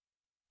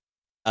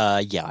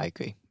 Yeah, I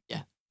agree.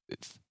 Yeah,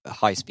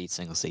 high-speed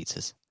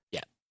single-seaters.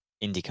 Yeah.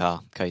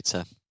 IndyCar,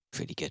 Kota,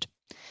 pretty good.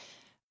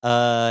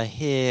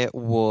 Here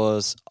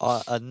was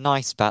a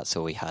nice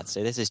battle we had.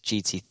 So this is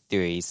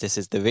GT3s. This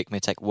is the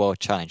Ricmotec World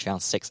Challenge,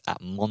 round 6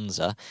 at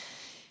Monza.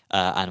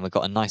 And we've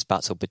got a nice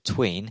battle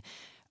between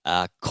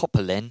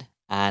Copperlin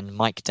and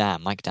Mike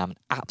Dam. Mike Dam, an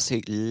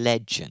absolute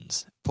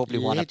legend. Probably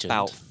won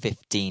about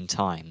 15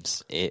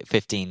 times,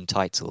 15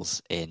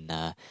 titles in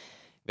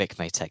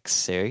Ricmotec's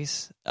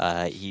series.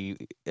 He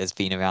has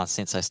been around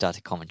since I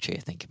started commentary,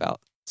 I think about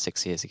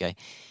 6 years ago.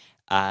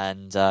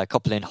 and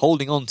Copeland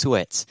holding on to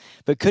it.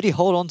 But could he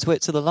hold on to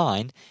it to the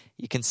line?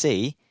 You can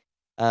see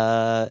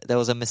there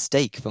was a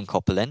mistake from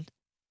Copeland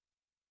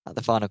at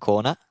the final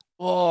corner.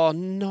 Oh,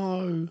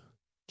 no.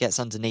 Gets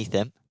underneath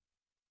him.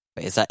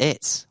 But is that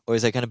it? Or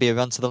is there going to be a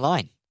run to the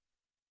line?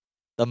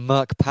 The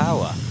Merc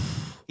Power.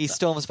 He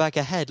storms back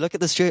ahead. Look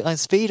at the straight line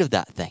speed of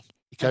that thing.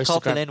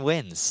 Copeland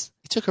wins.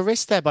 He took a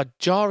risk there by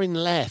jarring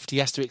left. He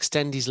has to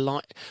extend his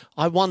line.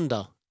 I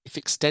wonder if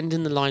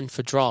extending the line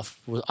for draft,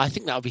 I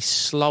think that would be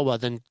slower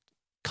than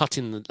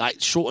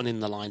shortening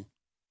the line.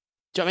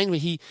 Do you know what I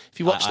mean? If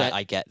you watch that,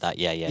 I get that.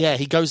 Yeah. Yeah,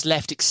 he goes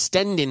left,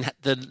 extending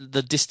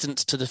the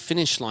distance to the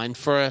finish line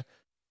for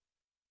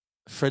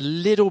a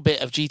little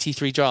bit of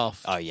GT3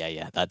 draft. Oh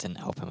yeah. That didn't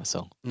help him at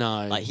all.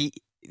 No,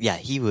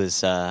 he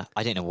was. I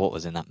didn't know what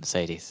was in that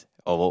Mercedes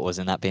or what was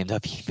in that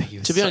BMW, but he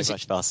was so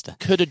much faster.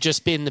 Could have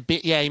just been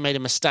he made a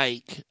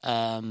mistake,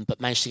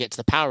 but managed to get to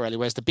the power early.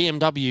 Whereas the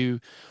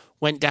BMW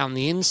went down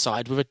the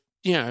inside with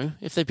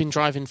if they've been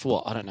driving for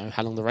what, I don't know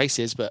how long the race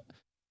is, but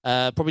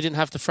probably didn't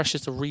have the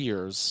freshest of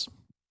rears.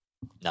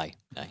 No.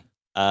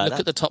 Look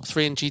at the top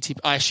three in GT.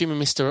 I assume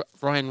Mr.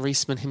 Ryan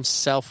Reisman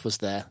himself was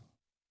there.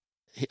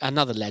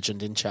 Another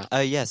legend in chat.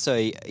 Oh, yeah. So,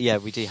 yeah,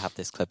 we do have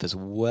this clip as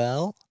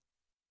well.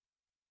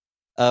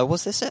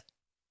 Was this it?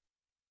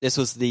 This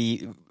was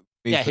the...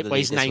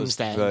 his name's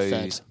there.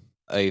 Rose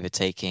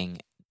overtaking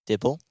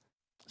Dibble.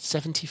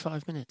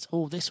 75 minutes.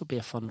 Oh, this would be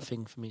a fun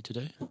thing for me to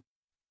do.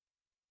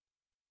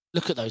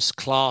 Look at those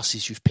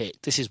classes you've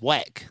picked. This is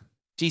WEC,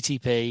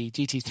 GTP,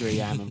 GT3,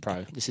 AM and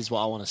Pro. This is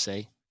what I want to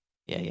see.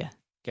 Yeah.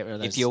 Get rid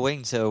of those. If you're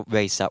waiting to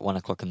race at 1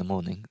 o'clock in the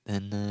morning,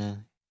 then you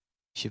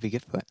should be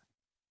good for it.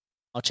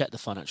 I'll check the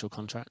financial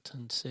contract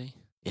and see.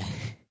 Yeah.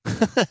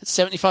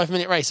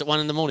 75-minute race at 1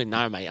 in the morning?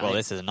 No, mate. Well,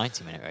 this is a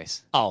 90-minute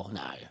race. Oh,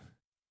 no.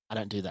 I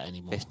don't do that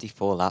anymore.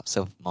 54 laps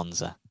of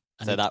Monza.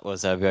 So that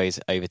was Rose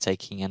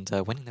overtaking and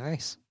winning the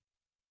race.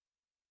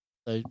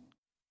 So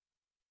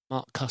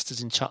Mark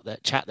Custer's in chat there.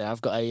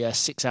 I've got a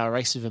 6-hour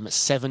race with him at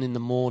 7 in the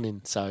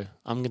morning, so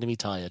I'm going to be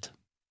tired.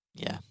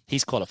 Yeah.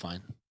 He's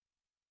qualifying.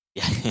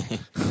 Yeah.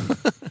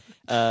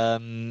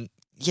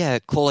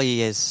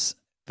 Quality is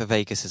for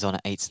Vegas is on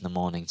at 8 in the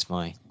morning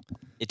tomorrow.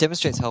 It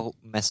demonstrates how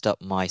messed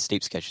up my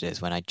sleep schedule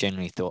is when I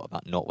generally thought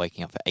about not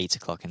waking up at 8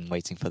 o'clock and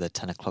waiting for the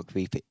 10 o'clock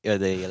repeat, or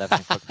the 11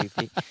 o'clock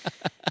repeat.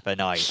 But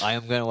no, I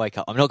am going to wake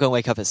up. I'm not going to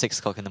wake up at 6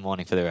 o'clock in the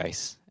morning for the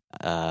race.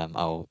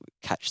 I'll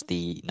catch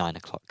the 9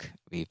 o'clock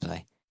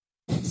replay.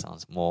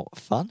 Sounds more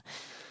fun.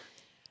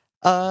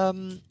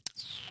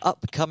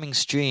 Upcoming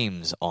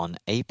streams on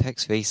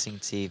Apex Racing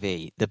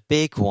TV. The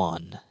big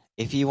one.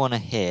 If you want to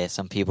hear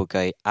some people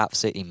go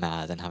absolutely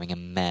mad and having a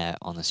mare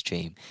on the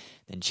stream,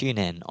 then tune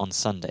in on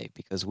Sunday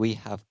because we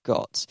have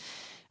got,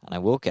 and I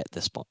will get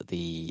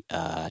the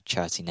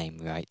charity name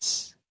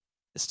right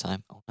this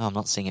time. Oh no, I'm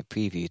not seeing it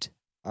previewed.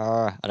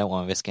 I don't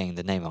want to risk getting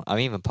the name wrong. I'm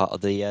even part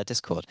of the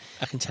Discord.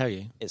 I can tell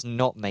you. It's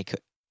not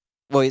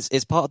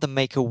it's part of the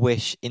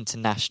Make-A-Wish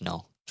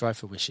International. Drive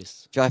for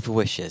Wishes. Drive for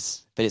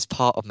Wishes. But it's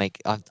part of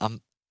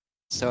I'm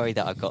sorry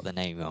that I've got the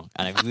name wrong.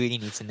 And I really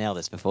need to nail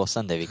this before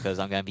Sunday because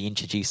I'm going to be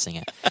introducing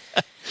it.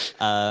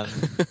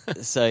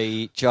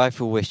 So, Drive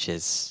for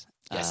Wishes.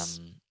 Yes.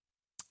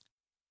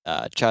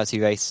 Charity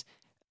race.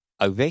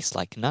 A race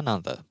like none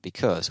other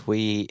because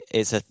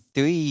it's a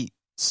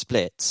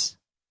 3-split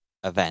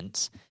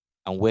event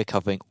and we're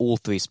covering all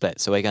 3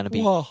 splits. So we're going to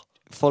be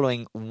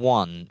following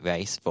one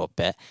race for a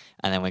bit,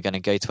 and then we're going to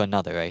go to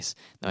another race,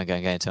 then we're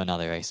going to go to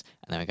another race,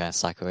 and then we're going to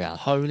cycle around.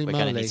 Holy we're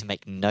moly. going to need to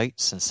make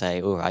notes and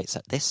say, all right, so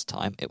this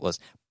time it was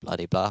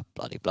bloody blah,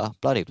 bloody blah,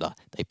 bloody blah.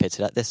 They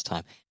pitted at this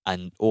time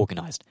and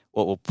organised.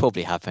 What will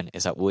probably happen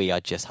is that we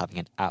are just having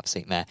an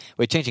absolute mare.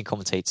 We're changing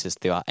commentators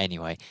throughout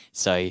anyway,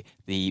 so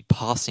the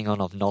passing on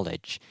of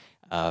knowledge,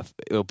 it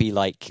will be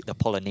like the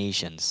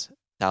Polynesians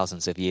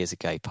thousands of years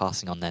ago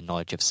passing on their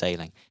knowledge of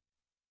sailing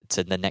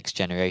to the next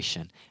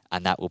generation,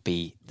 and that will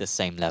be the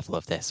same level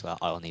of this where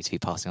I'll need to be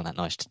passing on that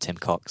knowledge to Tim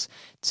Cox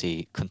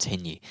to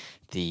continue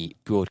the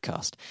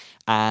broadcast,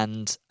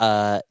 and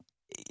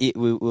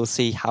we'll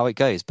see how it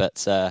goes,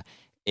 but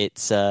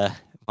it's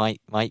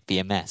might be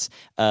a mess.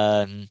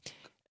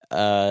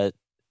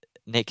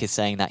 Nick is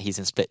saying that he's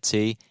in split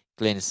 2.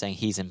 Glenn is saying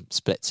he's in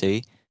split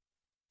 2.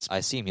 I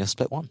assume you're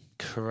split 1.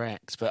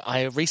 Correct, but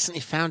I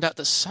recently found out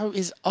that so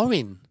is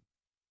Owen.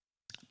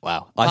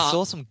 Wow. I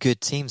saw some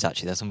good teams,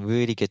 actually. There's some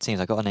really good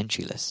teams. I got an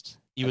entry list.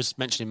 You was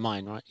mentioning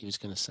mine, right? You was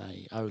going to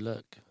say, oh,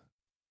 look.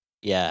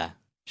 Yeah,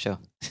 sure.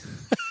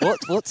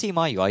 What team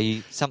are you? Are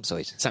you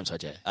Samsoid?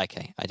 Samsoid, yeah.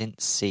 Okay. I didn't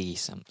see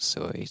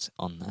Samsoid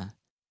on there.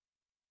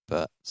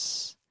 But,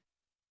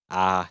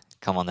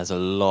 come on. There's a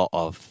lot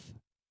of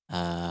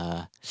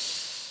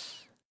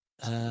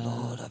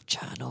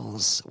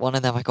channels. One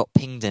of them I got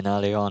pinged in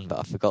earlier on, but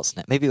I forgot.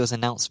 Maybe it was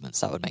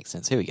announcements. That would make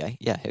sense. Here we go.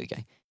 Yeah, here we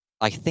go.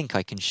 I think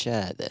I can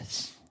share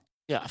this.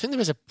 Yeah, I think there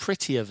is a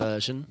prettier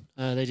version.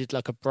 They did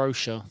like a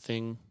brochure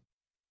thing.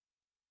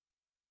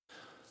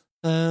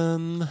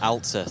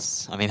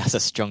 Altus. I mean, that's a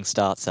strong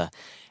starter.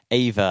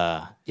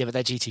 Ava. Yeah, but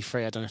they're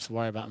GT3. I don't have to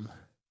worry about them.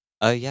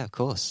 Oh, yeah, of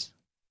course.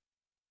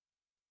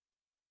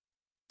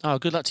 Oh,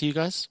 good luck to you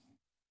guys.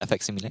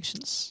 FX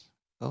Simulations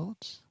World.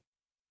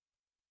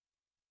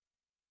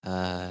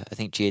 I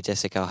think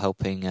Geodesic are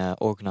helping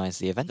organise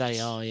the event. They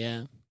are,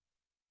 yeah.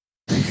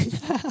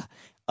 Yeah,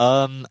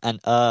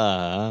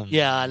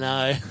 I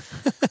know.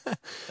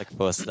 Looking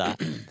forward to that.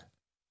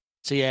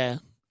 So yeah,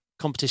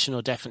 competition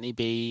will definitely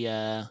be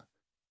the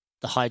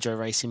Hydro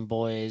Racing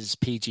Boys,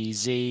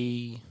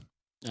 PGZ,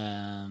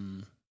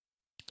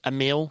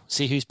 Emil.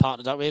 See who's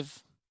partnered up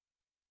with.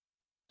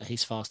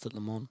 He's fast at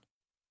Le Mans.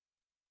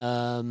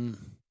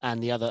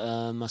 And the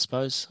other, I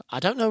suppose. I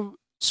don't know.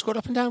 Scroll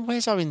up and down.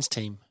 Where's Owen's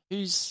team?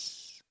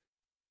 Who's?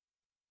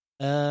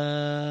 It's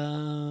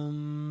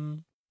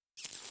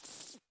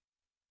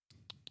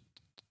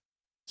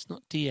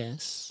not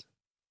DS.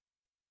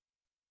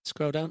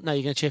 Scroll down. No,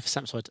 you're going to cheer for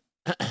Samsung.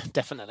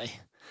 Definitely.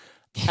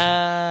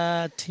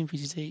 Team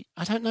PGT.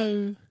 I don't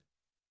know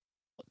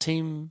what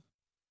team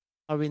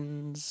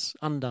Owen's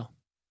under.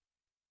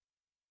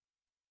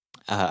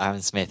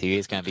 Aaron Smith, who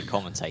is going to be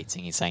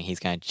commentating, he's saying he's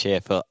going to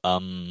cheer for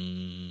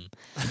We'll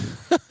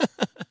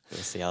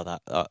see how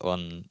that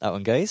one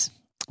goes.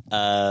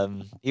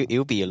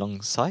 He'll be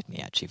alongside me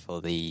actually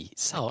for the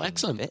second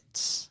excellent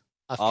bits.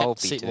 I'll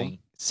be doing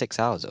 6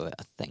 hours of it,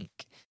 I think.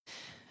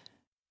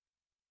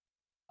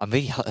 I'm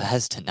really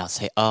hesitant now to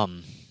say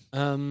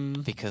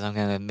because I'm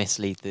going to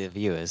mislead the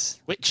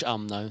viewers. Which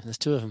though? There's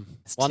two of them.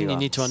 There's One two you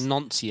need to ums.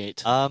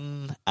 enunciate.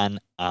 And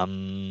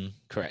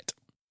Correct.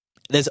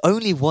 There's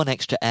only one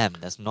extra M.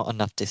 There's not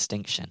enough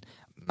distinction.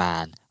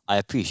 Man, I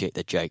appreciate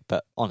the joke,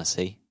 but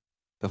honestly,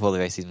 before the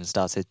race even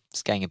started,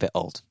 it's getting a bit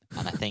old.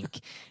 And I think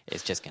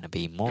it's just going to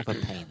be more of a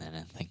pain than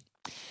anything.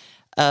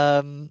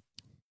 Again,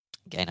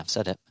 I've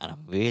said it, and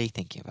I'm really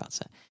thinking about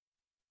it.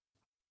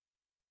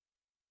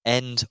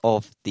 End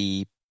of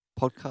the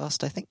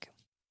podcast, I think.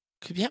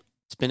 Yep,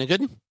 it's been a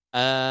good one.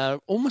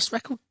 Almost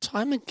record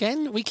time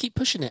again. We keep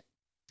pushing it.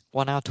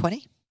 1 hour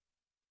 20?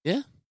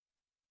 Yeah.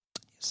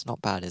 It's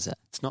not bad, is it?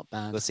 It's not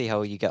bad. We'll see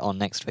how you get on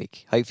next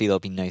week. Hopefully there'll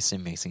be no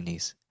sim racing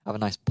news. Have a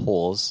nice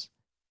pause.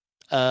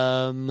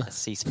 A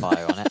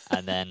ceasefire on it,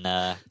 and then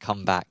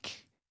come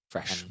back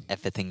fresh. And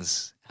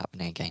everything's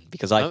happening again.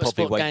 Because I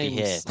probably won't be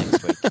here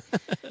next week.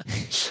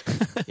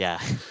 Yeah.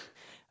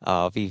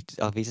 I'll be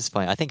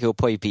disappointed. I think it'll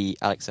probably be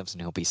Alex Simpson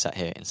who'll be sat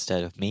here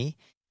instead of me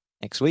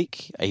next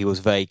week. He was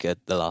very good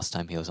the last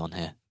time he was on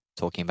here,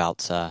 talking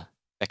about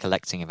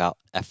recollecting about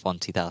F1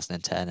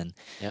 2010 and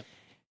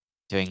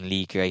doing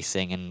league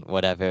racing and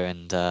whatever,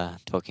 and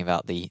talking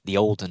about the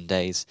olden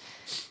days,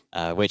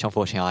 which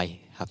unfortunately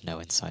I have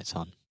no insights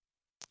on.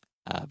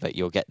 But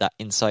you'll get that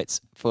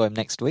insights for him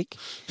next week.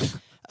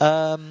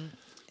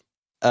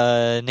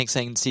 Nick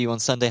saying see you on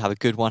Sunday. Have a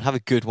good one. Have a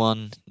good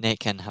one,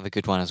 Nick, and have a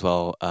good one as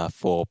well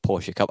for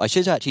Porsche Cup. I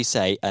should actually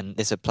say, and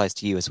this applies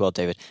to you as well,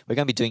 David, we're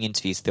going to be doing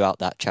interviews throughout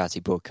that charity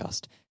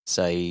broadcast.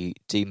 So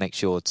do make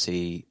sure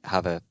to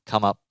have a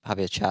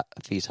chat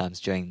a few times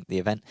during the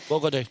event. What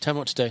I've got to do, tell me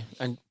what to do.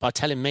 And by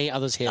telling me,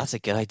 others here. That's a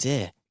good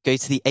idea. Go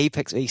to the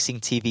Apex Racing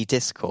TV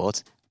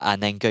Discord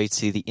and then go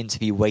to the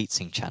interview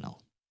waiting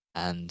channel.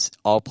 And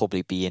I'll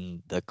probably be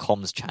in the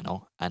comms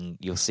channel, and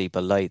you'll see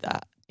below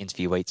that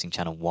interview waiting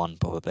channel 1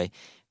 probably.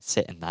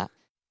 Sit in that,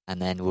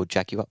 and then we'll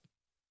jack you up.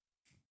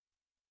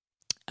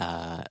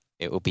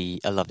 It will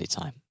be a lovely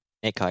time.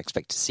 Nick, I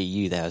expect to see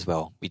you there as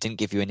well. We didn't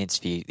give you an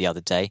interview the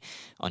other day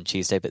on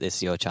Tuesday, but this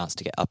is your chance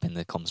to get up in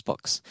the comms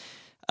box.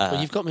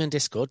 Well, you've got me on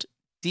Discord.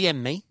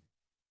 DM me.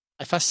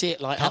 If I see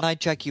it light up. Can I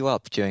drag you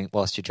up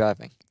whilst you're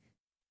driving?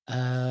 It's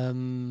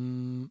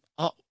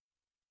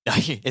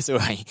all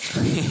right.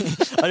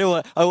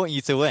 I want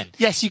you to win.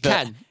 Yes, you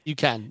can. You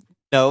can.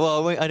 No,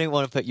 well, I don't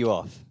want to put you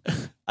off.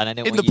 And I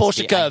don't in want the you Porsche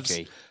to be curves.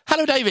 Angry.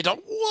 Hello, David.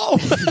 Whoa.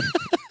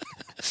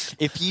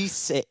 If you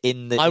sit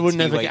in the I would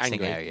never waiting get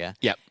angry. area,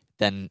 Yep.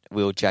 then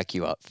we'll drag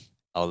you up.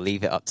 I'll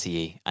leave it up to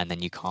you, and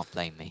then you can't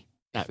blame me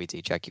if we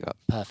do drag you up.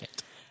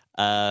 Perfect.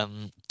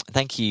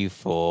 Thank you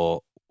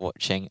for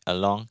watching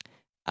along.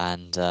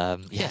 And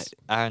Yes.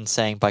 Aaron's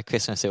saying by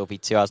Christmas it will be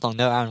 2 hours long.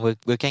 No, Aaron,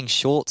 we're getting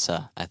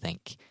shorter, I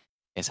think,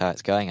 is how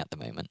it's going at the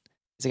moment.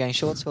 Is it getting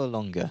shorter or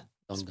longer?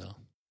 Longer.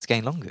 It's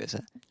getting longer, is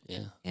it?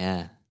 Yeah.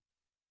 Yeah.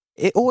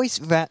 It always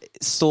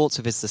sort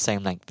of is the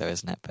same length, though,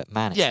 isn't it? But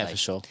man, it's Yeah, late. for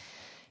sure.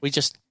 We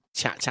just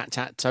chat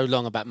so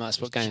long about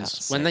motorsport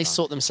games. so When they long.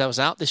 sort themselves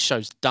out, this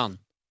show's done.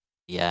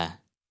 Yeah.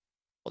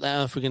 What the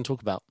hell are we going to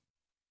talk about?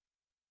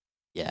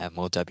 Yeah,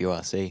 more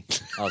WRC.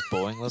 That was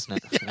boring,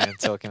 wasn't it? We were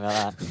talking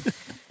about that.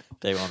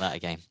 They want that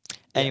again.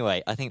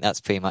 Anyway, I think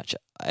that's pretty much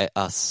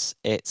us.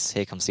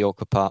 Here comes the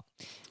awkward part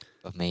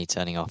of me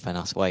turning off and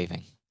us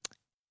waving.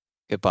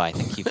 Goodbye.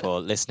 Thank you for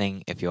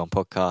listening. If you're on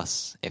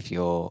podcasts, if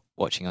you're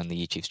watching on the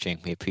YouTube stream,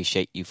 we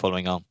appreciate you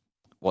following on.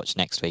 Watch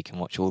next week and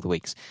watch all the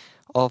weeks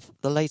of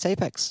the late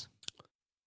Apex.